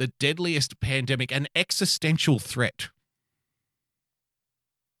the deadliest pandemic, an existential threat.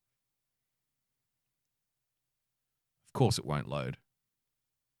 Of course it won't load.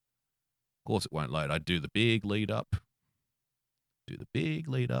 Of course it won't load. I do the big lead up.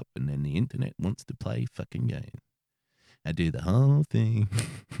 And then the internet wants to play fucking game. I do the whole thing.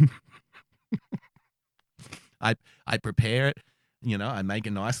 I prepare it. You know, I make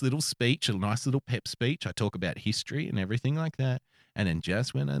a nice little speech, a nice little pep speech. I talk about history and everything like that. And then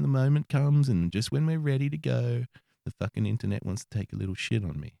just when the moment comes and just when we're ready to go, the fucking internet wants to take a little shit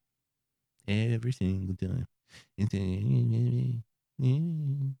on me. Every single time.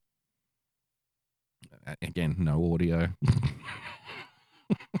 Again, no audio.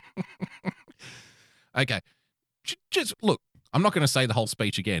 Okay. Just look, I'm not going to say the whole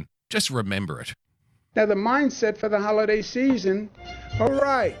speech again. Just remember it. Now, the mindset for the holiday season, all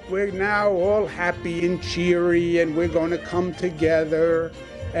right, we're now all happy and cheery, and we're going to come together,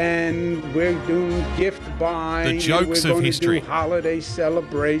 and we're doing gift buying. The jokes and we're of going history. To do holiday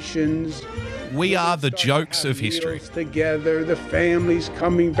celebrations. We are the jokes of history. Together, the families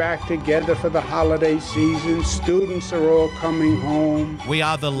coming back together for the holiday season. Students are all coming home. We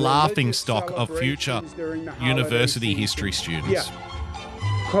are the laughing stock of future university history students. Yeah.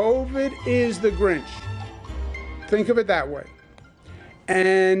 COVID is the Grinch. Think of it that way.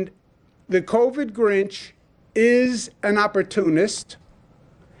 And the COVID Grinch is an opportunist.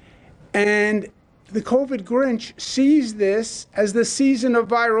 And the COVID Grinch sees this as the season of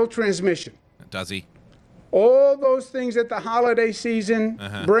viral transmission. Does he? All those things that the holiday season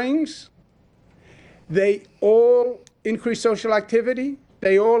brings, they all increase social activity,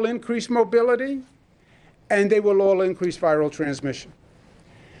 they all increase mobility, and they will all increase viral transmission.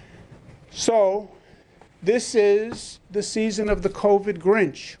 So this is the season of the COVID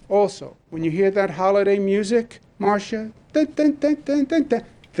Grinch also. When you hear that holiday music, Marcia, dun, dun, dun, dun, dun, dun,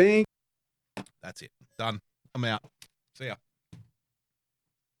 think. That's it. Done. I'm out. See ya.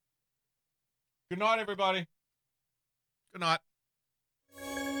 Good night, everybody. Good night.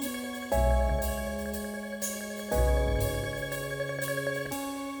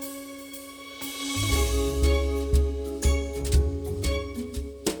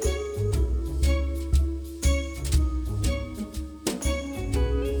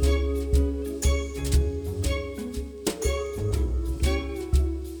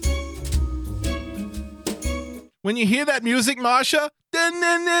 When you hear that music, Marsha,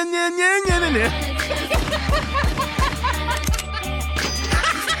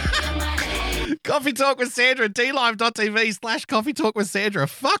 Coffee Talk with Sandra, DLive.tv/Coffee Talk with Sandra.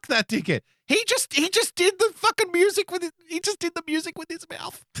 Fuck that ticket. He just did the fucking music with it. He just did the music with his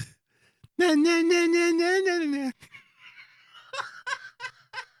mouth.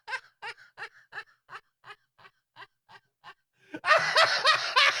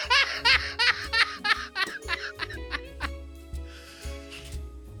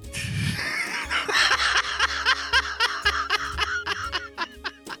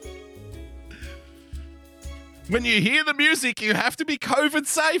 When you hear the music, you have to be COVID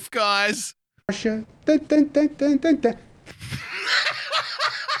safe, guys. Dun, dun, dun, dun, dun, dun.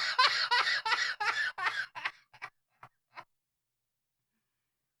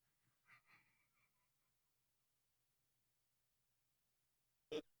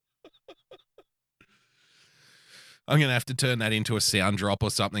 I'm going to have to turn that into a sound drop or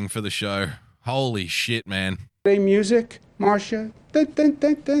something for the show. Holy shit, man. Play music, Marcia. Dun, dun,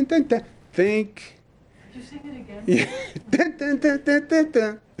 dun, dun, dun, dun. Think. Did you sing it again? Yeah. Dun, dun, dun, dun, dun,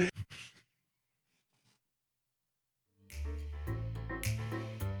 dun.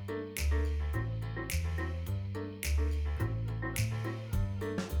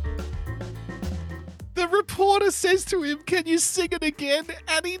 The reporter says to him, "Can you sing it again?"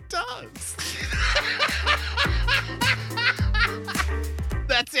 And he does.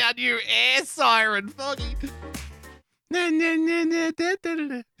 That's our new air siren, Foggy.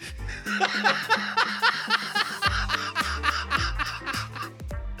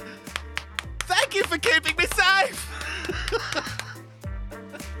 Thank you for keeping me safe.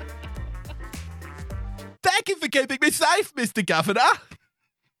 Thank you for keeping me safe, Mr. Governor.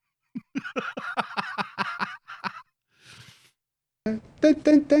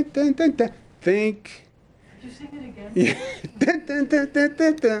 Think. Did you sing it again? Yeah.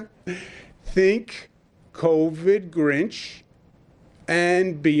 Think COVID Grinch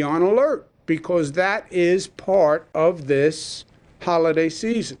and be on alert, because that is part of this holiday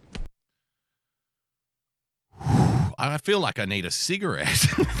season. I feel like I need a cigarette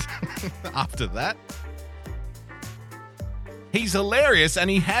after that. He's hilarious and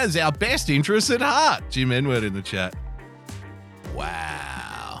he has our best interests at heart. Jim Enward in the chat.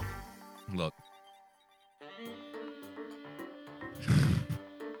 Wow. Look.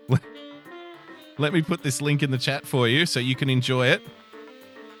 Let me put this link in the chat for you so you can enjoy it.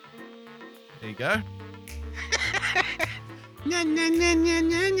 There you go.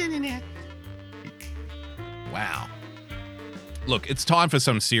 Wow. Look, it's time for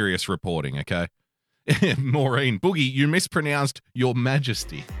some serious reporting, okay? Maureen, Boogie, you mispronounced Your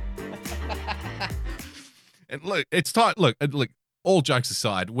Majesty. And look, it's time. Look, all jokes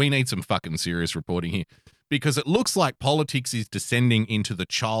aside, we need some fucking serious reporting here because it looks like politics is descending into the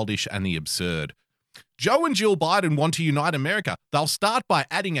childish and the absurd. Joe and Jill Biden want to unite America. They'll start by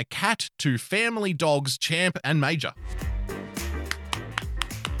adding a cat to family dogs Champ and Major.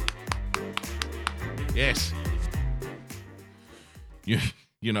 Yes.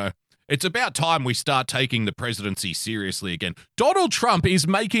 You know, it's about time we start taking the presidency seriously again. Donald Trump is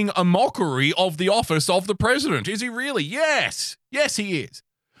making a mockery of the office of the president. Is he really? Yes. Yes, he is.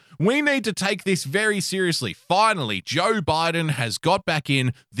 We need to take this very seriously. Finally, Joe Biden has got back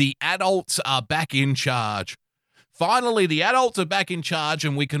in. The adults are back in charge. Finally, the adults are back in charge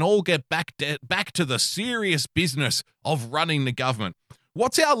and we can all get back to the serious business of running the government.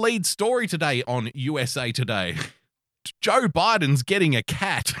 What's our lead story today on USA Today? Joe Biden's getting a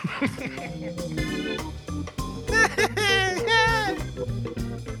cat.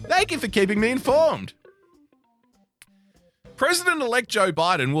 Thank you for keeping me informed. President-elect Joe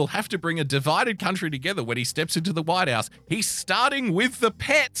Biden will have to bring a divided country together when he steps into the White House. He's starting with the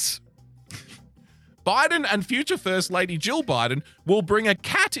pets. Biden and future First Lady Jill Biden will bring a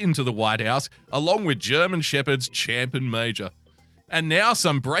cat into the White House, along with German Shepherds Champ and Major. And now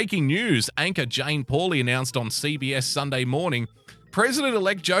some breaking news. Anchor Jane Pauley announced on CBS Sunday Morning,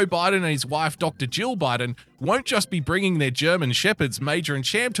 President-elect Joe Biden and his wife, Dr. Jill Biden, won't just be bringing their German Shepherds, Major and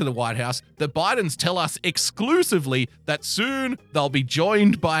Champ, to the White House. The Bidens tell us exclusively that soon they'll be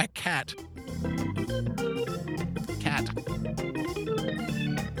joined by a cat. Cat.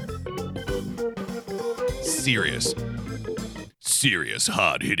 Serious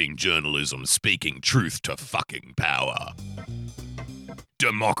hard-hitting journalism speaking truth to fucking power.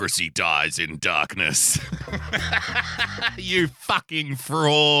 Democracy dies in darkness. You fucking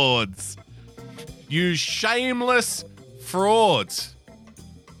frauds. You shameless frauds.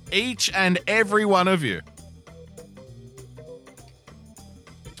 Each and every one of you.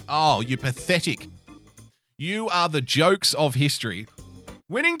 Oh, you pathetic. You are the jokes of history.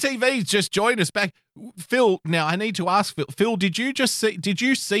 Winning TV's just joined us back. Phil, now I need to ask Phil, did you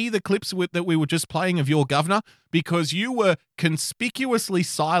see the clips that we were just playing of your governor? Because you were conspicuously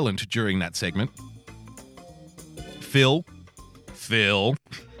silent during that segment. Phil.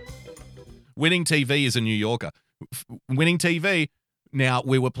 Winning TV is a New Yorker. Winning TV. Now,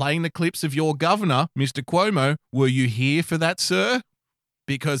 we were playing the clips of your governor, Mr. Cuomo. Were you here for that, sir?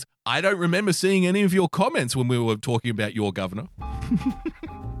 Because I don't remember seeing any of your comments when we were talking about your governor.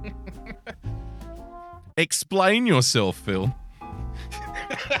 Explain yourself, Phil.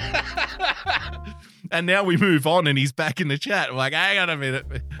 And now we move on and he's back in the chat. I'm like, hang on a minute.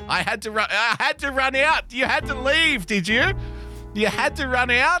 I had to run out. You had to leave, did you? You had to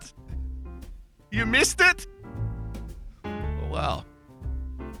run out? You missed it? Well,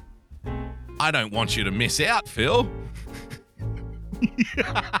 I don't want you to miss out, Phil.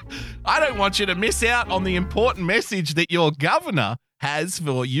 I don't want you to miss out on the important message that your governor has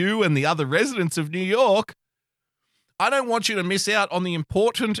for you and the other residents of New York. I don't want you to miss out on the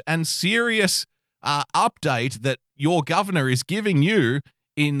important and serious update that your governor is giving you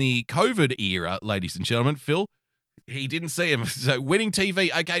in the COVID era, ladies and gentlemen. Phil, he didn't see him. So Winning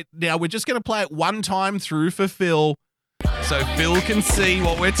TV. Okay, now we're just going to play it one time through for Phil so Phil can see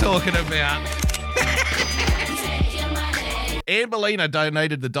what we're talking about. Amberlina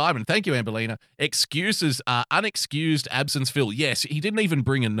donated the diamond. Thank you, Amberlina. Excuses, unexcused absence, Phil. Yes, he didn't even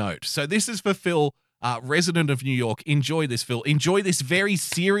bring a note. So this is for Phil, resident of New York. Enjoy this, Phil. Enjoy this very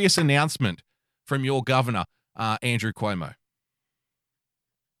serious announcement from your governor, Andrew Cuomo.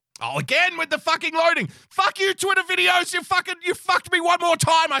 Oh, again with the fucking loading. Fuck you, Twitter videos. You fucked me one more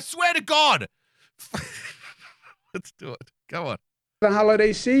time. I swear to God. Let's do it. Go on. The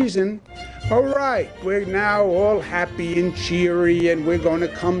holiday season. All right, we're now all happy and cheery, and we're going to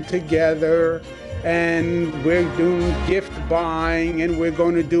come together, and we're doing gift buying, and we're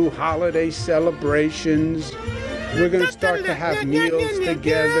going to do holiday celebrations. We're going to start to have meals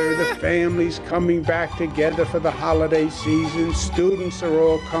together. The family's coming back together for the holiday season. Students are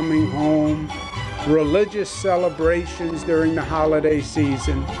all coming home. Religious celebrations during the holiday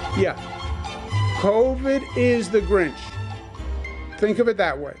season. Yeah, COVID is the Grinch. Think of it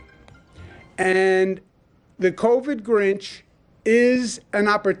that way. And the COVID Grinch is an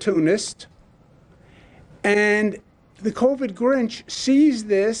opportunist. And the COVID Grinch sees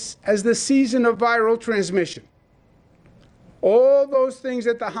this as the season of viral transmission. All those things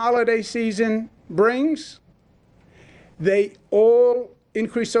that the holiday season brings, they all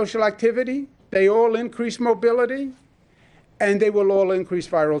increase social activity, they all increase mobility, and they will all increase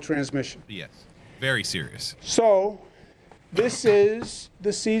viral transmission. Yes, very serious. So, this is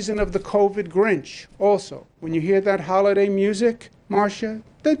the season of the COVID Grinch also. When you hear that holiday music, Marcia,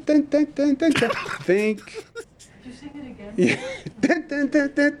 dun, dun, dun, dun, dun, dun, think. Did you sing it again? Yeah. Dun, dun,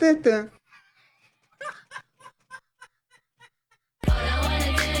 dun, dun, dun, dun.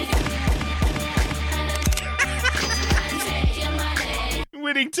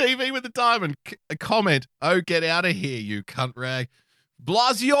 Winning TV with the diamond. A comment. Oh, get out of here, you cunt rag.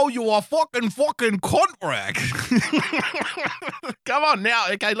 Blasio, you are fucking cunt rag. Come on now.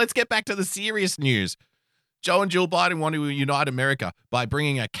 Okay, let's get back to the serious news. Joe and Jill Biden want to unite America by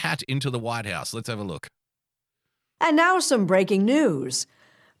bringing a cat into the White House. Let's have a look. And now some breaking news.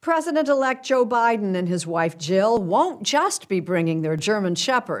 President-elect Joe Biden and his wife Jill won't just be bringing their German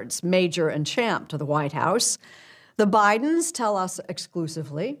shepherds, Major and Champ, to the White House. The Bidens tell us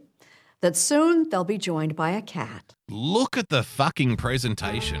exclusively that soon they'll be joined by a cat. Look at the fucking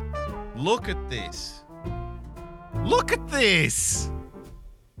presentation. Look at this. Look at this.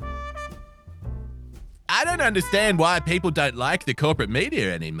 I don't understand why people don't like the corporate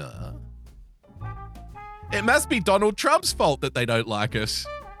media anymore. It must be Donald Trump's fault that they don't like us.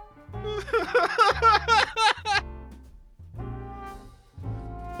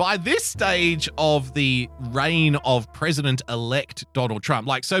 By this stage of the reign of President-elect Donald Trump,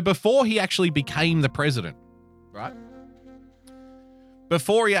 so before he actually became the president, right?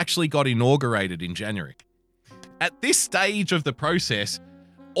 Before he actually got inaugurated in January. At this stage of the process,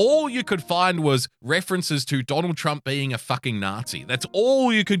 all you could find was references to Donald Trump being a fucking Nazi. That's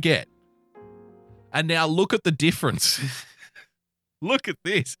all you could get. And now look at the difference. Look at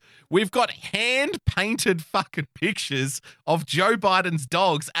this. We've got hand-painted fucking pictures of Joe Biden's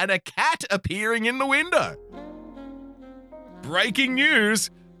dogs and a cat appearing in the window. Breaking news,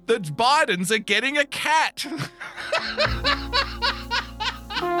 the Bidens are getting a cat.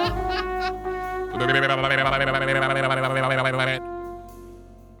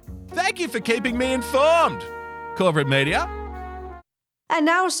 Thank you for keeping me informed, corporate media. And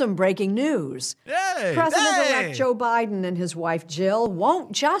now some breaking news. President-elect Joe Biden and his wife Jill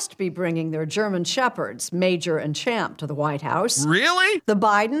won't just be bringing their German shepherds, Major and Champ, to the White House. Really? The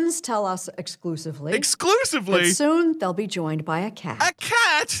Bidens tell us exclusively. Exclusively? That soon they'll be joined by a cat. A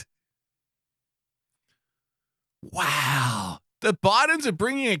cat? Wow. The Bidens are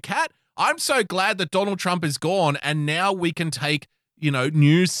bringing a cat? I'm so glad that Donald Trump is gone and now we can take,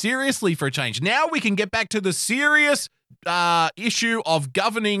 news seriously for a change. Now we can get back to the serious issue of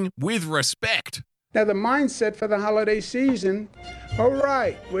governing with respect. Now, the mindset for the holiday season, all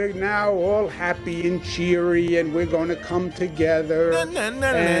right, we're now all happy and cheery, and we're going to come together, and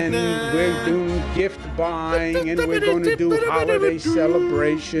we're doing gift buying, and we're going to do holiday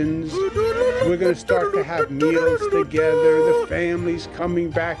celebrations. We're going to start to have meals together. The family's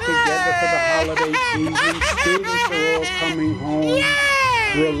coming back together for the holiday season. Students are all coming home.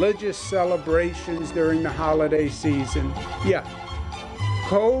 Religious celebrations during the holiday season. Yeah,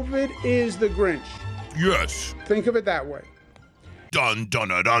 COVID is the Grinch. Yes. Think of it that way. Dun, dun,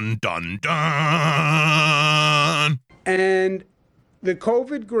 dun, dun, dun. And the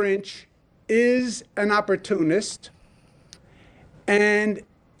COVID Grinch is an opportunist. And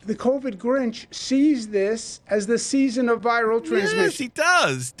the COVID Grinch sees this as the season of viral transmission. Yes, he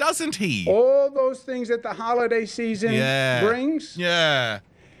does, doesn't he? All those things that the holiday season brings. Yeah.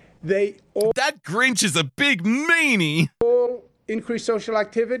 They all... That Grinch is a big meanie. All increased social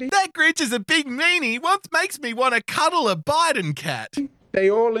activity. That Grinch is a big meanie. What makes me want to cuddle a Biden cat? They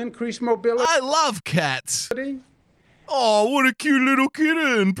all increase mobility. I love cats. Oh, what a cute little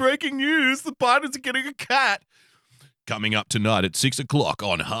kitten. Breaking news, the Bidens are getting a cat. Coming up tonight at 6 o'clock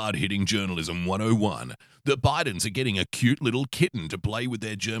on Hard Hitting Journalism 101. The Bidens are getting a cute little kitten to play with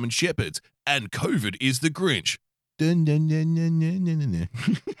their German shepherds. And COVID is the Grinch. Dun, dun, dun, dun, dun, dun, dun,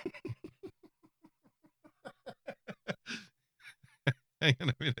 dun. Hang on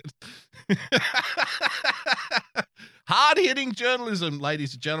a minute. Hard-hitting journalism,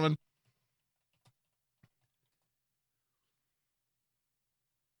 ladies and gentlemen.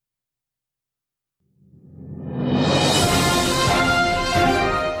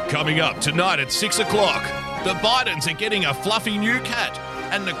 Coming up tonight at 6 o'clock, the Bidens are getting a fluffy new cat,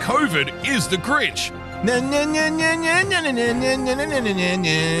 and the COVID is the Grinch.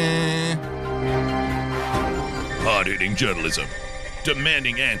 Hard-hitting journalism,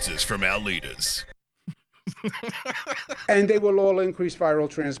 demanding answers from our leaders. And they will all increase viral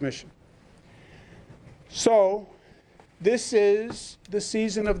transmission. So, this is the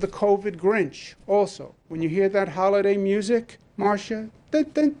season of the COVID Grinch. Also, when you hear that holiday music, Marcia, dun,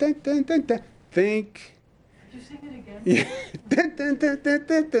 dun, dun, dun, dun, dun, think. Could you sing it again? Yeah. Dun, dun, dun, dun,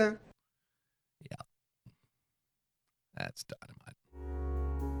 dun, dun. Yeah. That's dynamite.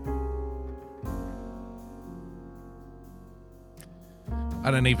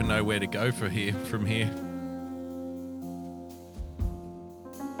 I don't even know where to go from here.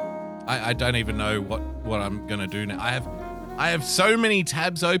 I don't even know what I'm gonna do now. I have so many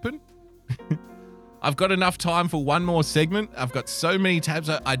tabs open. I've got enough time for one more segment. I've got so many tabs.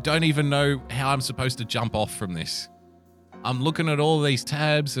 I don't even know how I'm supposed to jump off from this. I'm looking at all these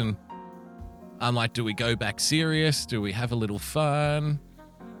tabs and I'm like, do we go back serious? Do we have a little fun?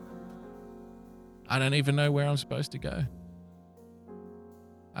 I don't even know where I'm supposed to go.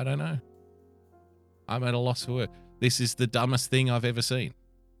 I don't know. I'm at a loss for words. This is the dumbest thing I've ever seen.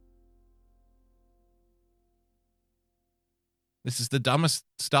 This is the dumbest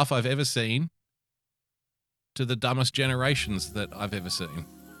stuff I've ever seen to the dumbest generations that I've ever seen.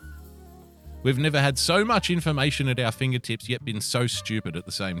 We've never had so much information at our fingertips, yet been so stupid at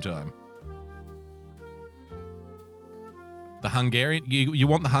the same time. The Hungarian? You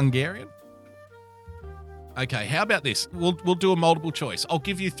want the Hungarian? Okay, how about this? We'll do a multiple choice. I'll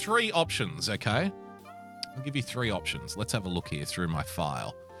give you 3 options, okay? I'll give you 3 options. Let's have a look here through my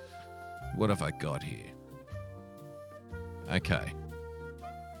file. What have I got here? Okay.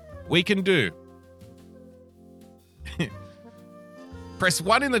 We can do. Press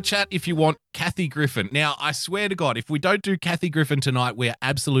 1 in the chat if you want Kathy Griffin. Now, I swear to God, if we don't do Kathy Griffin tonight, we're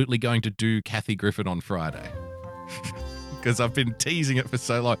absolutely going to do Kathy Griffin on Friday. Because I've been teasing it for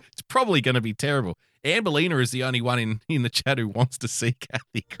so long. It's probably going to be terrible. Ambelina is the only one in the chat who wants to see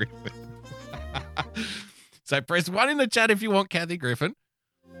Kathy Griffin. So press 1 in the chat if you want Kathy Griffin.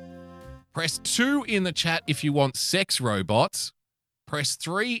 Press 2 in the chat if you want sex robots. Press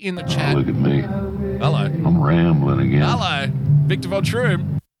 3 in the chat. Look at me. Hello. I'm rambling again. Hello. Victor Von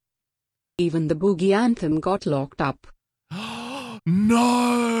Schroom. Even the boogie anthem got locked up.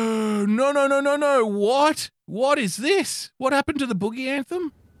 No. What? What is this? What happened to the boogie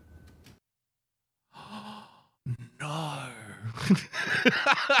anthem? No.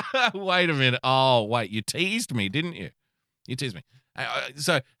 Wait a minute. Oh, wait. You teased me, didn't you? You teased me.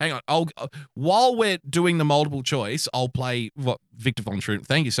 So, hang on. While we're doing the multiple choice, I'll play Victor Von Schroom.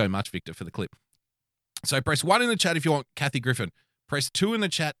 Thank you so much, Victor, for the clip. So, press 1 in the chat if you want Kathy Griffin. Press 2 in the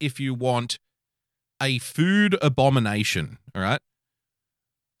chat if you want a food abomination. All right?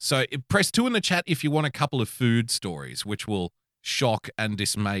 So, press 2 in the chat if you want a couple of food stories, which will shock and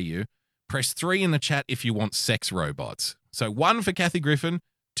dismay you. Press 3 in the chat if you want sex robots. So 1 for Kathy Griffin,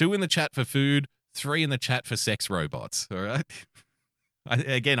 2 in the chat for food, 3 in the chat for sex robots. All right?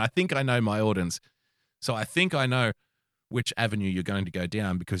 I think I know my audience. So I think I know which avenue you're going to go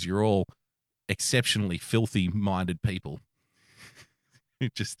down because you're all exceptionally filthy-minded people who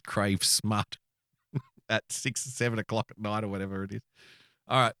just crave smut at 6 or 7 o'clock at night or whatever it is.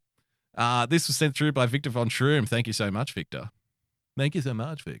 All right. This was sent through by Victor Von Schroom. Thank you so much, Victor. Thank you so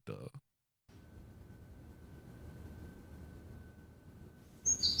much, Victor.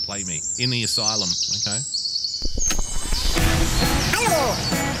 Play me. In the asylum, okay? Hallo,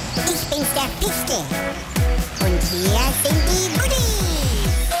 ich bin's der Fichte. Und hier sind die Goodies.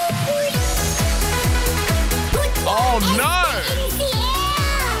 Oh no!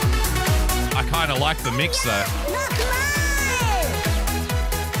 I kind of like the mix though.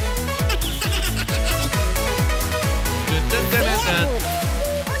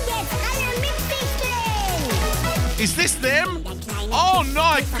 Is this them? Oh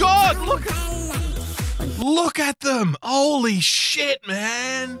my God! Look at them! Holy shit,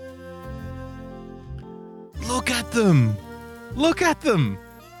 man! Look at them! Look at them!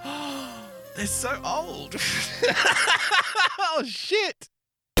 They're so old. Oh shit!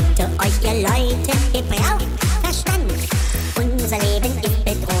 Zu euch, ihr Leute, ihr braucht Verstand. Unser Leben ist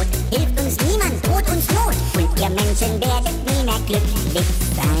bedroht, hilft uns niemand, droht uns Not. Und ihr Menschen werdet nie mehr glücklich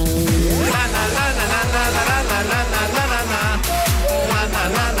sein.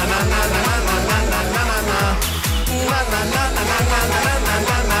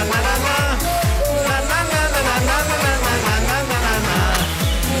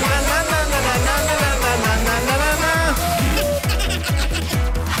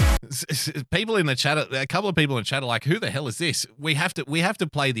 People in the chat, a couple of people in the chat are like, who the hell is this? We have to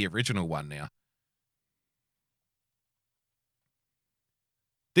play the original one now.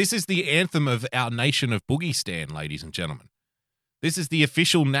 This is the anthem of our nation of Boogiestan, ladies and gentlemen. This is the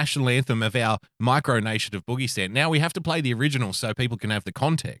official national anthem of our micronation of Boogiestan. Now we have to play the original so people can have the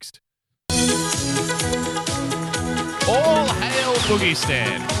context. All hail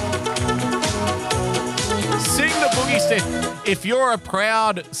Boogiestan. Sing the Boogiestan. If you're a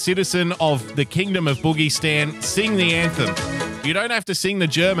proud citizen of the kingdom of Boogiestan, sing the anthem. You don't have to sing the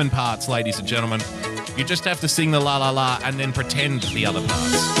German parts, ladies and gentlemen. You just have to sing the la la la and then pretend the other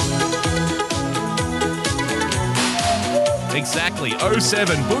parts. Exactly.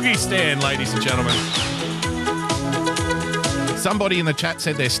 07 Boogiestan, ladies and gentlemen. Somebody in the chat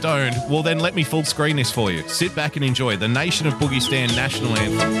said they're stoned. Well, then let me full screen this for you. Sit back and enjoy the Nation of Boogiestan national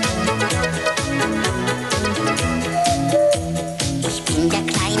anthem. Ich bin der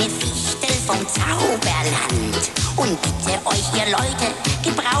kleine Fichtel vom Zauberland und bitte euch, ihr Leute,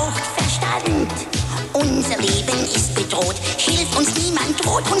 gebraucht Verstand. Unser Leben ist bedroht, hilft uns niemand,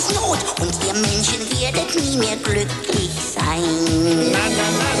 droht uns Not und ihr Menschen werdet nie mehr glücklich sein.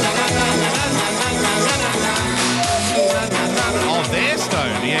 Oh, they're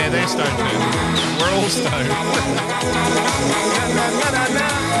stoned. Yeah, they're stoned too. We're all stoned.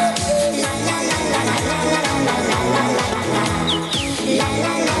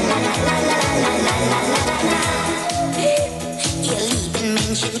 Ihr lieben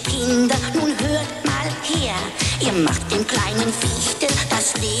Menschenkinder, nun hört mal her. Ihr macht dem kleinen Fichtel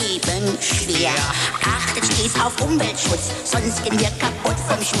das Leben schwer. Achtet stets auf Umweltschutz, sonst gehen wir kaputt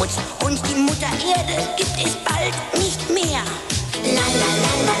vom Schmutz. Und die Mutter Erde gibt es bald nicht mehr. La la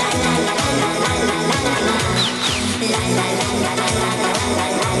la la la la la la la la la la la. La la la la la la la la la la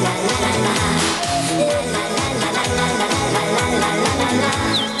la la la. La la la la la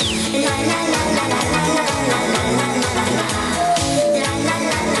la la la la la la la la. La la la la la la la la la la la la. La la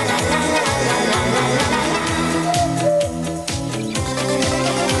la la la la la la la la.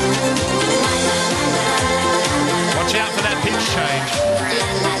 Watch out for that pitch change.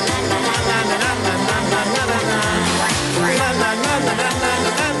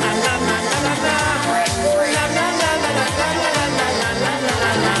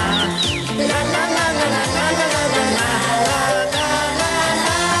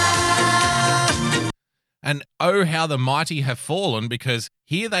 And oh, how the mighty have fallen, because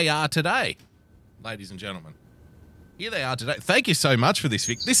here they are today, ladies and gentlemen. Here they are today. Thank you so much for this,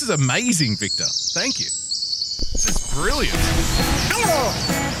 Vic. This is amazing, Victor. Thank you. This is brilliant. Hallo,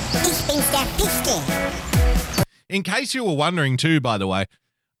 ich bin's der Fichte. In case you were wondering too, by the way,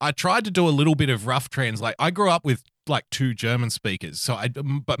 I tried to do a little bit of rough translate. I grew up with like 2 German speakers,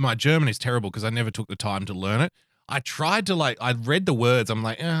 but my German is terrible because I never took the time to learn it. I tried to I read the words. I'm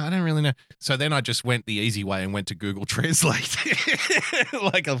like, I don't really know. So then I just went the easy way and went to Google Translate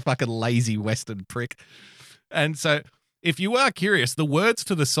like a fucking lazy Western prick. And so if you are curious, the words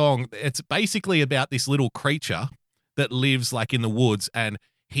to the song, it's basically about this little creature that lives like in the woods, and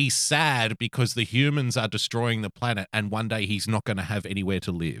he's sad because the humans are destroying the planet and one day he's not going to have anywhere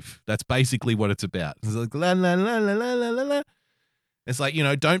to live. That's basically what it's about. It's like, la, la, la, la, la, la, la. It's like,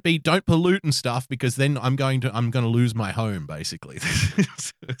 don't pollute and stuff because then I'm going to lose my home, basically.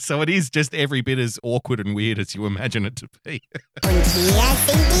 So it is just every bit as awkward and weird as you imagine it to be. Und hier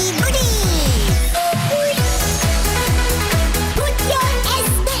sind die Goodies. Put your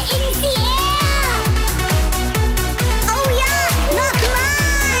Äste in the air. Oh ja,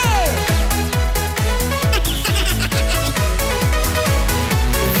 nochmal.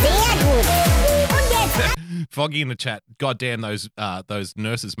 Sehr gut. Und jetzt... Foggy in the chat. God damn, those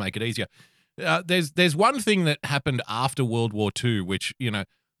nurses make it easier. There's one thing that happened after World War II, which,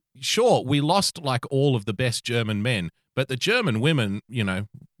 sure, we lost like all of the best German men, but the German women,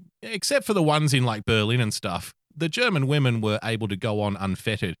 except for the ones in like Berlin and stuff, the German women were able to go on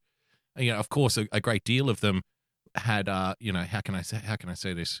unfettered. Of course, a great deal of them had, how can I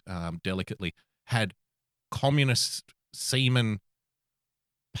say this delicately, had communist semen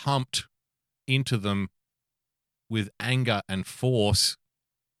pumped into them with anger and force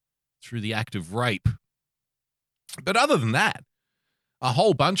through the act of rape. But other than that, a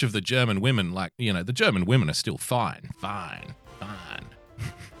whole bunch of the German women, the German women are still fine.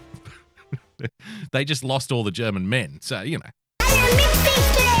 They just lost all the German men, so,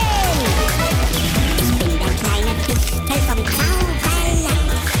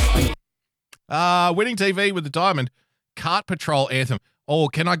 Winning TV with the diamond. Cart Patrol anthem. Oh,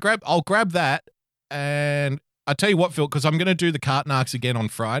 I'll grab that. And I tell you what, Phil, because I'm going to do the cart narcs again on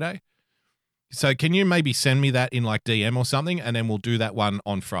Friday. So can you maybe send me that in like DM or something, and then we'll do that one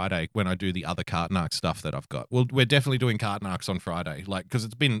on Friday when I do the other cart narc stuff that I've got. We're definitely doing cart narcs on Friday, because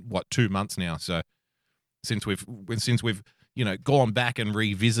it's been 2 months now. So since we've gone back and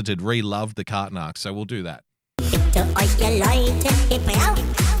reloved the cart narcs, so we'll do that.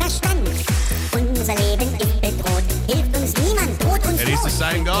 It is the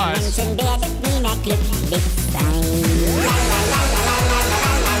same guys.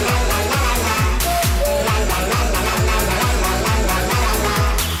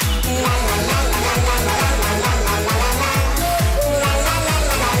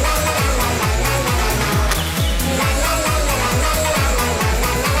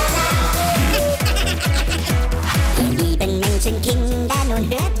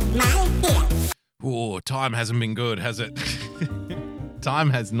 Oh, time hasn't been good, has it? Time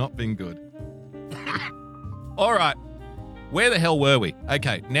has not been good. All right. Where the hell were we?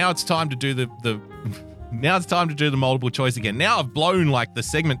 Okay, now it's time to do the multiple choice again. Now I've blown the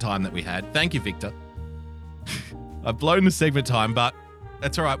segment time that we had. Thank you, Victor. I've blown the segment time, but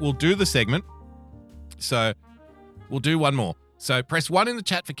that's all right. We'll do the segment. So we'll do one more. So press 1 in the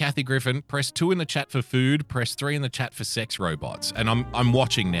chat for Kathy Griffin, press 2 in the chat for food, press 3 in the chat for sex robots. And I'm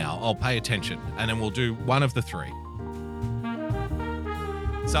watching now. I'll pay attention. And then we'll do one of the 3.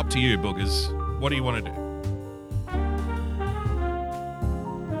 It's up to you, boogers. What do you want to do?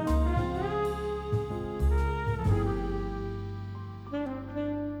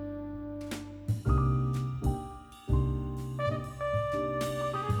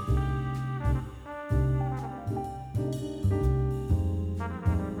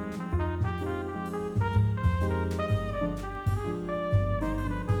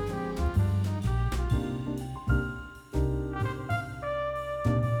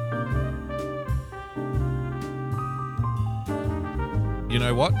 You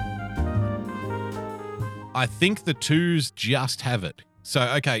know what? I think the 2s just have it. So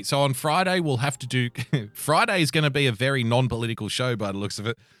on Friday, we'll have to do... Friday is going to be a very non-political show by the looks of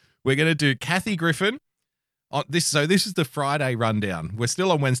it. We're going to do Kathy Griffin. So this is the Friday rundown. We're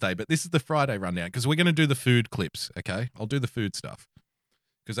still on Wednesday, but this is the Friday rundown because we're going to do the food clips, okay? I'll do the food stuff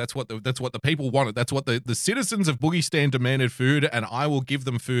because that's what the people wanted. That's what the citizens of Boogie Stan demanded, food, and I will give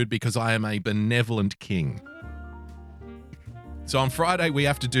them food because I am a benevolent king. So on Friday, we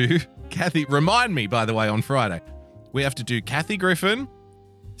have to do Kathy. Remind me, by the way, on Friday, we have to do Kathy Griffin,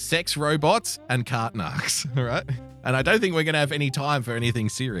 sex robots, and cart narcs. All right. And I don't think we're going to have any time for anything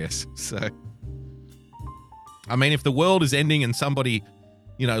serious. So, I mean, if the world is ending and somebody,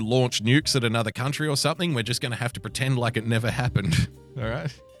 launched nukes at another country or something, we're just going to have to pretend like it never happened. All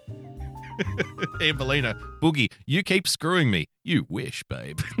right. Evelina, Boogie, you keep screwing me. You wish,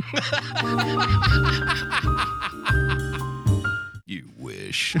 babe. You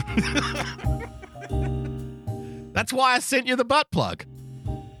wish. That's why I sent you the butt plug.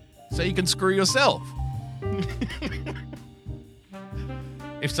 So you can screw yourself.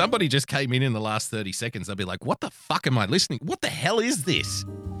 If somebody just came in the last 30 seconds, they'll be like, what the fuck am I listening? What the hell is this?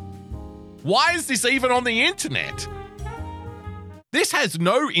 Why is this even on the internet? This has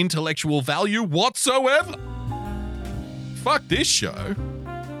no intellectual value whatsoever. Fuck this show.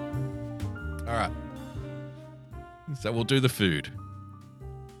 All right. So we'll do the food.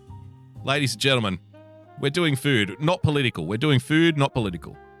 Ladies and gentlemen, we're doing food, not political. We're doing food, not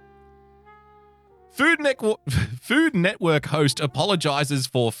political. Food Network host apologizes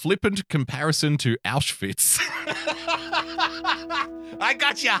for flippant comparison to Auschwitz. I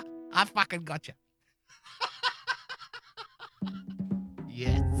gotcha. I fucking gotcha.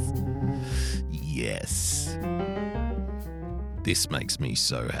 Yes. Yes. This makes me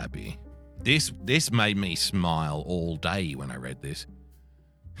so happy. This made me smile all day when I read this.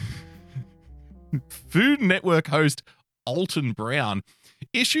 Food Network host Alton Brown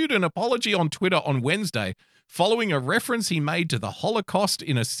issued an apology on Twitter on Wednesday following a reference he made to the Holocaust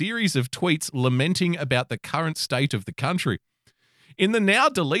in a series of tweets lamenting about the current state of the country. In the now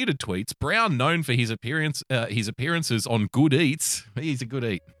deleted tweets, Brown, known for his appearances on Good Eats, he's a good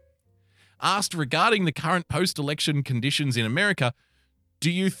eat, asked regarding the current post-election conditions in America, do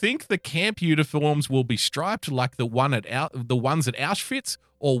you think the camp uniforms will be striped like the ones at Auschwitz,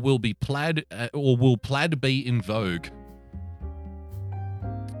 or will plaid be in vogue?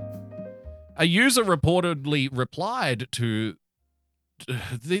 A user reportedly replied to,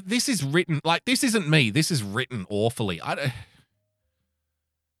 this is written, like, this isn't me, this is written awfully.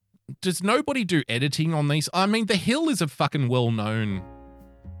 Does nobody do editing on these? I mean, The Hill is a fucking well-known,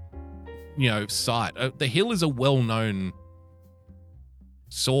 site. The Hill is a well-known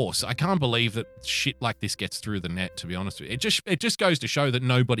source. I can't believe that shit like this gets through the net, to be honest with you. It just goes to show that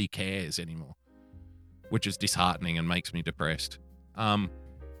nobody cares anymore, which is disheartening and makes me depressed. A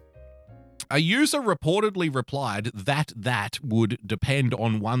user reportedly replied that would depend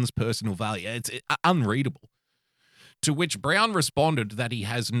on one's personal value. It's unreadable. To which Brown responded that he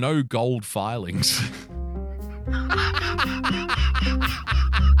has no gold filings.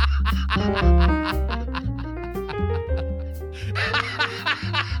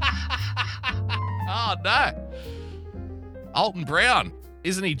 Oh, no. Alton Brown.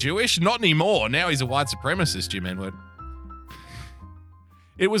 Isn't he Jewish? Not anymore. Now he's a white supremacist, Jim Enward.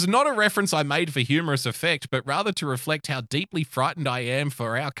 It was not a reference I made for humorous effect, but rather to reflect how deeply frightened I am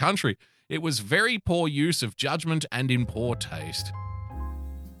for our country. It was very poor use of judgment and in poor taste.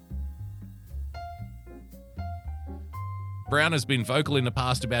 Brown has been vocal in the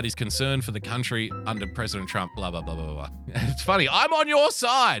past about his concern for the country under President Trump, blah, blah, blah, blah, blah. It's funny. I'm on your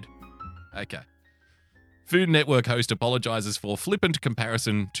side. Okay. Food Network host apologizes for flippant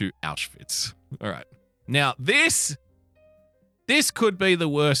comparison to Auschwitz. All right. Now, this could be the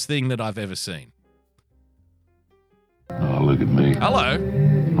worst thing that I've ever seen. Oh, look at me. Hello.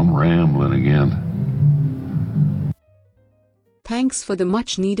 I'm rambling again. Thanks for the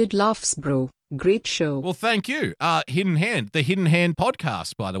much-needed laughs, bro. Great show. Well, thank you. Hidden Hand, the Hidden Hand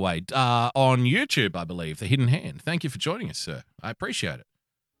podcast, by the way, on YouTube, I believe, the Hidden Hand. Thank you for joining us, sir. I appreciate it.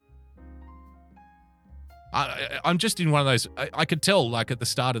 I'm just in one of those, I could tell, like, at the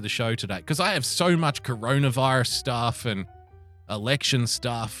start of the show today, because I have so much coronavirus stuff and election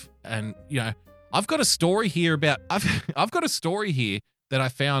stuff, and, I've got a story here about, I've got a story here that I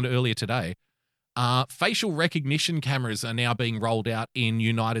found earlier today. Facial recognition cameras are now being rolled out in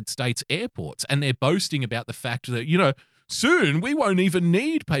United States airports, and they're boasting about the fact that, soon we won't even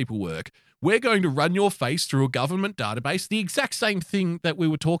need paperwork. We're going to run your face through a government database, the exact same thing that we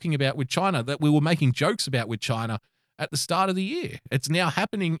were talking about with China, that we were making jokes about with China at the start of the year. It's now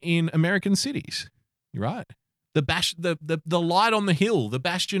happening in American cities. You're right. The light on the hill, the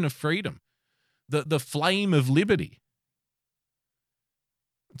bastion of freedom, the flame of liberty.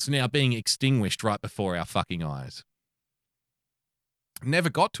 It's now being extinguished right before our fucking eyes. Never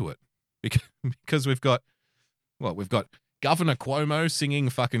got to it because we've got Governor Cuomo singing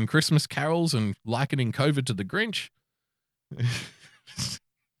fucking Christmas carols and likening COVID to the Grinch.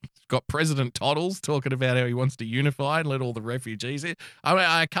 Got President Toddles talking about how he wants to unify and let all the refugees in. I mean,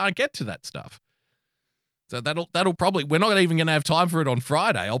 I can't get to that stuff. So that'll probably, we're not even going to have time for it on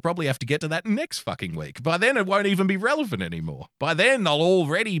Friday. I'll probably have to get to that next fucking week. By then, it won't even be relevant anymore. By then, they'll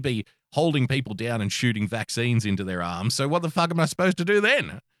already be holding people down and shooting vaccines into their arms. So what the fuck am I supposed to do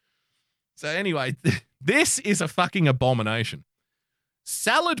then? So anyway, this is a fucking abomination.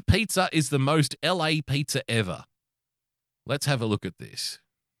 Salad pizza is the most LA pizza ever. Let's have a look at this.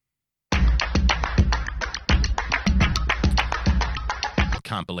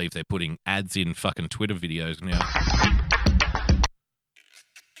 I can't believe they're putting ads in fucking Twitter videos now.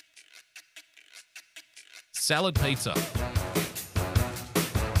 Salad pizza.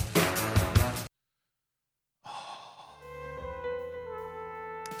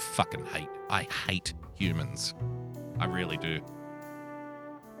 Fucking hate. I hate humans. I really do.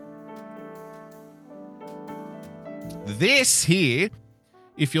 This here,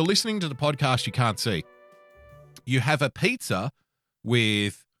 if you're listening to the podcast, you can't see. You have a pizza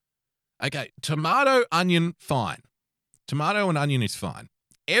with, tomato, onion, fine. Tomato and onion is fine.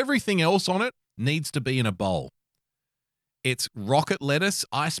 Everything else on it needs to be in a bowl. It's rocket lettuce,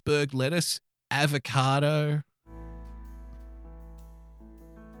 iceberg lettuce, avocado.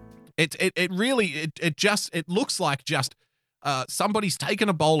 It looks like just somebody's taken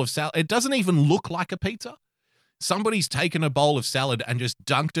a bowl of salad. It doesn't even look like a pizza. Somebody's taken a bowl of salad and just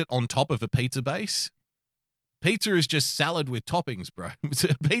dunked it on top of a pizza base. Pizza is just salad with toppings, bro.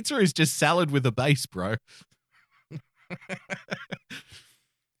 Pizza is just salad with a base, bro.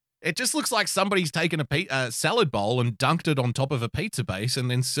 It just looks like somebody's taken a salad bowl and dunked it on top of a pizza base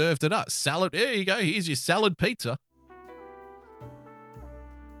and then served it up. Salad, there you go. Here's your salad pizza.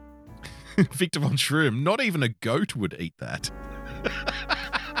 Victor von Schroom, not even a goat would eat that.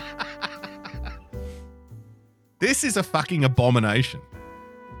 This is a fucking abomination.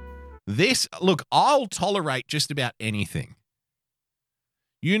 Look, I'll tolerate just about anything.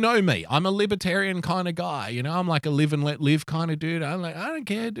 You know me. I'm a libertarian kind of guy. You know, I'm like a live and let live kind of dude. I'm like, I don't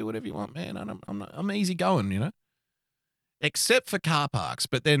care. Do whatever you want, man. I'm easy going, you know, except for car parks.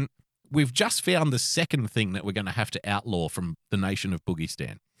 But then we've just found the second thing that we're going to have to outlaw from the nation of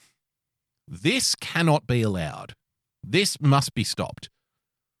Boogiestan. This cannot be allowed. This must be stopped.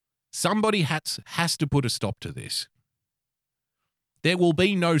 Somebody has to put a stop to this. There will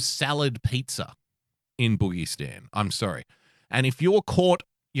be no salad pizza in Boogiestan. I'm sorry. And if you're caught,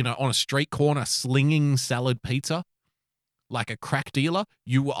 you know, on a street corner slinging salad pizza like a crack dealer,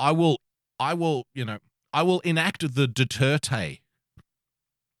 I will enact the Duterte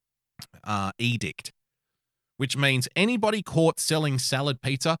edict, which means anybody caught selling salad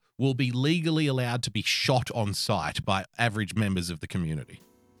pizza will be legally allowed to be shot on sight by average members of the community.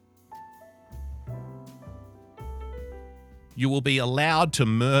 You will be allowed to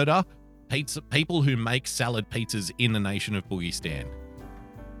murder people who make salad pizzas in the nation of Boogiestan.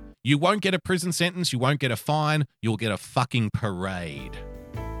 You won't get a prison sentence. You won't get a fine. You'll get a fucking parade.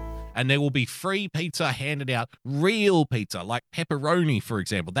 And there will be free pizza handed out, real pizza, like pepperoni, for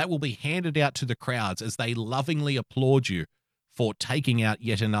example. That will be handed out to the crowds as they lovingly applaud you for taking out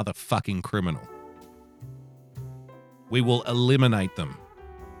yet another fucking criminal. We will eliminate them.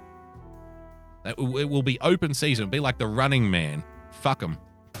 It will be open season. It'll be like the Running Man. Fuck them.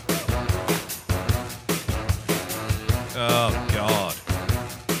 Oh, God.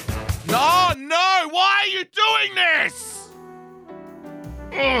 No! Why are you doing this?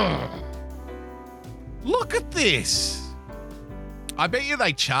 Ugh. Look at this. I bet you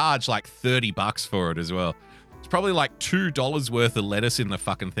they charge like $30 for it as well. It's probably like $2 worth of lettuce in the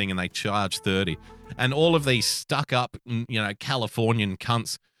fucking thing and they charge $30. And all of these stuck up, you know, Californian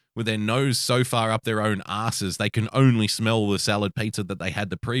cunts with their nose so far up their own asses, they can only smell the salad pizza that they had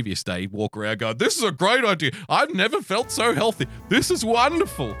the previous day, walk around going, this is a great idea. I've never felt so healthy. This is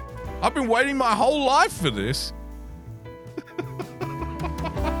wonderful. I've been waiting my whole life for this.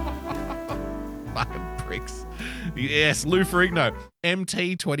 Fucking pricks. Yes, Lou Ferrigno,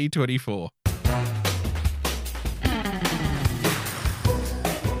 MT 2024.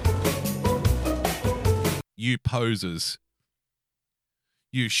 You posers.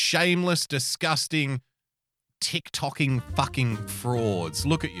 You shameless, disgusting, TikToking fucking frauds.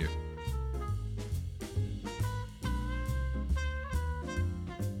 Look at you.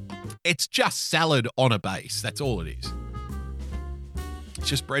 It's just salad on a base. That's all it is. It's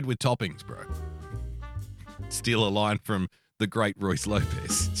just bread with toppings, bro. Steal a line from the great Royce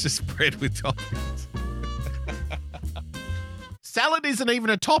Lopez. It's just bread with toppings. Salad isn't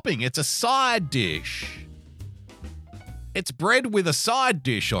even a topping. It's a side dish. It's bread with a side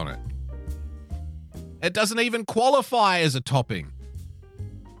dish on it. It doesn't even qualify as a topping.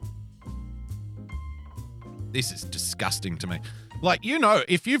 This is disgusting to me. Like, you know,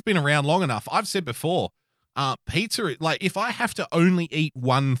 if you've been around long enough, I've said before, pizza, like if I have to only eat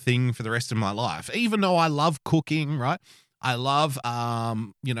one thing for the rest of my life, even though I love cooking, right? I love,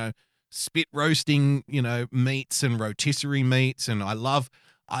 you know, spit roasting, you know, meats and rotisserie meats. And I love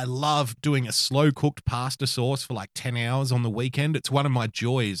doing a slow cooked pasta sauce for like 10 hours on the weekend. It's one of my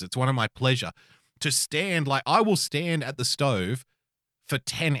joys. It's one of my pleasure to stand, like I will stand at the stove for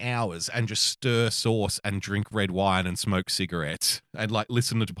 10 hours and just stir sauce and drink red wine and smoke cigarettes and like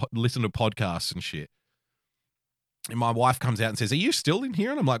listen to podcasts and shit. And my wife comes out and says, are you still in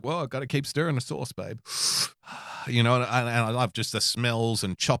here? And I'm like, well, I've got to keep stirring the sauce, babe. You know, and I love just the smells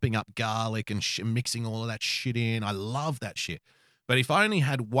and chopping up garlic and mixing all of that shit in. I love that shit. But if I only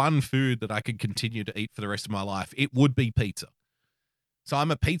had one food that I could continue to eat for the rest of my life, it would be pizza. So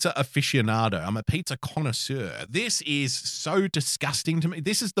I'm a pizza aficionado. I'm a pizza connoisseur. This is so disgusting to me.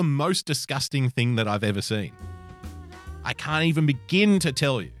 This is the most disgusting thing that I've ever seen. I can't even begin to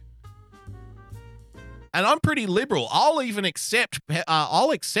tell you. And I'm pretty liberal. I'll accept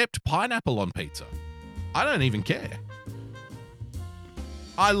pineapple on pizza. I don't even care.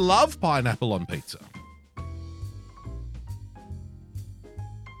 I love pineapple on pizza.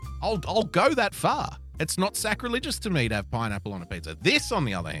 I'll go that far. It's not sacrilegious to me to have pineapple on a pizza. This, on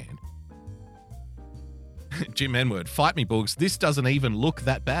the other hand, Jim Enward, fight me, Boogs. This doesn't even look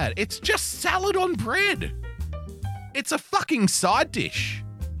that bad. It's just salad on bread. It's a fucking side dish.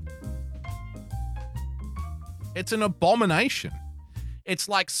 It's an abomination. It's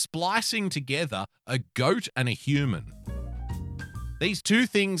like splicing together a goat and a human. These two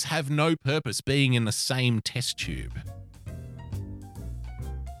things have no purpose being in the same test tube.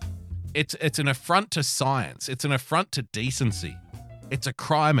 It's an affront to science. It's an affront to decency. It's a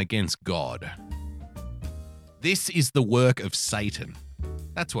crime against God. This is the work of Satan.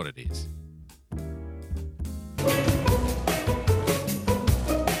 That's what it is.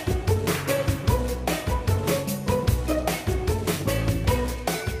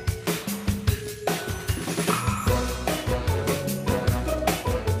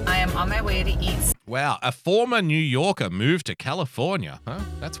 I am on my way to eat. Wow, a former New Yorker moved to California. Huh?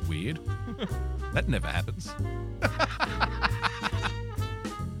 That's weird. That never happens.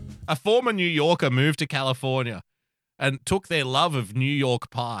 A former New Yorker moved to California and took their love of New York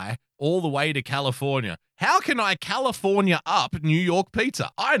pie all the way to California. How can I California up New York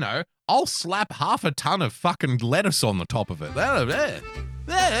pizza? I know. I'll slap half a ton of fucking lettuce on the top of it.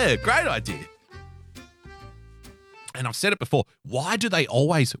 Great idea. And I've said it before. Why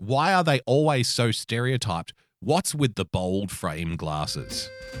are they always so stereotyped? What's with the bold frame glasses?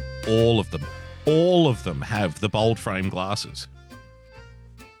 All of them have the bold frame glasses.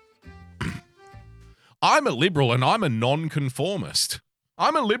 I'm a liberal and I'm a nonconformist.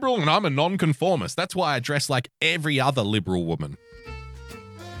 I'm a liberal and I'm a nonconformist. That's why I dress like every other liberal woman.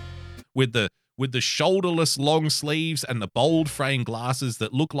 With the shoulderless long sleeves and the bold frame glasses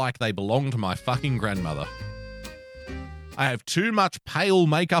that look like they belong to my fucking grandmother. I have too much pale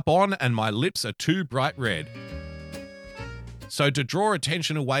makeup on and my lips are too bright red. So to draw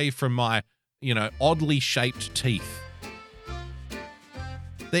attention away from my, oddly shaped teeth.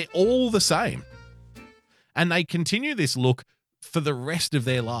 They're all the same. And they continue this look for the rest of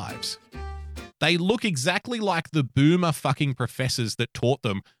their lives. They look exactly like the boomer fucking professors that taught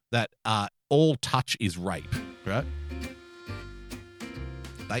them that all touch is rape, right?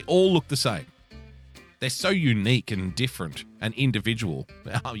 They all look the same. They're so unique and different and individual.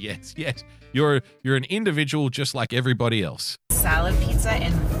 Oh, yes. You're an individual just like everybody else. Salad pizza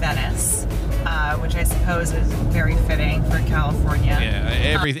in Venice, which I suppose is very fitting for California.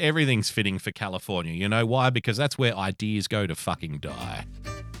 Yeah, everything's fitting for California. You know why? Because that's where ideas go to fucking die.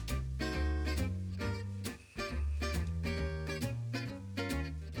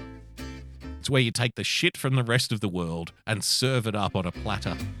 It's where you take the shit from the rest of the world and serve it up on a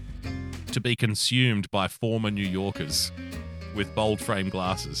platter to be consumed by former New Yorkers with bold frame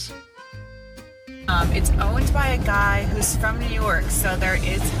glasses. It's owned by a guy who's from New York, so there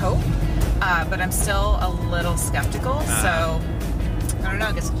is hope, but I'm still a little skeptical, so I don't know,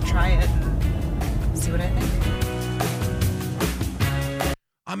 I guess I'll try it and see what I think.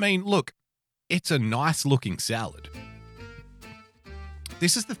 I mean, look, it's a nice looking salad.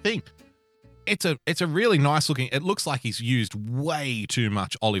 This is the thing. It's a really nice looking, it looks like he's used way too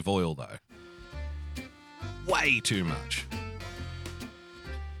much olive oil though. Way too much.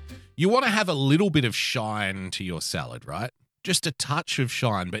 You want to have a little bit of shine to your salad, right? Just a touch of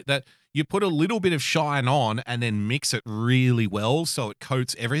shine, but that you put a little bit of shine on and then mix it really well so it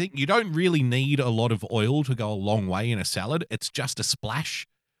coats everything. You don't really need a lot of oil to go a long way in a salad. It's just a splash.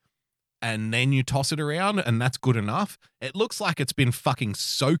 And then you toss it around and that's good enough. It looks like it's been fucking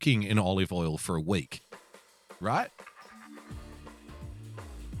soaking in olive oil for a week, right?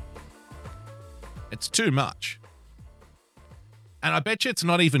 It's too much. And I bet you it's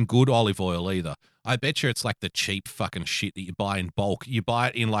not even good olive oil either. I bet you it's like the cheap fucking shit that you buy in bulk. You buy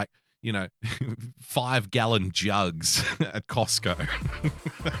it in 5-gallon jugs at Costco.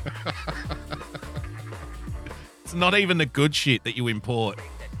 It's not even the good shit that you import.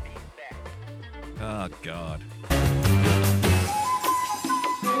 Oh, God.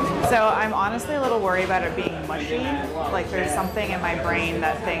 So I'm honestly a little worried about it being mushy. Like there's something in my brain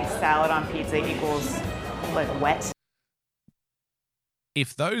that thinks salad on pizza equals wet.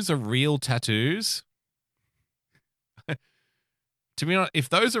 If those are real tattoos, to be honest, if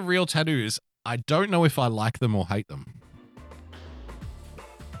those are real tattoos, I don't know if I like them or hate them.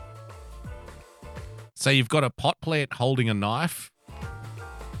 So you've got a pot plant holding a knife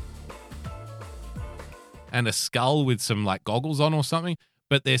and a skull with some goggles on or something,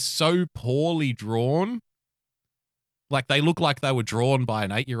 but they're so poorly drawn. Like they look like they were drawn by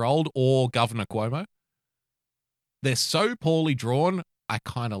an 8-year-old or Governor Cuomo. They're so poorly drawn, I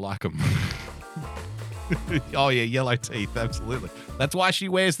kind of like them. Oh, yeah, yellow teeth, absolutely. That's why she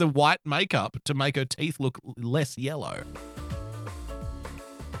wears the white makeup, to make her teeth look less yellow.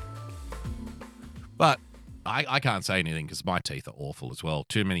 But I can't say anything because my teeth are awful as well.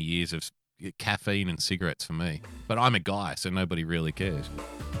 Too many years of caffeine and cigarettes for me. But I'm a guy, so nobody really cares.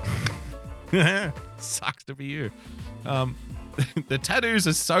 Sucks to be you. The tattoos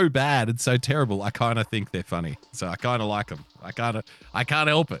are so bad and so terrible, I kind of think they're funny. So I kind of like them. I can't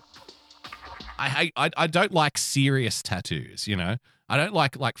help it. I don't like serious tattoos, I don't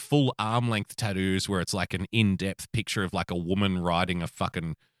like full arm length tattoos where it's like an in-depth picture of like a woman riding a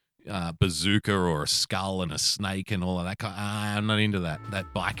fucking bazooka or a skull and a snake and all of that kind. I'm not into that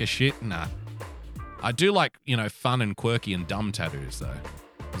biker shit. Nah. I do like, fun and quirky and dumb tattoos though.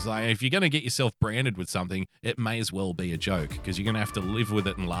 It's like if you're going to get yourself branded with something, it may as well be a joke because you're going to have to live with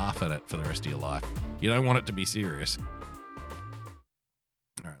it and laugh at it for the rest of your life. You don't want it to be serious.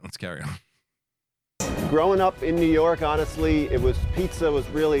 All right, let's carry on. Growing up in New York, honestly, pizza was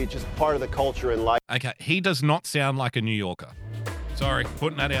really just part of the culture and life. Okay, he does not sound like a New Yorker. Sorry,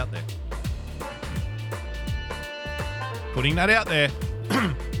 putting that out there. Putting that out there.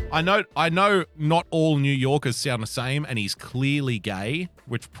 I know not all New Yorkers sound the same, and he's clearly gay,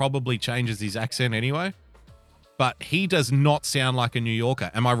 which probably changes his accent anyway. But he does not sound like a New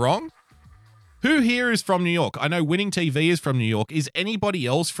Yorker. Am I wrong? Who here is from New York? I know Winning TV is from New York. Is anybody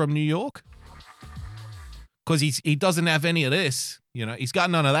else from New York? Because he doesn't have any of this. He's got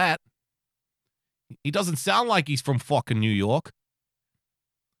none of that. He doesn't sound like he's from fucking New York.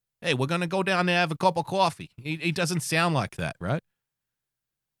 Hey, we're going to go down there and have a cup of coffee. He doesn't sound like that, right?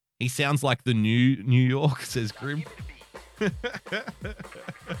 He sounds like the new New York, says Grim.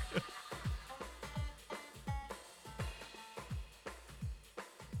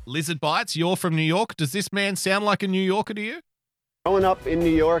 Lizard Bites, you're from New York. Does this man sound like a New Yorker to you? Growing up in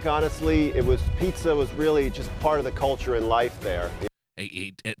New York, honestly, pizza was really just part of the culture and life there.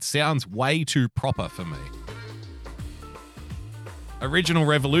 It sounds way too proper for me. Original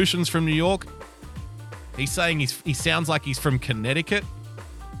Revolution's from New York. He's saying he sounds like he's from Connecticut.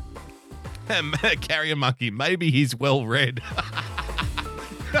 Carrier Monkey, maybe he's well read.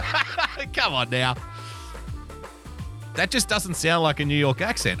 Come on now. That just doesn't sound like a New York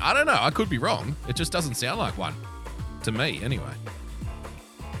accent. I don't know. I could be wrong. It just doesn't sound like one. To me, anyway.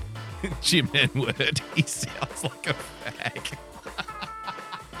 Jim N-word. He sounds like a fag.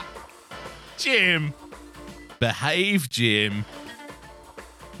 Jim. Behave, Jim.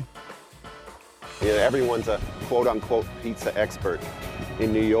 Everyone's a quote-unquote pizza expert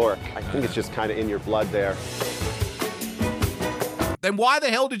in New York. I think it's just kind of in your blood there. Then why the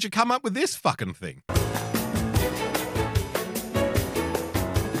hell did you come up with this fucking thing?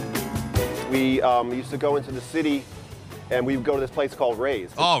 We used to go into the city and we would go to this place called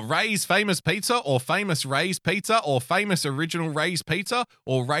Ray's. Oh, Ray's Famous Pizza, or Famous Ray's Pizza, or Famous Original Ray's Pizza,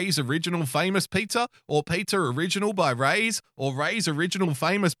 or Ray's Original Famous Pizza, or Pizza Original by Ray's, or Ray's Original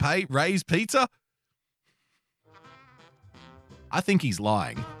Famous Ray's Pizza. I think he's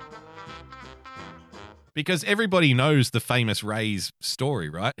lying. Because everybody knows the Famous Ray's story,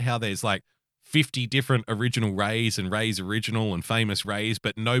 right? How there's like 50 different original Rays and Ray's Original and Famous Rays,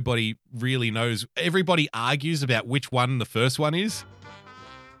 but nobody really knows. Everybody argues about which one the first one is,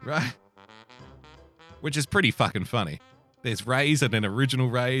 right? Which is pretty fucking funny. There's Ray's and then Original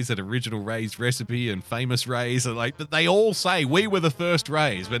Ray's recipe and Famous Ray's. And like, but they all say we were the first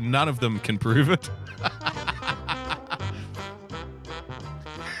Rays, but none of them can prove it.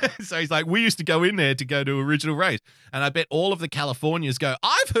 So he's like, we used to go in there to go to Original Ray's. And I bet all of the Californians go,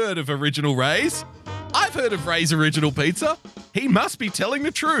 I've heard of Original Ray's. I've heard of Ray's Original Pizza. He must be telling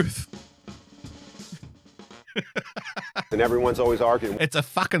the truth. And everyone's always arguing. It's a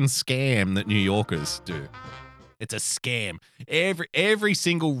fucking scam that New Yorkers do. It's a scam. Every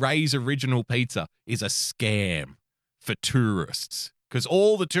single Ray's Original Pizza is a scam for tourists. Because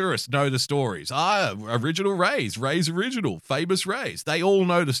all the tourists know the stories. Original Ray's, Ray's Original, Famous Ray's. They all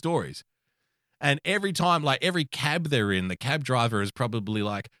know the stories. And every time, like every cab they're in, the cab driver is probably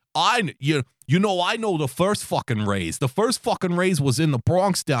like, I know the first fucking Ray's. The first fucking Ray's was in the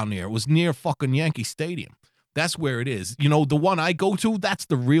Bronx down there. It was near fucking Yankee Stadium. That's where it is. The one I go to, that's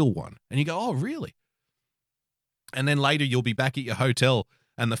the real one. And you go, oh, really? And then later you'll be back at your hotel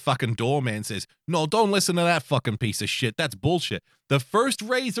and the fucking doorman says, no, don't listen to that fucking piece of shit. That's bullshit. The first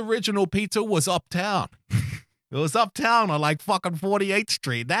Ray's Original Pizza was uptown. It was uptown on like fucking 48th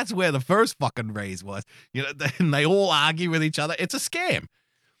Street. That's where the first fucking Ray's was. And they all argue with each other. It's a scam.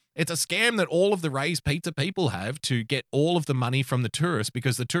 It's a scam that all of the Ray's Pizza people have to get all of the money from the tourists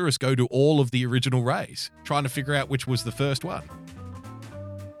because the tourists go to all of the original Ray's trying to figure out which was the first one.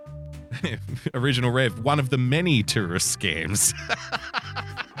 Original Rev, one of the many tourist scams.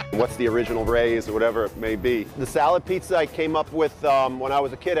 What's the original Ray's or whatever it may be. The salad pizza I came up with when I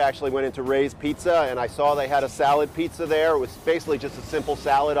was a kid. I actually went into Ray's Pizza and I saw they had a salad pizza there. It was basically just a simple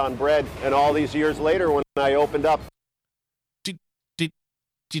salad on bread. And all these years later when I opened up.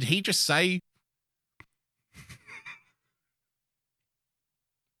 Did he just say?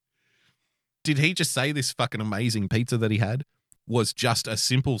 Did he just say this fucking amazing pizza that he had was just a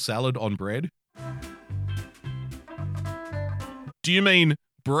simple salad on bread? Do you mean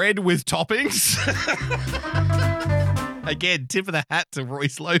bread with toppings? Again, tip of the hat to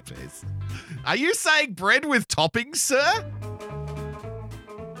Royce Lopez. Are you saying bread with toppings, sir?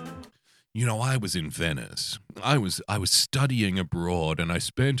 You know, I was in Venice. I was studying abroad, and I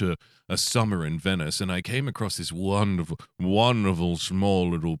spent a summer in Venice, and I came across this wonderful small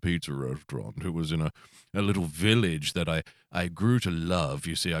little pizza restaurant. It was in a little village that I grew to love.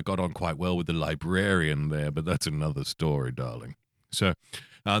 You see, I got on quite well with the librarian there, but that's another story, darling. So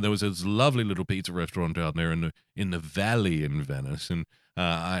there was this lovely little pizza restaurant out there in the valley in Venice, and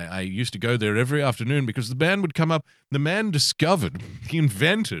I used to go there every afternoon because the band would come up. The man he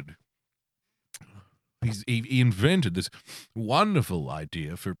invented this wonderful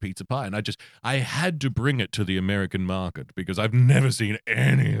idea for pizza pie, and I had to bring it to the American market because I've never seen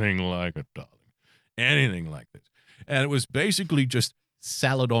anything like it, darling. Anything like this. And it was basically just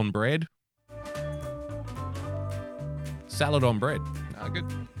salad on bread. Salad on bread.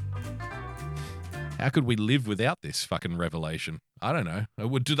 How could we live without this fucking revelation? I don't know.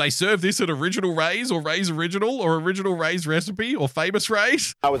 Do they serve this at Original Ray's or Ray's Original or Original Ray's Recipe or Famous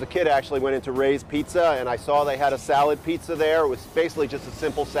Ray's? I was a kid, actually went into Ray's Pizza, and I saw they had a salad pizza there. It was basically just a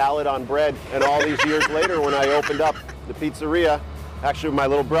simple salad on bread. And all these years later, when I opened up the pizzeria, actually with my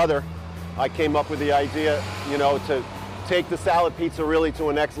little brother, I came up with the idea, to take the salad pizza really to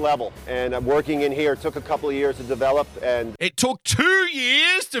a next level. And working in here took a couple of years to develop. And it took 2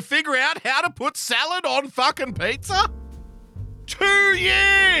 years to figure out how to put salad on fucking pizza? 2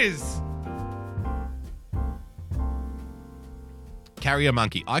 years! Carrier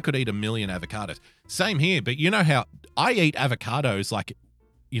monkey. I could eat 1 million avocados. Same here, but you know how I eat avocados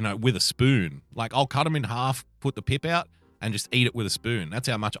with a spoon. Like I'll cut them in half, put the pip out, and just eat it with a spoon. That's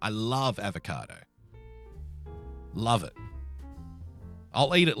how much I love avocado. Love it.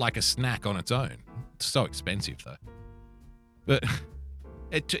 I'll eat it like a snack on its own. It's so expensive, though. But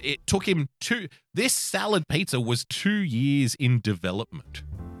it took him this salad pizza was 2 years in development.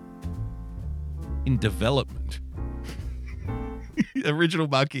 Original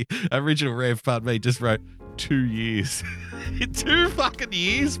Rev, pardon me, just wrote 2 years. 2 fucking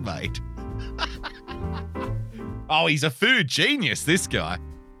years, mate. Oh, he's a food genius, this guy.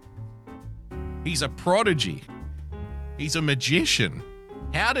 He's a prodigy. He's a magician.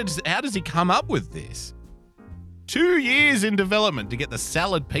 How does he come up with this? 2 years in development to get the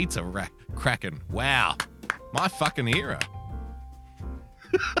salad pizza cracking. Wow. My fucking hero.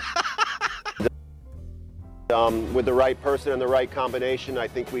 With the right person and the right combination, I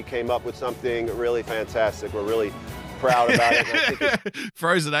think we came up with something really fantastic. We're really proud about it.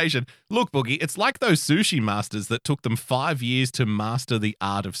 Frozen Asian. Look, Boogie, it's like those sushi masters that took them 5 years to master the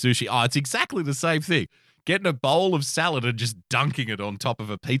art of sushi. Oh, it's exactly the same thing. Getting a bowl of salad and just dunking it on top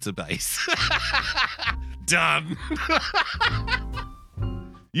of a pizza base. Done.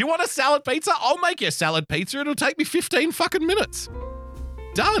 You want a salad pizza? I'll make you a salad pizza. It'll take me 15 fucking minutes.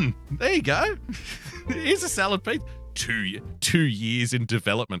 Done. There you go. Here's a salad pizza. 2 years in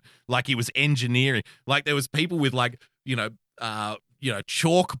development. Like he was engineering. Like there was people with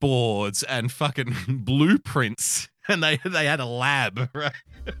chalkboards and fucking blueprints, and they had a lab, right?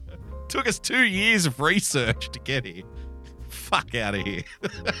 Took us 2 years of research to get here. Fuck out of here.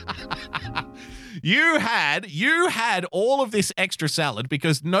 You had all of this extra salad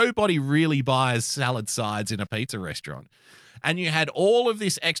because nobody really buys salad sides in a pizza restaurant. And you had all of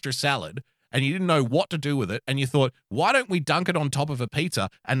this extra salad and you didn't know what to do with it. And you thought, why don't we dunk it on top of a pizza?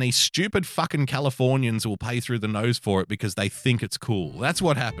 And these stupid fucking Californians will pay through the nose for it because they think it's cool. That's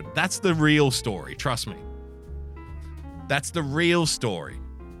what happened. That's the real story. Trust me. That's the real story.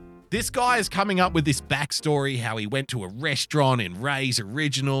 This guy is coming up with this backstory, how he went to a restaurant in Ray's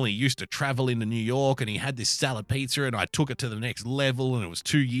Original. He used to travel into New York and he had this salad pizza and I took it to the next level and it was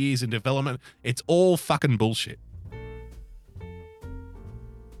 2 years in development. It's all fucking bullshit.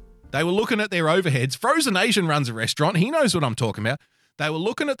 They were looking at their overheads. Frozen Asian runs a restaurant. He knows what I'm talking about. They were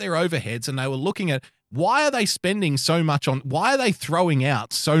looking at their overheads and they were looking at why are they spending so much on, why are they throwing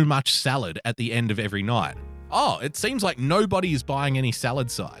out so much salad at the end of every night? Oh, it seems like nobody is buying any salad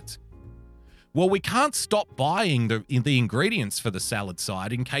sides. Well, we can't stop buying the ingredients for the salad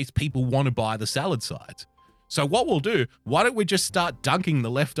side in case people want to buy the salad sides. So what we'll do, why don't we just start dunking the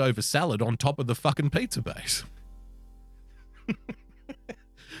leftover salad on top of the fucking pizza base?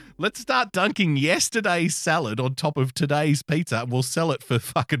 Let's start dunking yesterday's salad on top of today's pizza and we'll sell it for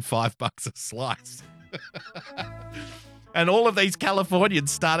fucking $5 a slice. And all of these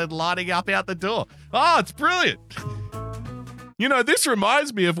Californians started lining up out the door. Oh, it's brilliant. You know, this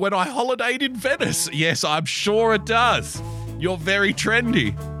reminds me of when I holidayed in Venice. Yes, I'm sure it does. You're very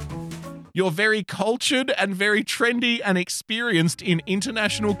trendy. You're very cultured and very trendy and experienced in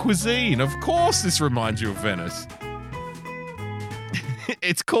international cuisine. Of course this reminds you of Venice.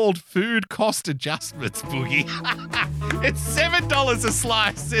 It's called food cost adjustments, Boogie. It's $7 a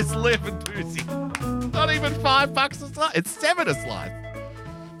slice, says Liv and Boozy. Not even $5 a slice. It's $7 a slice.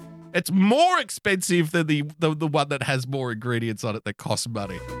 It's more expensive than the one that has more ingredients on it that costs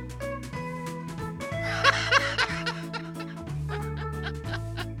money.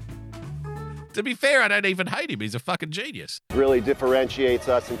 To be fair, I don't even hate him. He's a fucking genius. Really differentiates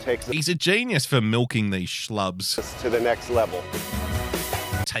us and takes us He's a genius for milking these schlubs. to the next level.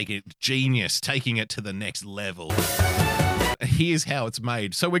 Taking it to the next level. Here's how it's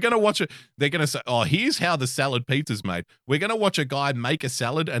made. So we're going to watch it. They're going to say, oh, here's how the salad pizza's made. We're going to watch a guy make a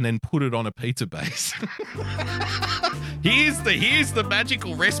salad and then put it on a pizza base. Here's the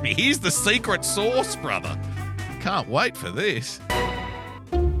magical recipe. Here's the secret sauce, brother. Can't wait for this.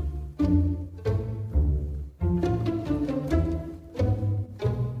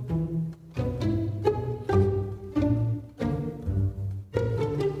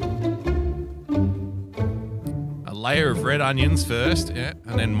 Layer of red onions first, yeah,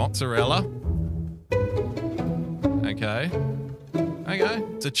 and then mozzarella. Okay.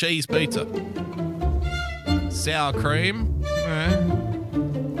 It's a cheese pizza. Sour cream.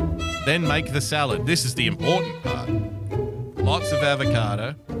 Then make the salad. This is the important part. Lots of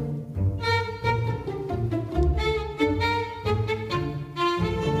avocado.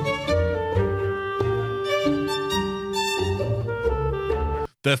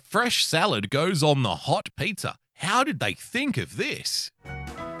 The fresh salad goes on the hot pizza. How did they think of this?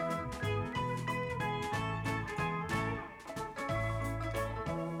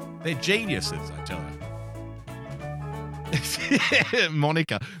 They're geniuses, I tell you.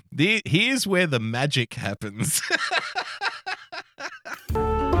 Monica, here's where the magic happens.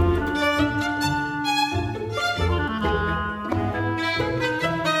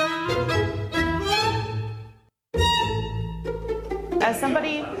 As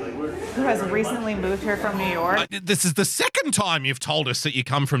somebody who has recently moved here from New York. This is the second time you've told us that you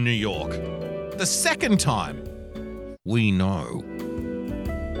come from New York. The second time. We know.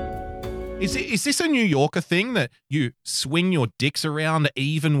 Is this a New Yorker thing that you swing your dicks around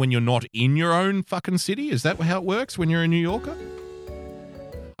even when you're not in your own fucking city? Is that how it works when you're a New Yorker?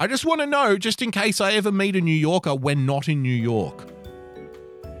 I just want to know, just in case I ever meet a New Yorker when not in New York.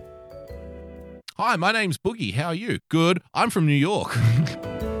 Hi, my name's Boogie. How are you? Good. I'm from New York.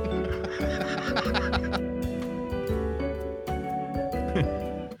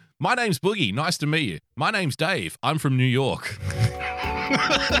 My name's Boogie. Nice to meet you. My name's Dave. I'm from New York.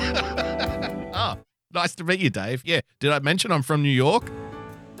 Oh, nice to meet you, Dave. Yeah. Did I mention I'm from New York?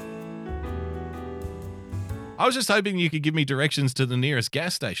 I was just hoping you could give me directions to the nearest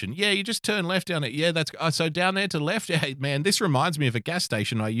gas station. Yeah, you just turn left down it. Yeah, that's so down there to the left. Hey, man, this reminds me of a gas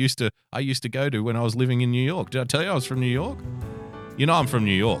station I used to go to when I was living in New York. Did I tell you I was from New York? You know I'm from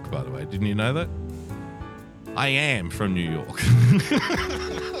New York, by the way. Didn't you know that? I am from New York.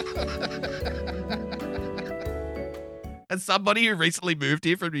 As somebody who recently moved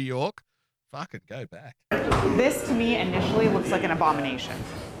here from New York, fucking go back. This to me initially looks like an abomination,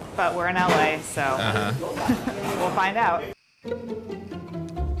 but we're in LA, so we'll find out.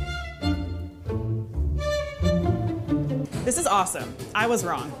 This is awesome. I was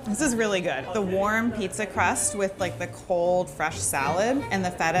wrong. This is really good. The warm pizza crust with like the cold fresh salad and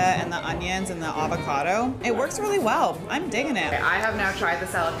the feta and the onions and the avocado. It works really well. I'm digging it. I have now tried the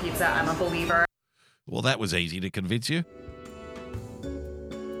salad pizza. I'm a believer. Well, that was easy to convince you.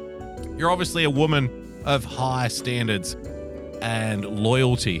 You're obviously a woman of high standards and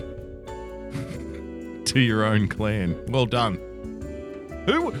loyalty to your own clan. Well done.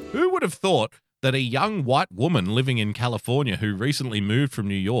 Who would have thought that a young white woman living in California who recently moved from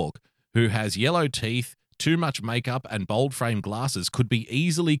New York, who has yellow teeth, too much makeup, and bold frame glasses could be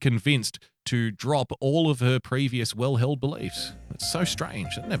easily convinced to drop all of her previous well-held beliefs? It's so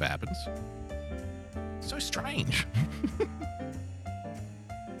strange. That never happens. So strange.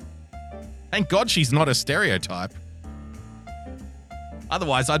 Thank God she's not a stereotype.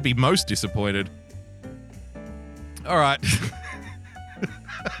 Otherwise, I'd be most disappointed. All right.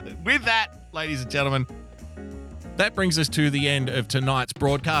 With that, ladies and gentlemen, that brings us to the end of tonight's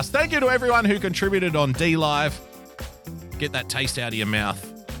broadcast. Thank you to everyone who contributed on DLive. Get that taste out of your mouth.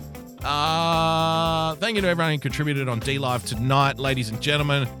 Thank you to everyone who contributed on DLive tonight, ladies and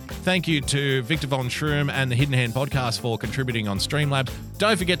gentlemen. Thank you to Victor Von Shroom and the Hidden Hand Podcast for contributing on Streamlabs.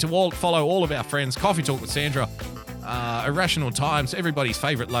 Don't forget to follow all of our friends, Coffee Talk with Sandra, Irrational Times, everybody's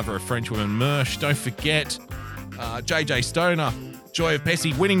favourite lover of French women, Mersh. Don't forget JJ Stoner, Joy of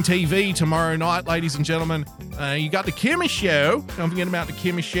Pessy winning TV tomorrow night, ladies and gentlemen. You got the Kimmer Show. Don't forget about the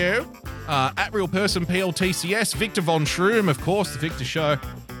Kimmer Show. At Real Person PLTCS. Victor Von Shroom, of course, the Victor Show.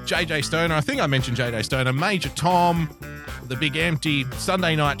 JJ Stoner. I think I mentioned JJ Stoner. Major Tom. The Big Empty.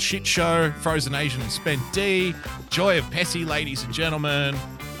 Sunday Night Shit Show. Frozen Asian and Spent D. Joy of Pessy, ladies and gentlemen.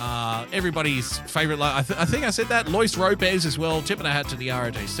 Everybody's favourite. I think I said that. Lois Ropez as well. Tipping a hat to the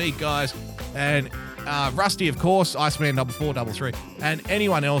ROTC guys. And Rusty, of course. Iceman 4433. And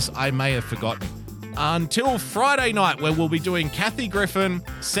anyone else I may have forgotten. Until Friday night, where we'll be doing Kathy Griffin,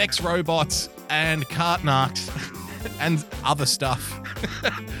 sex robots, and cartnarks, and other stuff.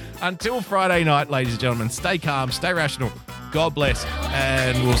 Until Friday night, ladies and gentlemen, stay calm, stay rational. God bless,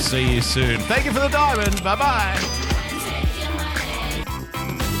 and we'll see you soon. Thank you for the diamond. Bye-bye.